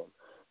problem.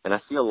 And I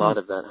see a lot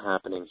of that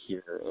happening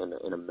here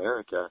in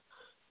America.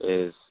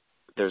 Is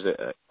there's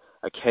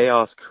a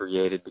chaos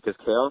created because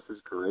chaos is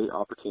a great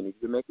opportunity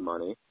to make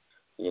money.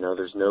 You know,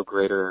 there's no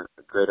greater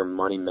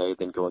money made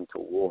than going to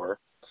war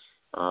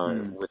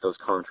with those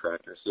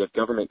contractors. You have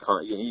government,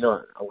 you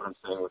know what I'm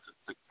saying, with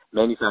like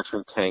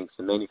manufacturing tanks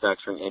and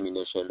manufacturing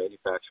ammunition,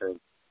 manufacturing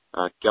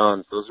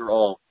guns. Those are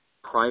all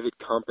private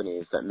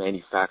companies that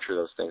manufacture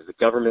those things. The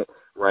government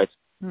writes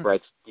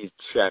these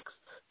checks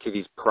to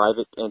these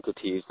private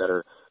entities that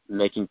are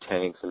making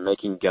tanks and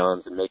making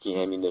guns and making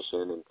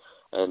ammunition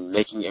and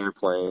making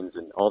airplanes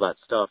and all that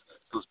stuff.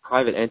 Those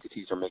private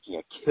entities are making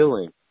a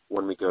killing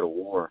when we go to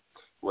war.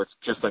 Well, it's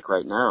just like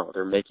right now,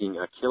 they're making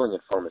a killing in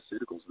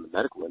pharmaceuticals in the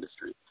medical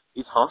industry.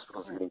 These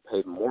hospitals are getting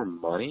paid more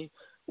money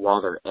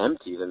while they're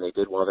empty than they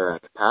did while they're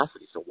at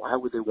capacity. So why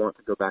would they want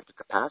to go back to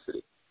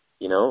capacity?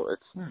 You know,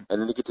 and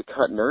then they get to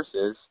cut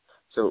nurses.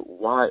 So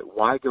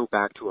why go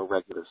back to a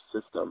regular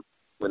system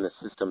when the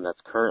system that's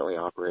currently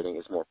operating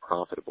is more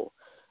profitable?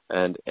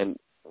 And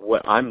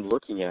what I'm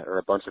looking at are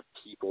a bunch of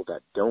people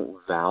that don't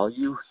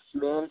value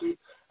humanity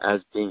as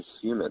being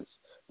humans,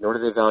 nor do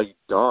they value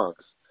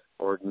dogs,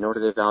 or nor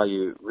do they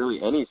value really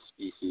any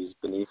species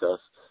beneath us.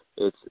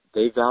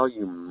 They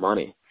value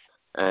money,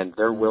 and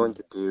they're willing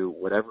to do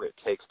whatever it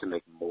takes to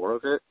make more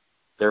of it.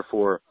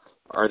 Therefore,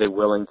 are they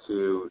willing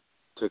to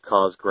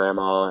cause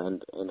grandma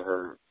and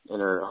her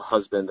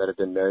husband that have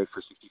been married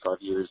for 65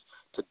 years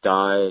to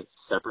die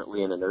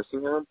separately in a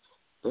nursing home?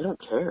 They don't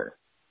care.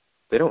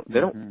 They don't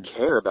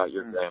care about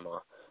your grandma.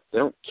 They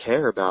don't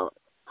care about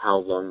how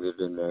long they've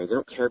been married. They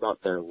don't care about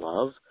their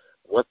love.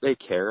 What they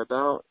care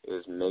about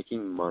is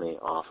making money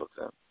off of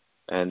them.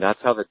 And that's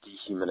how the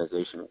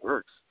dehumanization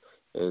works,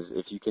 is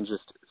if you can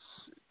just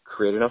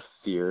create enough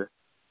fear,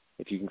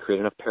 if you can create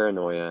enough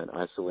paranoia and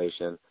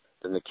isolation,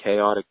 then the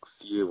chaotic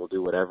few will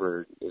do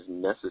whatever is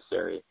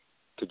necessary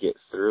to get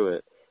through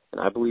it. And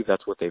I believe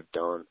that's what they've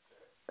done.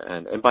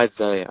 And by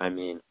they, I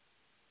mean,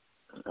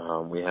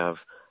 we have,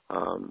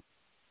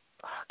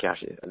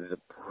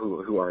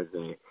 who are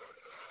they?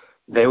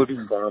 They would be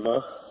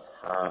pharma.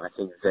 I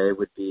think they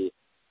would be,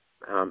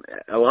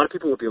 a lot of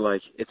people would be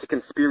like, it's a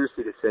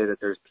conspiracy to say that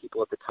there's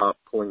people at the top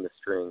pulling the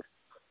strings.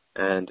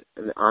 And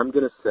I'm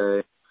going to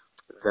say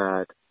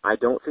that I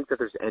don't think that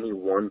there's any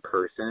one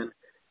person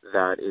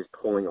that is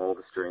pulling all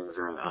the strings,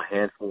 or a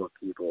handful of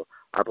people.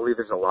 I believe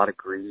there's a lot of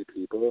greedy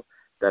people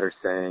that are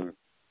saying,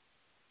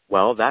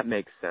 well, that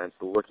makes sense,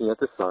 looking at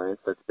the science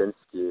that's been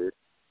skewed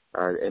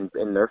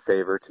in their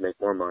favor to make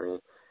more money,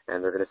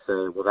 and they're going to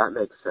say, well, that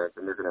makes sense,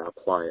 and they're going to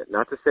apply it.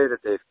 Not to say that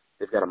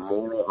they've got a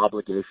moral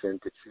obligation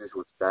to choose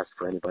what's best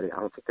for anybody. I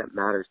don't think that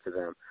matters to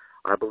them.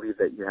 I believe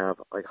that you have,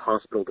 like,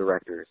 hospital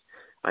directors.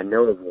 I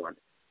know of one.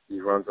 He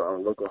runs a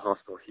local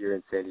hospital here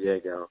in San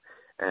Diego,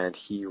 and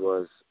he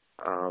was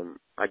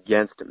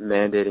against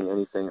mandating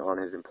anything on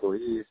his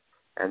employees.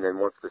 And then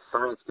once the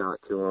science got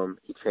to him,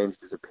 he changed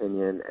his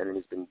opinion, and then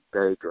he's been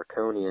very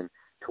draconian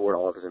toward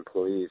all of his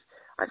employees.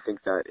 I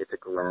think that it's a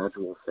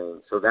gradual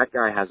thing. So that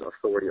guy has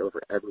authority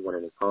over everyone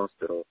in his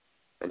hospital,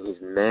 and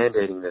he's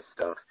mandating this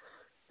stuff.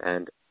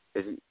 And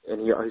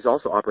he's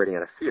also operating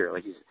out of fear.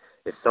 Like,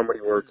 if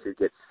somebody were to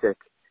get sick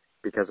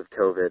because of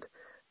COVID,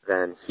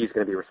 then he's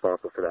going to be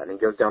responsible for that. And he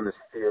goes down this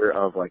fear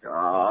of, like,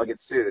 oh, I'll get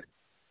sued.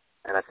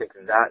 And I think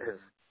that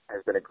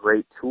has been a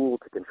great tool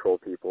to control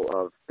people,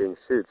 of being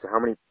sued. So how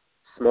many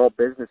small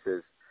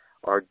businesses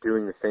are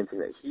doing the same thing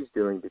that he's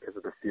doing because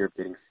of the fear of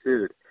getting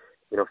sued?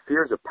 You know,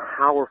 fear is a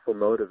powerful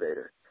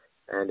motivator,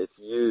 and it's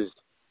used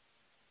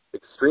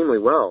extremely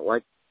well.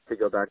 Like, to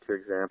go back to your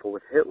example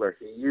with Hitler,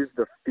 he used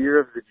the fear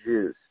of the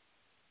Jews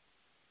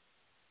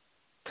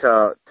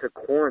to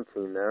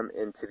quarantine them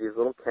into these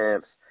little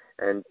camps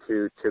and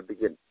to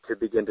begin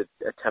to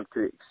attempt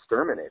to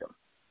exterminate them.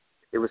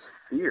 It was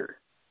fear.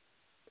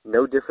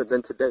 No different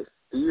than today.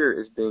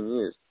 Fear is being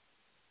used,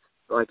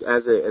 like,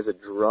 as a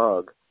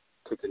drug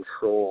to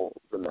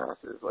control the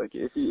masses. Like,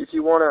 if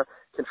you want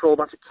to control a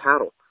bunch of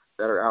cattle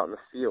that are out in the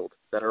field,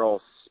 that are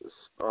all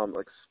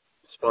like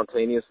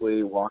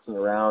spontaneously walking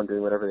around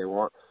doing whatever they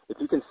want, if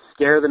you can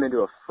scare them into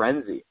a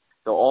frenzy,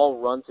 they'll all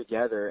run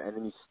together, and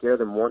then you scare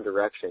them one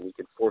direction. You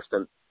can force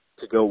them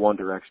to go one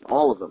direction.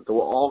 All of them. They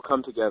will all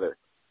come together,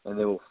 and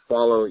they will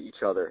follow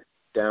each other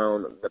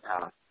down the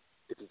path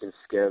if you can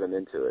scare them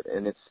into it.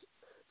 And it's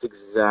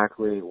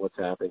exactly what's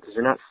happening, because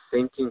you're not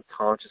thinking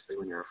consciously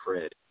when you're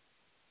afraid.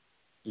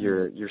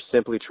 You're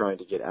simply trying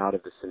to get out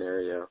of the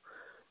scenario,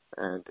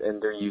 and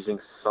they're using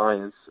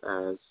science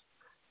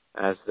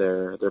as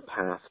their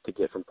path to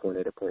get from point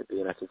A to point B.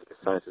 And I think that the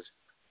science is,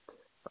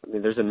 I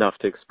mean, there's enough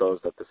to expose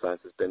that the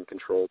science has been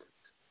controlled,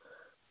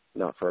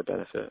 not for our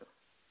benefit.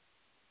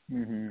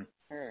 Mm-hmm.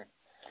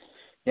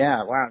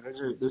 Yeah, wow,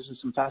 those are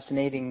some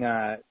fascinating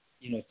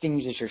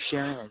things that you're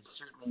sharing. I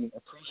certainly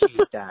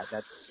appreciate that.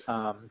 That's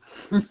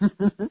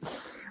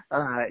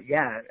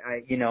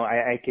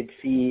I could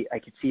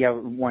see how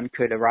one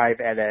could arrive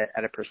at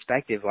a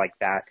perspective like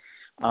that.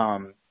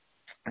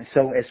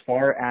 So as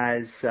far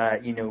as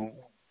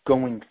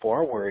going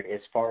forward,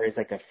 as far as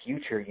like a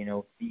future,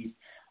 these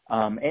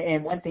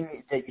and one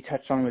thing that you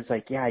touched on was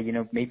like,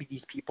 maybe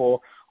these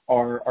people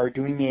are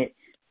doing it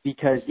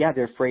because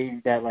they're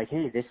afraid that like,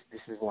 hey, this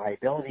is a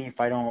liability. If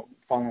I don't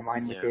fall in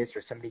line with this,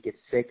 or somebody gets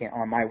sick and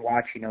on my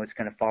watch, it's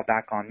going to fall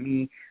back on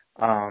me.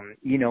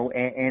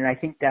 And I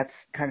think that's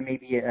kind of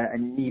maybe a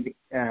neat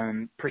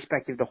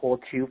perspective to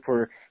hold too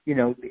for,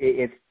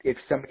 if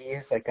somebody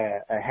is like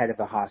a head of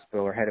a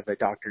hospital or head of a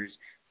doctor's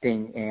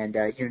thing, and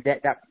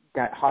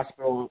that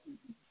hospital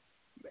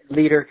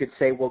leader could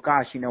say, well,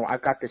 gosh,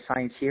 I've got the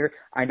science here.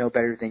 I know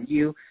better than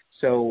you.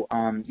 So,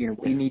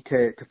 we need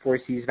to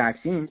force these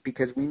vaccines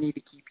because we need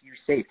to keep you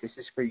safe. This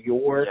is for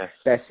your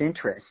best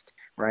interest,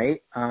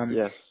 right?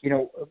 It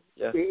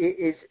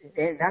is,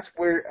 and that's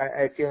where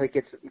I feel like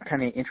it's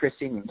kind of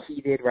interesting and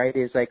heated, right?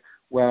 Is like,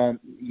 well,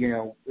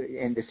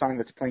 and the song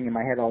that's playing in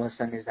my head all of a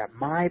sudden is that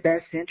my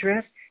best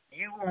interest.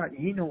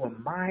 What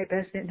my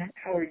best interest?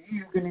 How are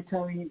you going to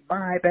tell me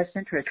my best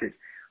interest is?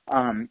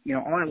 All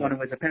I wanted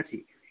was a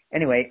Pepsi.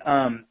 Anyway,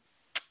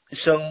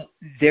 so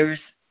there's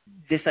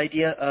this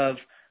idea of,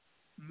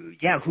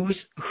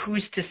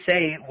 who's to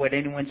say what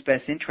anyone's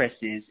best interest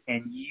is?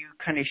 And you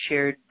kind of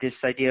shared this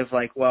idea of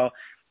like, well,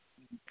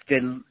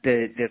 the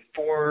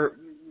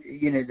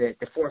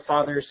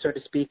forefathers, so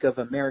to speak, of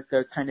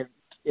America kind of,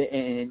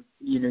 and,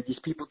 these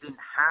people didn't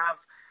have,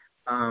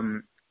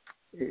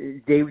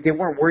 they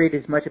weren't worried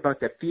as much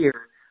about the fear,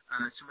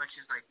 so much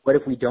as like, what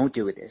if we don't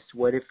do this?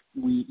 What if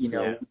we,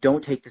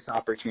 don't take this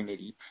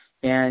opportunity?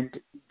 And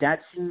that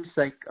seems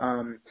like,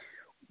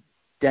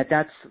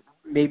 that's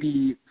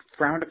maybe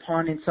frowned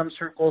upon in some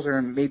circles,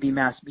 or maybe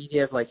mass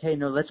media, of like, hey,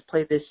 no, let's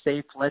play this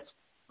safe.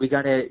 We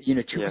got to, 2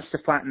 weeks to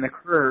flatten the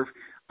curve.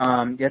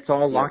 That's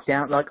all locked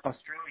down, like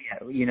Australia,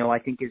 I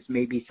think is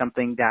maybe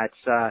something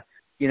that's,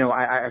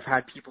 I've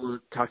had people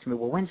talk to me,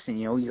 well, Winston,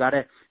 you got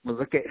to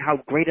look at how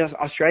great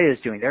Australia is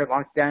doing. They're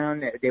locked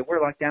down. They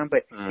were locked down,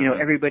 but,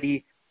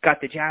 everybody got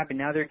the jab and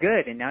now they're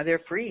good and now they're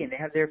free and they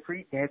have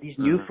these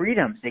new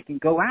freedoms. They can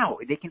go out.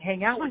 They can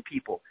hang out with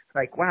people.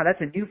 Like, wow,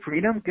 that's a new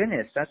freedom.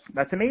 Goodness,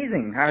 that's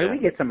amazing. How do we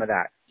get some of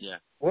that? Yeah.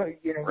 What,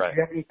 do you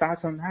have any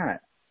thoughts on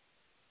that?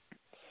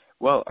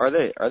 Well, are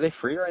they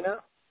free right now?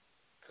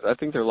 'Cause I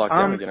think they're locked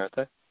down again, aren't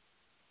they?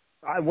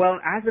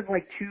 Well, as of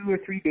like 2 or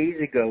 3 days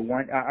ago,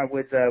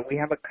 we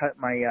have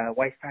my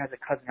wife has a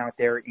cousin out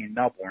there in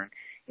Melbourne,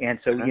 and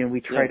so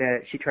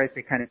she tries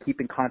to kind of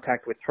keep in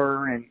contact with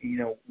her and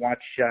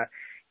watch.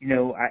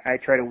 I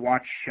try to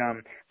watch.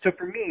 So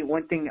for me,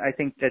 one thing I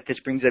think that this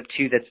brings up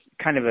too, that's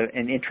kind of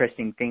an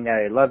interesting thing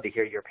that I'd love to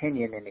hear your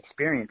opinion and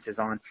experiences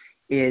on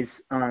is,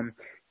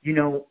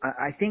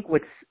 I think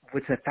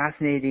what's a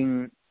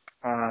fascinating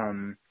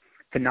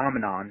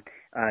phenomenon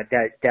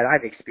that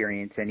I've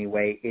experienced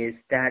anyway is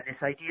that this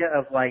idea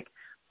of like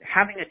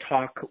having a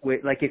talk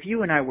with, like, if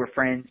you and I were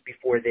friends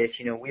before this,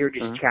 we were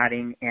just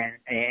chatting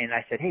and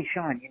I said, hey,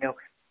 Shaun,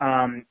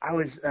 I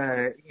was,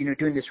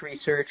 doing this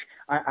research.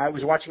 I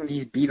was watching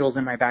these beetles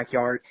in my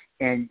backyard,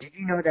 and did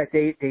you know that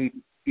they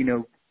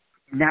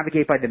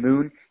navigate by the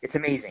moon? It's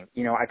amazing.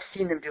 I've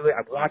seen them do it.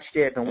 I've watched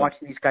it. I've been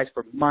watching these guys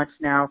for months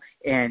now,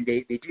 and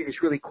they do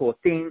this really cool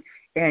thing.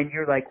 And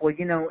you're like, well,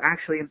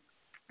 actually,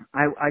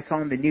 I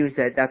saw in the news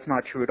that that's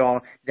not true at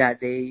all, that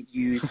they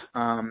use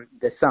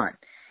the sun.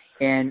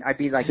 And I'd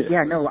be like,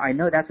 no, I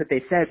know that's what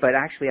they said, but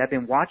actually I've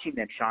been watching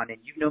them, Shaun, and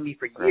you've known me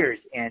for years,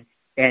 and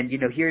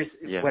here's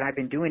what I've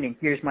been doing, and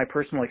here's my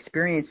personal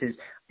experiences,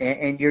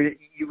 and you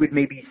would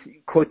maybe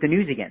quote the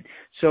news again.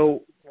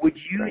 So would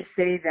you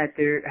say that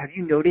have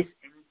you noticed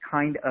any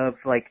kind of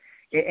like,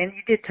 and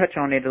you did touch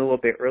on it a little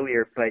bit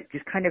earlier, but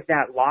just kind of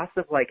that loss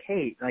of like,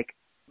 hey, like,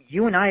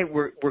 you and I,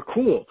 we're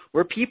cool.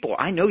 We're people.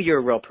 I know you're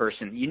a real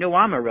person.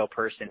 I'm a real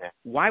person.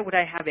 Why would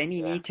I have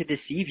any need to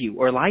deceive you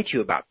or lie to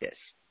you about this?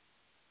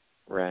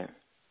 Right.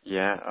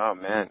 Yeah. Oh,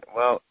 man.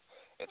 Well,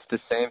 it's the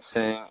same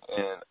thing.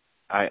 And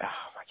oh,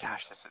 my gosh,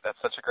 that's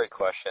such a great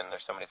question.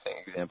 There's so many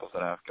examples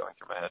that I have going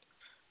through my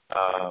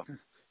head.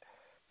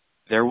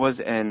 There was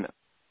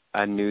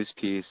a news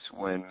piece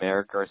when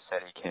Mayor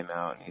Garcetti came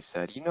out, and he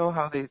said,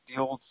 how the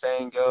old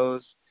saying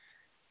goes,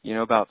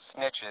 about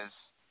snitches.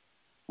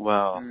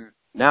 Well,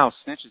 now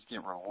snitches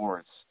get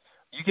rewards.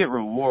 You get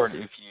reward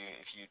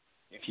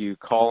if you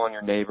call on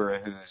your neighbor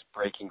who's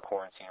breaking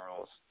quarantine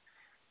rules.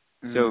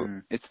 So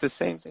it's the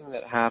same thing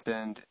that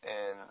happened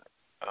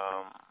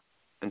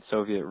in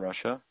Soviet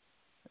Russia.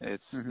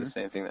 It's the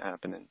same thing that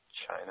happened in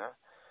China,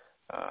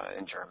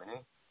 in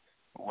Germany,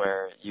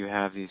 where you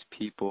have these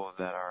people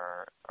that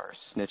are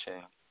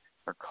snitching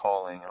or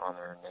calling on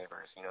their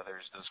neighbors.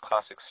 There's those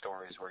classic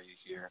stories where you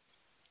hear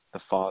the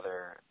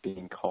father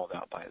being called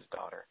out by his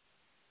daughter.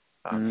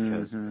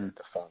 Because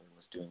the father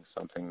was doing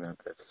something that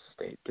the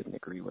state didn't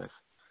agree with,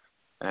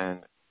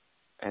 and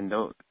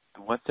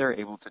what they're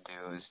able to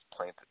do is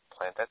plant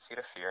that seed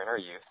of fear in our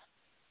youth,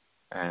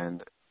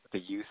 And the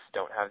youth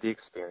don't have the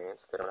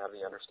experience, they don't have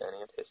the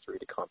understanding of history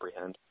to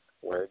comprehend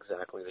where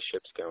exactly the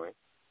ship's going.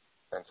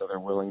 And so they're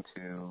willing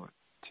to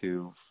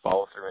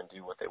follow through and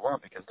do what they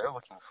want because they're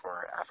looking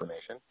for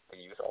affirmation. The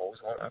youth always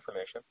want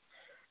affirmation.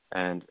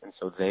 And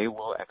so they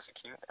will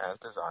execute as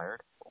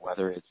desired,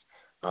 whether it's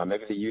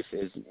maybe the youth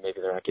is,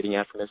 maybe they're not getting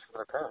affirmation from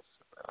their parents.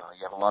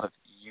 You have a lot of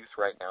youth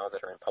right now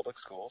that are in public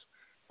schools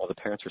while the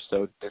parents are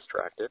so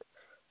distracted,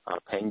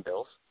 paying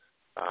bills,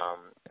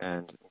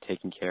 and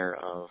taking care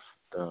of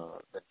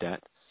the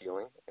debt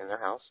ceiling in their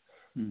house,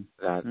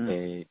 that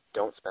they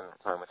don't spend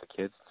the time with the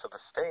kids. So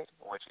the state,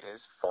 which is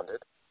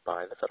funded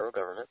by the federal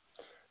government,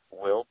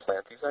 will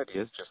plant these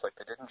ideas just like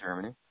they did in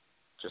Germany,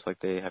 just like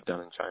they have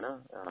done in China,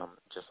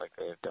 just like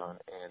they have done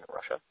in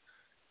Russia.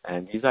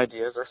 And these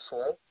ideas are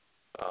slow.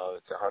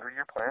 It's a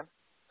 100-year plan.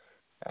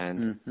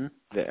 And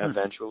they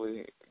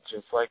eventually,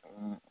 just like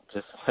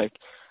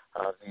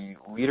the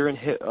leader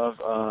of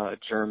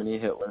Germany,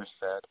 Hitler,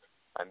 said,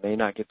 I may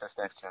not get this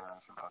next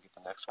generation, but I'll get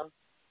the next one.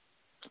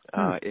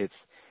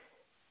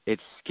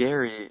 It's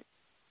scary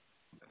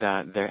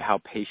that how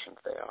patient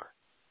they are.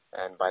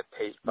 And by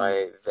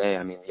they,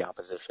 I mean the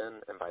opposition,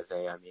 and by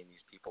they, I mean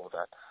these people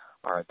that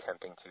are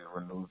attempting to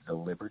remove the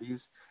liberties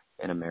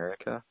in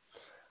America.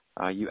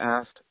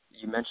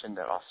 You mentioned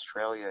that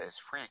Australia is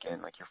free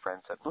again. Like your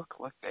friend said, look,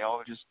 they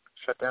all just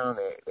shut down,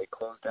 they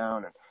closed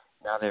down, and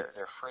now they're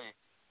free.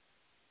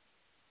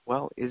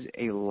 Well, is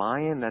a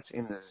lion that's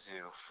in the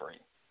zoo free?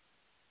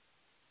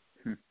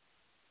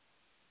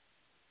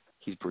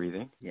 He's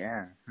breathing.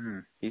 Yeah.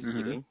 He's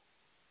eating.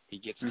 He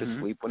gets to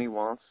sleep when he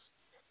wants.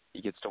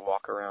 He gets to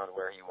walk around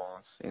where he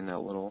wants in that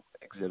little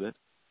exhibit.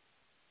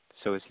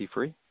 So is he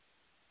free?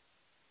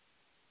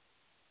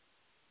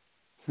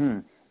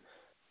 In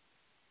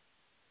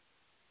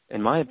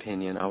my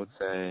opinion, I would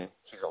say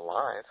he's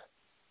alive,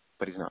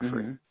 but he's not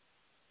free.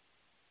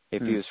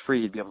 If he was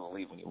free, he'd be able to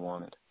leave when he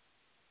wanted.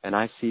 And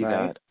I see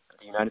that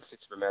the United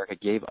States of America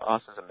gave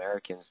us as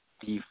Americans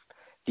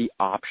the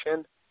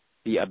option,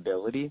 the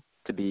ability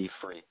to be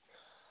free.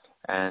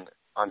 And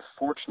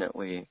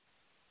unfortunately,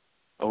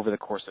 over the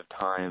course of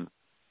time,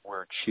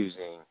 we're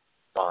choosing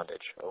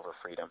bondage over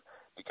freedom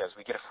because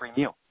we get a free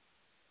meal.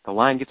 The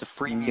lion gets a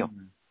free meal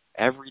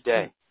every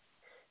day.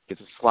 He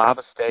gets a slab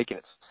of steak and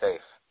it's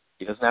safe.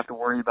 He doesn't have to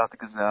worry about the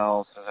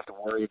gazelles. He doesn't have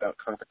to worry about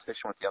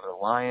competition with the other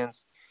lions.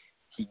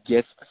 He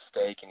gets the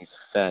steak and he's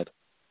fed.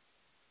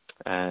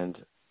 And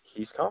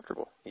he's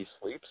comfortable. He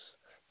sleeps,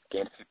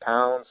 gained a few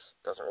pounds.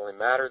 Doesn't really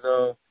matter,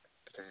 though,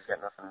 because he's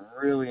got nothing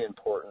really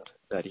important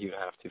that he would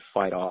have to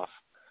fight off.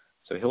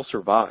 So he'll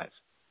survive.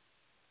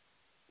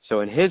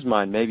 So in his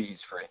mind, maybe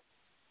he's free.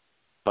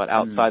 But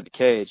outside the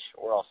cage,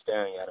 we're all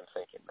staring at him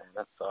thinking, man,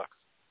 that sucks.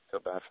 I feel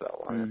bad for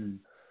that lion.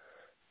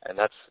 And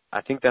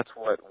I think that's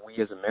what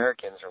we as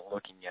Americans are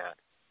looking at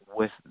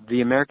with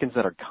the Americans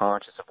that are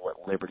conscious of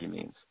what liberty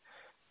means.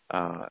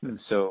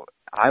 So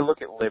I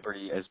look at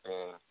liberty as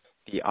being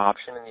the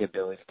option and the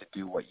ability to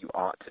do what you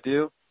ought to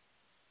do.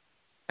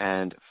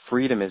 And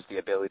freedom is the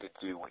ability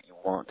to do what you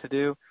want to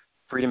do.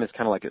 Freedom is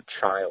kind of like a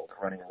child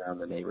running around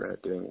the neighborhood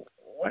doing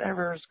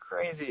whatever is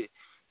crazy.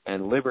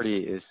 And liberty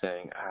is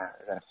saying, I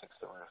gotta fix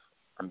the roof.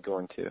 I'm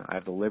going to. I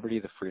have the liberty,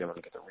 the freedom, I'm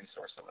going to get the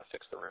resource. I'm going to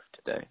fix the roof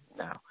today,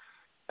 now.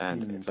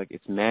 And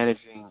it's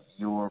managing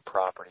your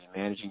property,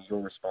 managing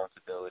your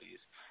responsibilities.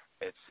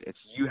 It's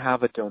you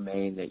have a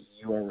domain that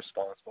you are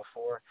responsible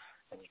for,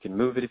 and you can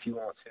move it if you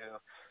want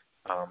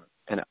to.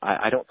 And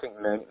I don't think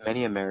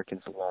many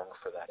Americans long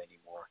for that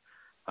anymore.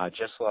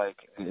 Just like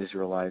the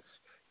Israelites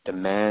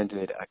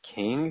demanded a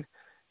king,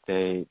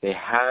 they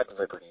had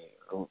liberty.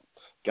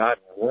 God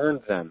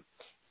warned them,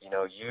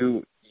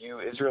 you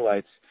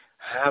Israelites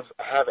have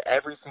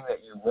everything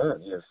that you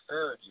want. You have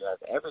food, you have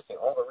everything,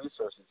 all the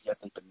resources, yet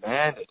they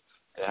demanded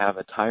to have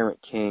a tyrant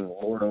king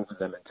lord over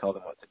them and tell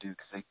them what to do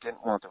because they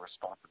didn't want the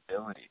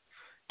responsibility,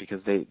 because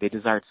they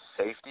desired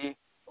safety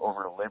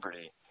over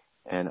liberty.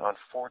 And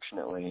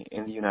unfortunately,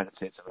 in the United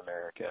States of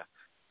America,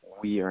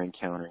 we are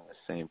encountering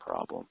the same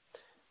problem.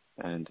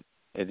 And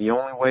the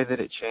only way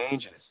that it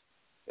changes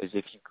is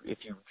if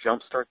you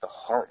jumpstart the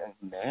heart of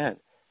man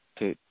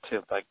to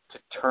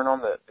turn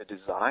on the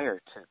desire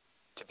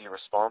to be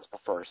responsible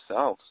for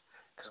ourselves.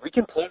 Because we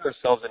can plug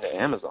ourselves into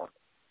Amazon.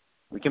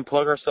 We can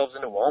plug ourselves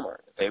into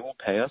Walmart. They will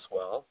pay us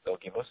well. They'll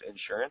give us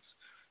insurance.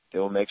 They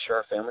will make sure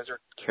our families are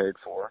cared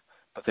for.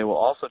 But they will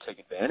also take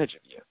advantage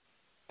of you.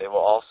 They will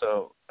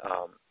also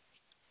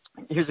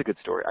here's a good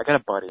story. I got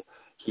a buddy.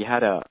 He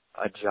had a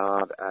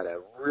job at a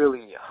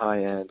really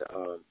high-end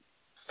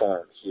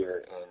farm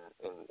here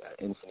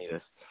in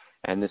Encinitas.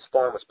 And this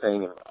farm was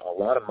paying him a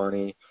lot of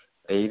money.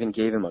 They even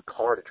gave him a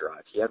car to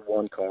drive. He had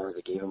one car.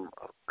 They gave him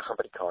a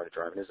company car to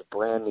drive. And it was a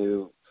brand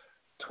new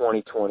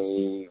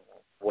 2020,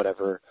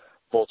 whatever,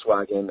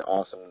 Volkswagen,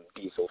 awesome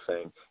diesel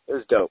thing. It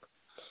was dope.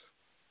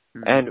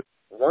 And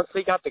once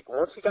he got the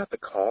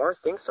car,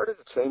 things started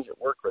to change at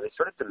work where they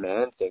started to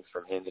demand things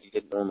from him that he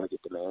didn't normally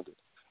get demanded.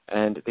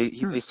 And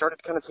they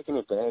started kind of taking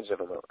advantage of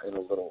him in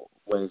a little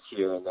ways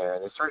here and there.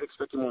 And they started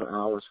expecting more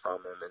hours from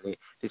him. And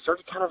they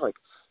started kind of like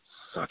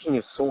sucking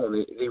his soul.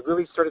 And they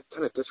really started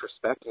kind of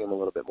disrespecting him a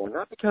little bit more,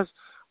 not because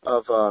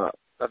of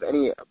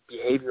any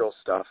behavioral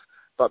stuff,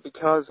 but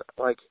because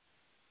like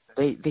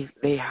they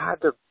had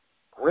their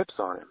grips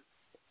on him.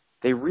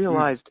 They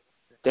realized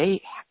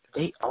they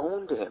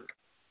owned him.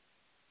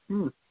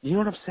 You know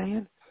what I'm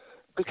saying?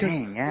 Because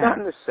not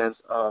in the sense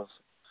of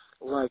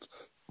like,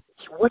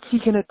 what's he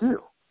gonna do?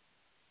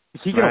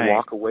 Is he gonna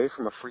walk away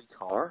from a free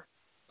car?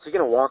 Is he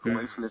gonna walk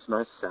away from this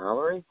nice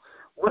salary?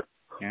 What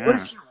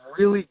is he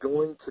really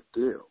going to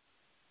do?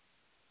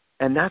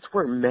 And that's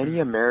where many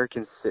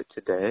Americans sit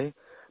today,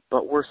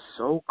 but we're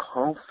so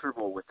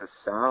comfortable with the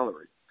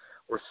salary.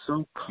 We're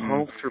so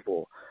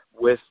comfortable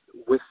with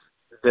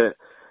the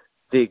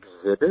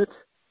exhibit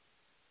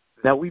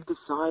that we've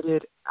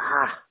decided,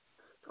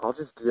 I'll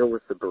just deal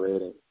with the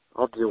berating.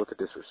 I'll deal with the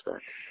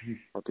disrespect.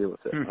 I'll deal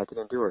with it. I can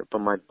endure it. But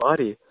my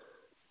buddy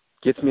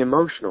gets me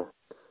emotional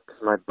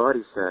because my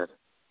buddy said,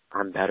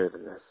 I'm better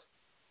than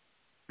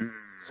this.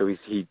 So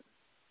he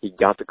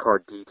got the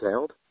car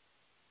detailed,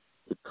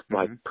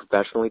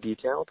 professionally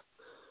detailed.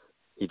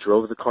 He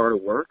drove the car to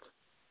work.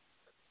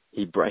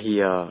 He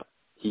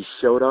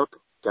showed up,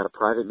 got a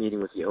private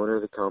meeting with the owner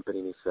of the company,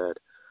 and he said,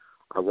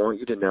 I want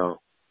you to know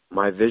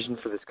my vision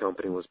for this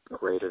company was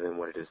greater than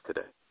what it is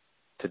today.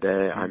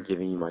 Today, I'm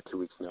giving you my 2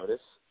 weeks'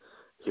 notice.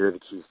 Here are the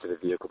keys to the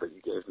vehicle that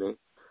you gave me.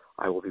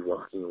 I will be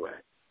walking away.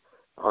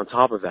 On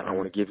top of that, I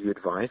want to give you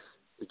advice.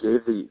 He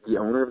gave the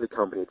owner of the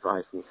company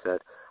advice, and he said,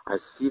 I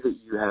see that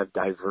you have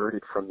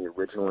diverted from the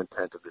original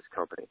intent of this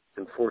company.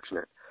 It's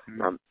unfortunate.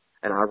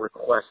 And I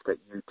request that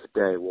you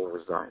today will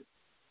resign.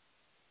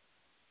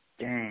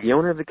 The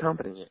owner of the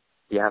company,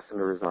 he asked him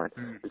to resign.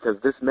 Because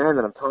this man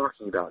that I'm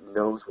talking about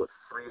knows what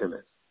freedom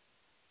is.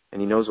 And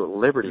he knows what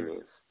liberty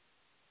means.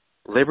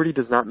 Liberty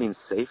does not mean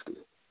safety.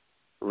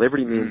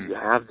 Liberty means you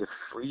have the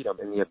freedom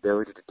and the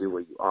ability to do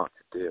what you ought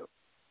to do.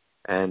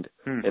 And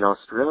in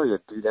Australia,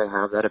 do they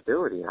have that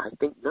ability? I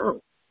think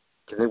no.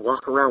 Can they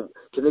walk around?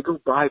 Can they go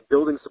buy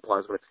building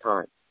supplies when it's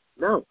time?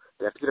 No.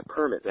 They have to get a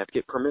permit. They have to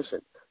get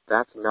permission.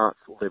 That's not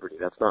liberty.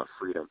 That's not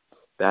freedom.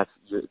 They're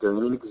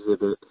in an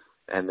exhibit,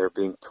 and they're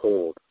being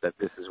told that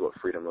this is what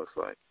freedom looks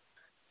like.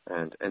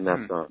 And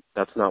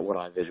that's not what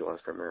I visualize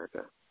for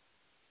America.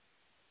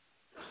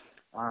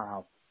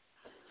 Wow.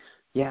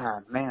 Yeah,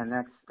 man,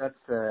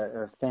 that's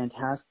a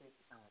fantastic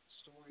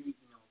story. You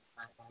know,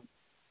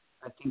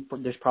 I think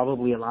there's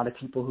probably a lot of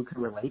people who could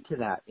relate to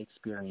that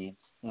experience.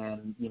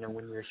 And you know,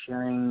 when you're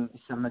sharing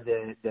some of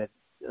the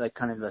like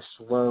kind of the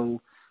slow,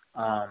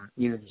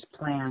 you know, these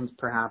plans,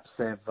 perhaps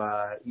of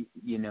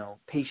you know,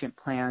 patient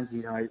plans.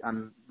 You know,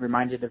 I'm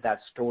reminded of that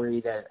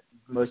story that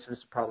most of us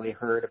have probably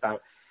heard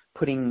about.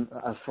 Putting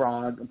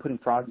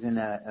frogs in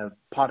a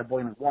pot of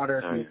boiling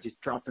water, you just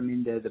drop them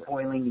into the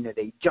boiling, you know,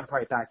 they jump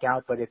right back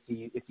out. But if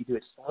you do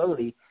it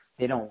slowly,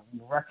 they don't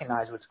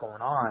recognize what's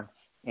going on.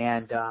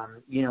 And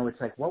you know, it's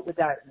like, what would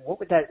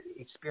that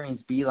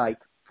experience be like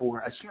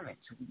for us humans?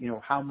 You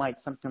know, how might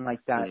something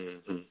like that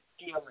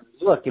feel and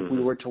look if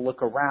we were to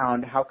look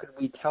around? How could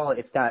we tell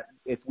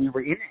if we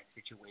were in that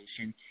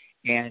situation?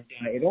 And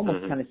it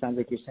almost kind of sounds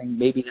like you're saying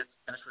maybe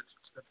that's what's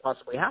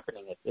possibly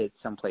happening at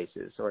some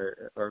places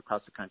or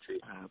across the country.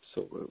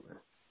 Absolutely.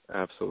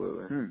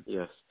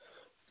 Yes,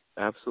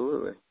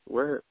 absolutely.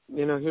 Where,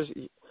 you know,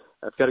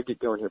 I've got to get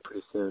going here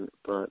pretty soon,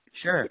 but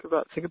sure.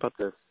 Think about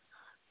this.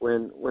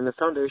 When the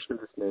foundation of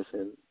this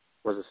nation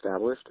was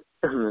established,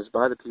 it was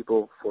by the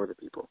people for the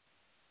people.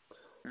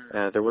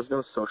 There was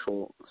no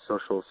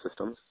social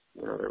systems.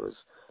 You know, there was,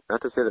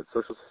 not to say that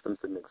social systems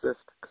didn't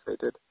exist, because they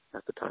did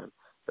at the time.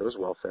 There was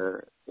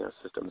welfare, you know,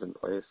 systems in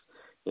place.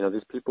 You know,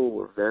 these people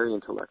were very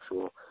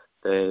intellectual.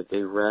 They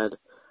read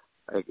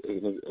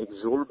an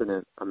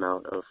exorbitant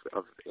amount of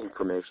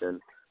information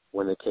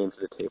when they came to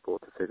the table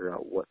to figure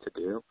out what to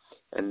do.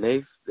 And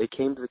they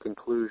came to the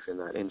conclusion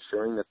that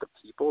ensuring that the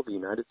people, the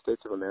United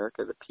States of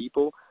America, the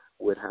people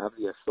would have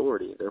the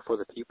authority. Therefore,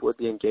 the people would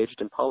be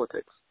engaged in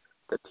politics.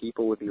 The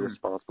people would be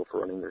responsible for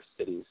running their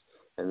cities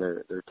and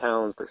their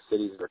towns, their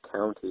cities, their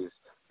counties,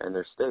 and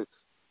their states.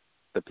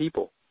 The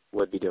people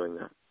would be doing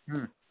that.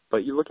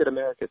 But you look at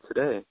America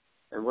today,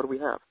 and what do we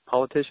have?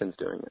 Politicians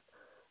doing it.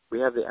 We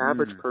have the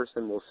average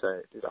person will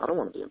say, dude, I don't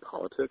want to be in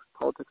politics.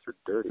 Politics are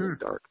dirty and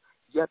dark.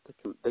 Yet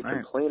they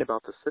complain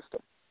about the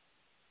system.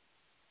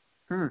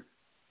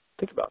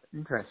 Think about it.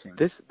 Interesting.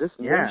 This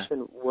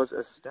nation was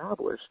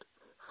established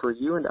for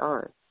you and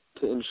I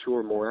to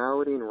ensure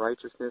morality and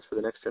righteousness for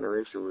the next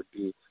generation would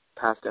be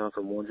passed down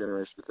from one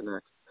generation to the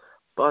next.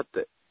 But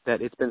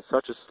that it's been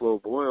such a slow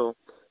boil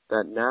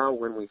that now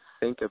when we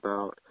think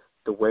about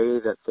the way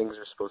that things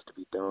are supposed to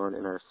be done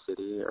in our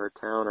city, our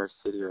town, our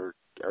city, or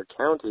our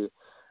county,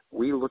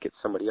 we look at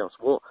somebody else.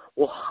 We'll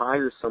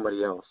hire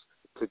somebody else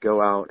to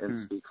go out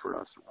and speak for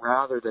us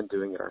rather than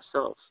doing it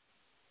ourselves.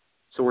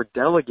 So we're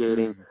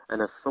delegating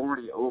an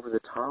authority over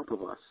the top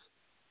of us.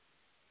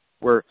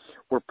 We're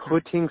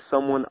putting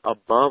someone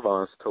above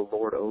us to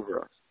lord over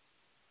us.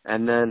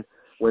 And then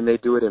when they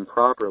do it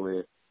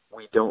improperly,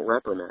 we don't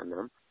reprimand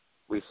them.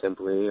 We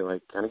simply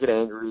kind of get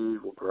angry,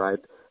 we'll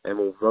gripe, and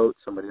we'll vote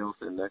somebody else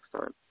in next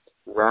time.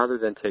 rather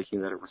than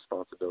taking that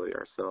responsibility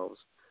ourselves.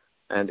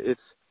 And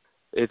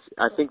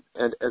I think,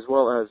 and as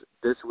well as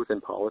this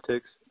within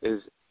politics,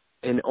 is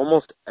in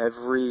almost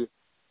every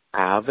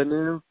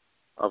avenue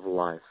of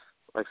life.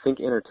 Like, think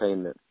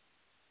entertainment.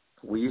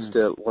 We used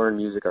to learn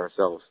music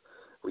ourselves.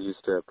 We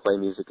used to play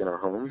music in our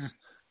homes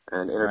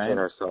and entertain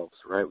ourselves,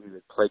 right? We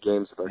would play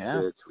games with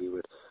our kids. We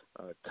would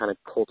kind of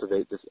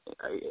cultivate this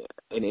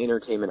an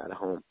entertainment at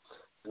home.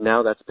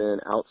 Now that's been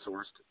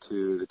outsourced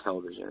to the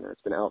television, or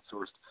it's been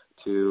outsourced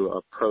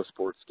to pro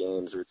sports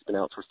games, or it's been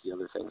outsourced to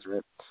other things,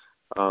 right?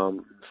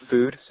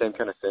 Food, same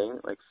kind of thing.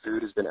 Like,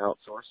 food has been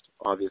outsourced,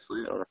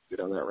 obviously. I don't have to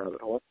go down that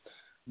rabbit hole.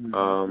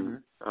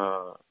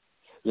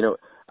 You know,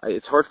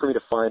 it's hard for me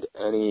to find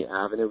any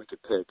avenue we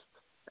could pick,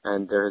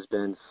 and there has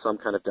been some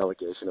kind of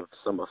delegation of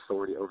some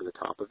authority over the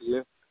top of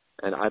you.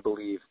 And I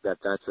believe that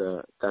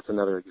that's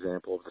another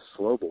example of the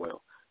slow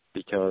boil,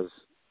 because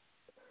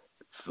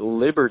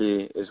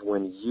liberty is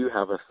when you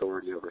have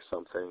authority over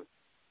something,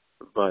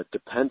 but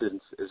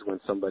dependence is when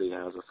somebody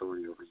has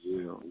authority over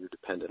you, and you're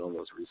dependent on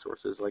those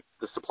resources. Like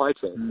the supply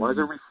chain. Why is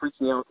everybody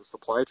freaking out with the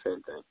supply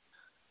chain thing?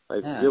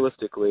 Like,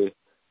 realistically,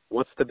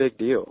 what's the big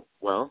deal?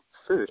 Well,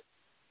 food.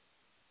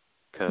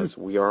 Because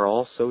we are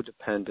all so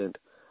dependent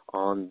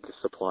on the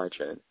supply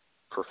chain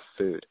for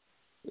food.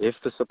 If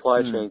the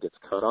supply chain gets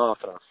cut off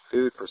and our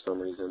food for some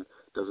reason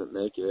doesn't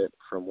make it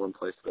from one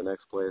place to the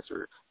next place,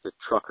 or the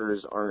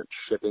truckers aren't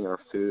shipping our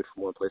food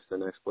from one place to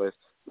the next place,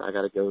 and I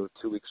got to go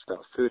 2 weeks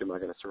without food, am I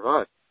going to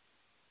survive?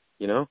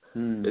 You know?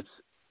 It's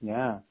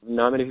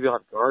not many people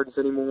have gardens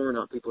anymore.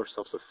 Not people are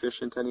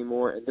self-sufficient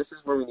anymore. And this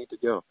is where we need to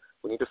go.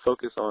 We need to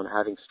focus on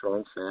having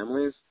strong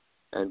families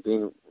and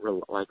being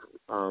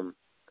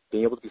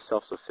able to be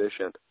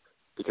self-sufficient,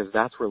 because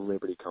that's where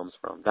liberty comes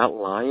from. That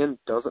lion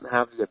doesn't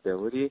have the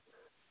ability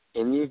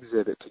in the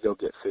exhibit to go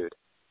get food.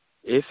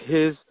 If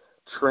his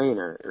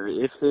trainer or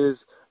if his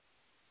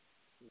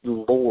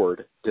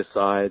lord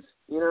decides,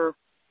 you know,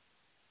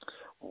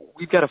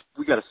 we got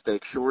a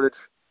steak shortage,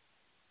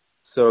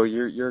 so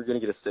you're going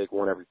to get a steak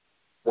one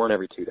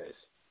every 2 days.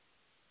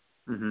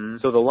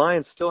 So the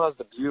lion still has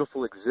the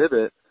beautiful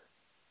exhibit.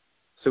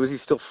 So is he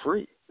still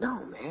free?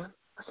 No, man,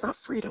 that's not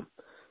freedom.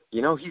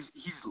 You know,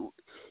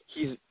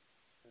 he's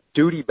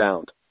duty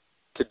bound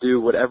to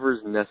do whatever is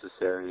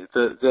necessary.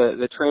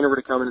 The trainer were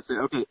to come in and say,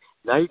 okay,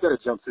 now you've got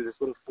to jump through this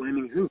little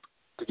flaming hoop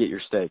to get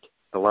your steak.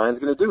 The lion's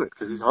going to do it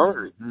because he's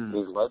hungry. And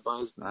he's led by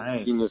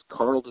his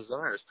carnal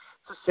desires.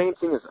 It's the same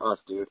thing as us,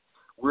 dude.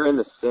 We're in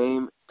the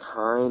same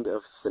kind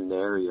of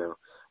scenario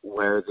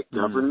where the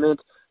government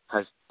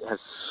has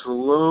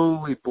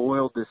slowly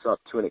boiled this up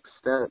to an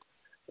extent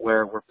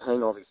where we're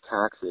paying all these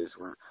taxes,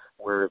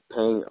 we're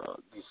paying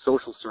these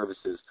social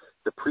services.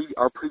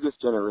 Our previous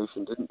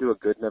generation didn't do a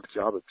good enough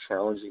job of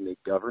challenging the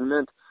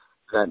government,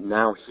 that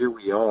now here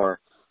we are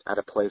at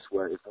a place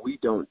where if we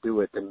don't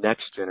do it, the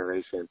next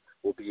generation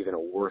will be in a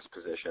worse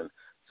position.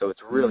 So it's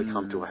really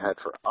come to a head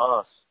for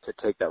us to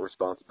take that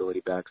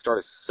responsibility back,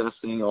 start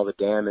assessing all the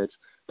damage,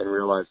 and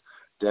realize,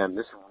 damn,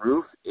 this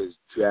roof is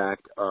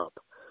jacked up.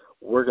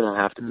 We're going to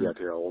have to be up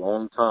here a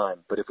long time,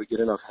 but if we get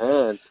enough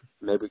hands,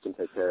 maybe we can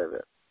take care of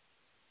it.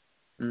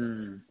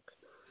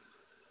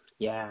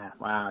 Yeah,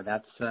 wow,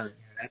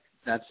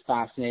 that's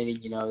fascinating.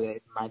 You know,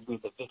 it reminds me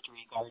of the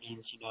Victory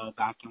Gardens, you know,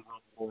 back in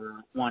World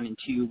War I and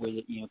II, where,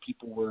 you know,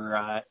 people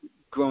were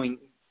growing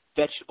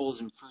vegetables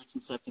and fruits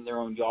and stuff in their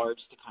own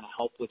yards to kind of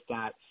help with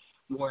that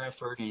war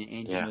effort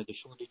and you know, the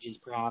shortages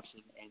perhaps,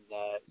 and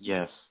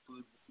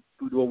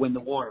food will win the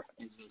war,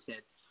 as they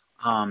said.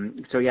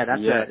 So yeah,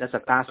 that's a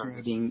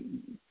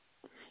fascinating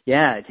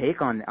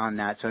take on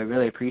that. So I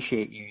really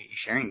appreciate you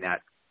sharing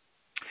that.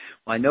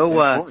 Well,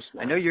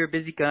 I know you're a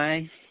busy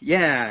guy.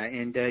 Yeah,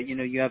 and you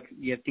know, you have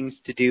things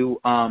to do.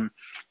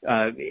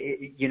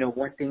 You know,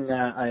 one thing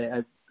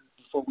that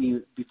before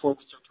we start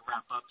to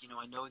wrap up, you know,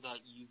 I know that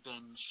you've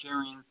been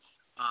sharing,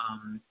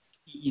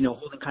 you know,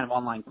 holding kind of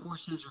online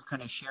courses or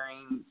kind of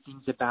sharing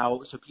things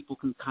about, so people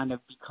can kind of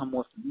become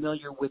more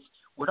familiar with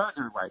what are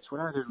their rights, what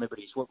are their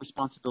liberties, what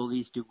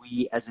responsibilities do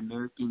we as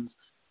Americans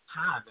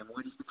have, and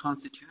what is the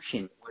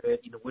Constitution? What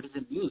does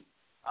it mean?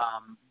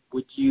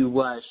 Would you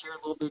share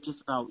a little bit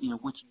just about, you know,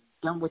 what you've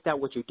done with that,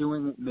 what you're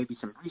doing, maybe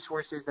some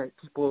resources that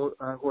people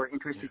who are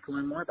interested to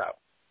learn more about?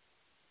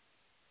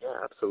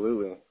 Yeah,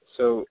 absolutely.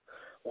 So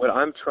what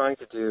I'm trying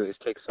to do is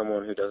take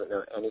someone who doesn't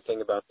know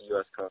anything about the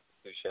U.S.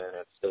 Constitution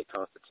and state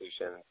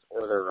constitutions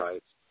or their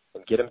rights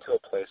and get them to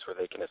a place where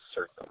they can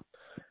assert them.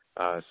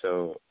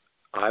 So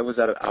I was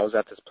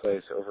at this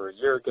place over a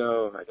year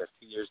ago, I guess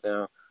 2 years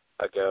now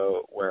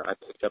ago, where I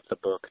picked up the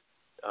book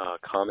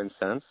Common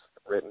Sense,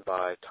 written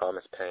by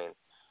Thomas Paine.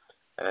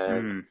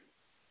 And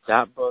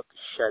that book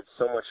shed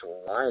so much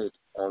light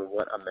on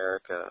what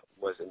America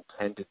was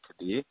intended to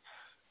be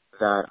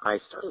that I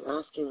started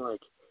asking,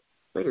 like,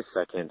 wait a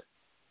second,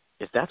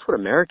 if that's what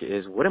America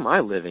is, what am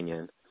I living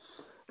in?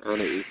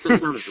 And it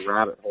took down this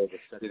rabbit hole to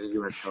study the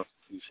U.S.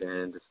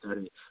 Constitution, to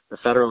study the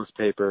Federalist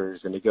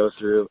Papers, and to go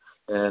through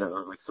and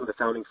like some of the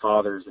founding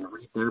fathers and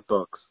read their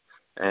books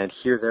and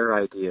hear their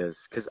ideas.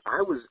 Because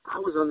I was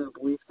under the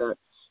belief that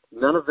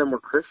none of them were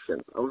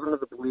Christians. I was under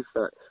the belief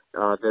that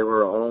they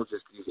were all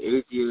just these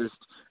atheist,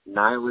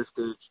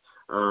 nihilistic,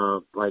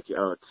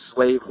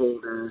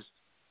 slaveholders.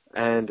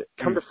 And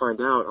come to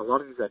find out, a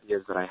lot of these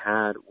ideas that I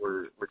had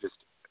were just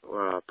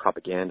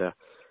propaganda.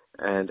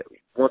 And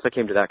once I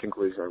came to that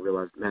conclusion, I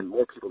realized, man,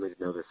 more people need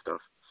to know this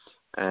stuff.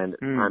 And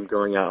I'm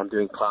going out,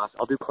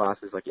 I'll do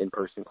classes, like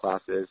in-person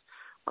classes.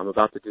 I'm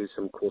about to do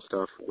some cool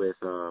stuff with,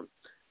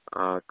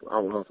 I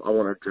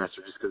won't address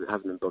it just because it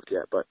hasn't been booked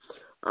yet, but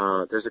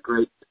there's a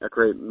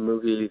great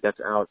movie that's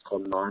out. It's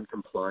called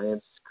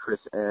Non-Compliance. Chris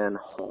Ann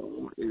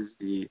Hall is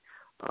the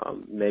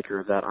maker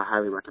of that. I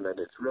highly recommend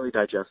it. It's really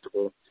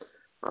digestible.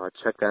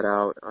 Check that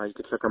out. You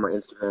can check out my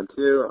Instagram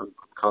too. I'm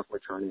constantly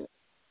trying to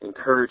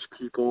encourage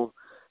people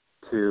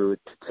to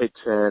take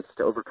chance,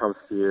 to overcome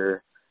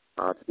fear,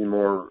 to be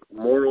more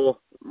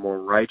moral,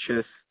 more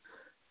righteous,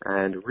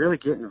 and really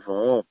get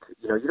involved.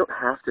 You don't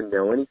have to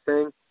know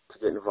anything to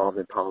get involved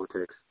in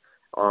politics,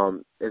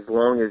 as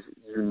long as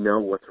you know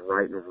what's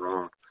right and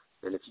wrong.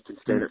 And if you can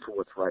stand up for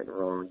what's right and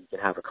wrong, you can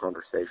have a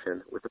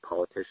conversation with the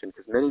politician,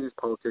 because many of these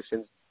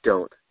politicians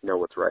don't know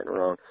what's right and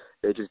wrong.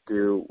 They just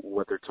do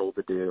what they're told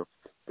to do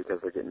because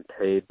they're getting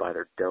paid by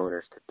their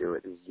donors to do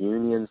it. These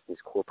unions,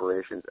 these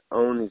corporations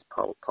own these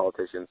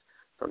politicians.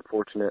 It's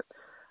unfortunate.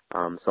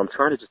 So I'm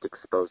trying to just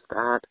expose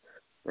that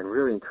and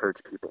really encourage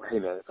people, hey,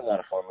 man, it's a lot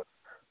of fun.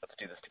 Let's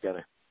do this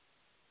together.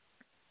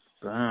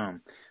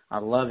 Boom. I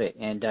love it.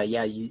 And,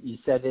 you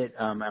said it.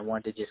 I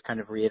wanted to just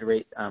kind of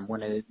reiterate.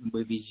 One of the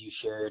movies you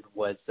shared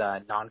was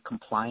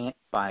Non-Compliant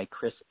by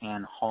Chris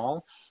Ann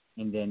Hall.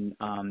 And then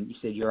you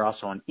said you're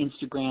also on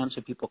Instagram,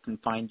 so people can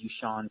find you,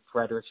 Shaun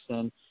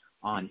Frederickson,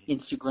 on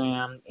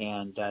Instagram.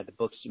 And the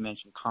books you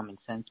mentioned, Common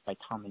Sense by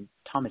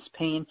Thomas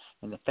Paine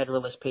and the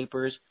Federalist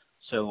Papers.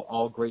 So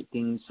all great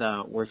things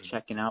worth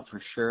checking out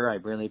for sure. I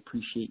really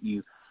appreciate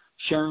you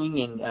sharing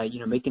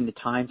and, making the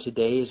time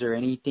today. Is there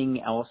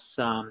anything else,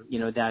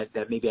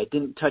 that maybe I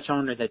didn't touch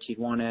on or that you'd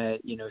want to,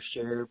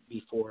 share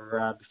before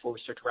we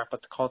start to wrap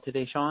up the call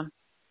today, Shaun?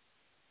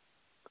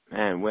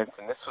 Man,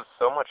 Winston, this was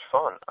so much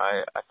fun.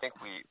 I think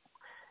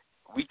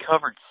we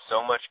covered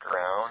so much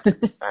ground,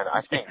 and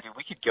I think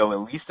we could go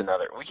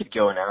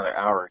another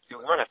hour or two.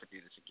 We might have to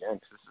do this again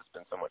because this has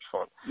been so much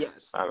fun. Yes.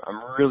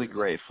 I'm really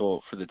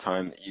grateful for the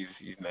time that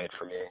you've made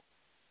for me,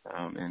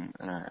 and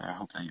I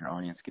hope that your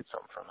audience gets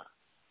something from it.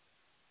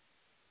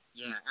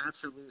 Yeah,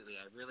 absolutely.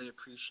 I really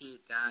appreciate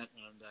that.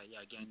 And,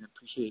 again,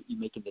 appreciate you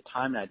making the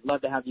time. And I'd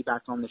love to have you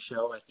back on the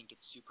show. I think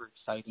it's super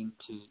exciting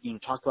to,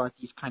 talk about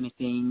these kind of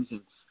things.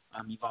 And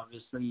you've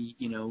obviously,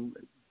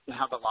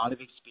 have a lot of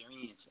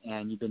experience.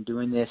 And you've been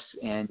doing this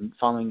and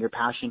following your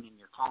passion and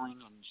your calling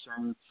and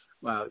sharing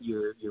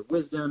your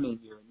wisdom and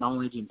your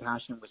knowledge and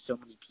passion with so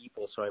many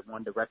people. So I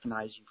wanted to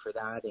recognize you for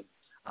that.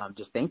 And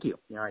just thank you.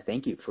 I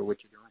thank you for what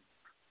you're doing.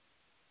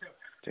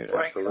 Dude,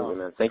 absolutely,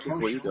 man. Thank you for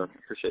what you're doing.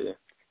 Appreciate you.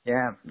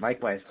 Yeah,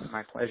 likewise.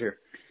 My pleasure.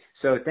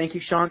 So thank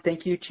you, Shaun.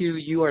 Thank you to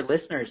you, our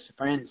listeners,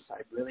 friends.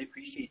 I really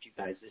appreciate you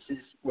guys. This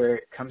is where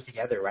it comes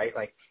together, right?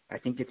 Like, I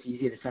think it's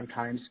easy to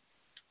sometimes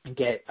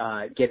get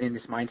in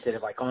this mindset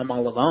of like, oh, I'm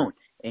all alone.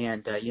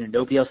 And,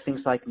 nobody else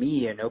thinks like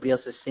me and nobody else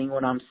is seeing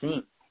what I'm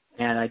seeing.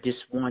 And I just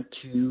want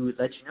to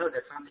let you know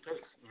that's not the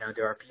case.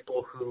 There are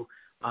people who,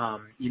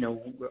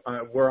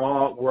 we're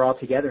all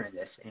together in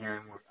this and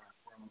we're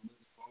all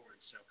moving forward.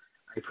 So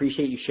I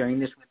appreciate you sharing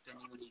this with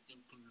anyone you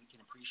think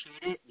can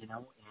appreciate it,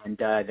 and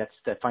that's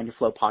the Find Your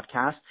Flow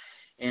podcast.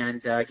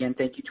 And again,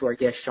 thank you to our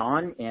guest,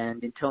 Shaun.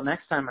 And until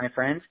next time, my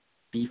friends,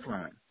 be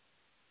flowing.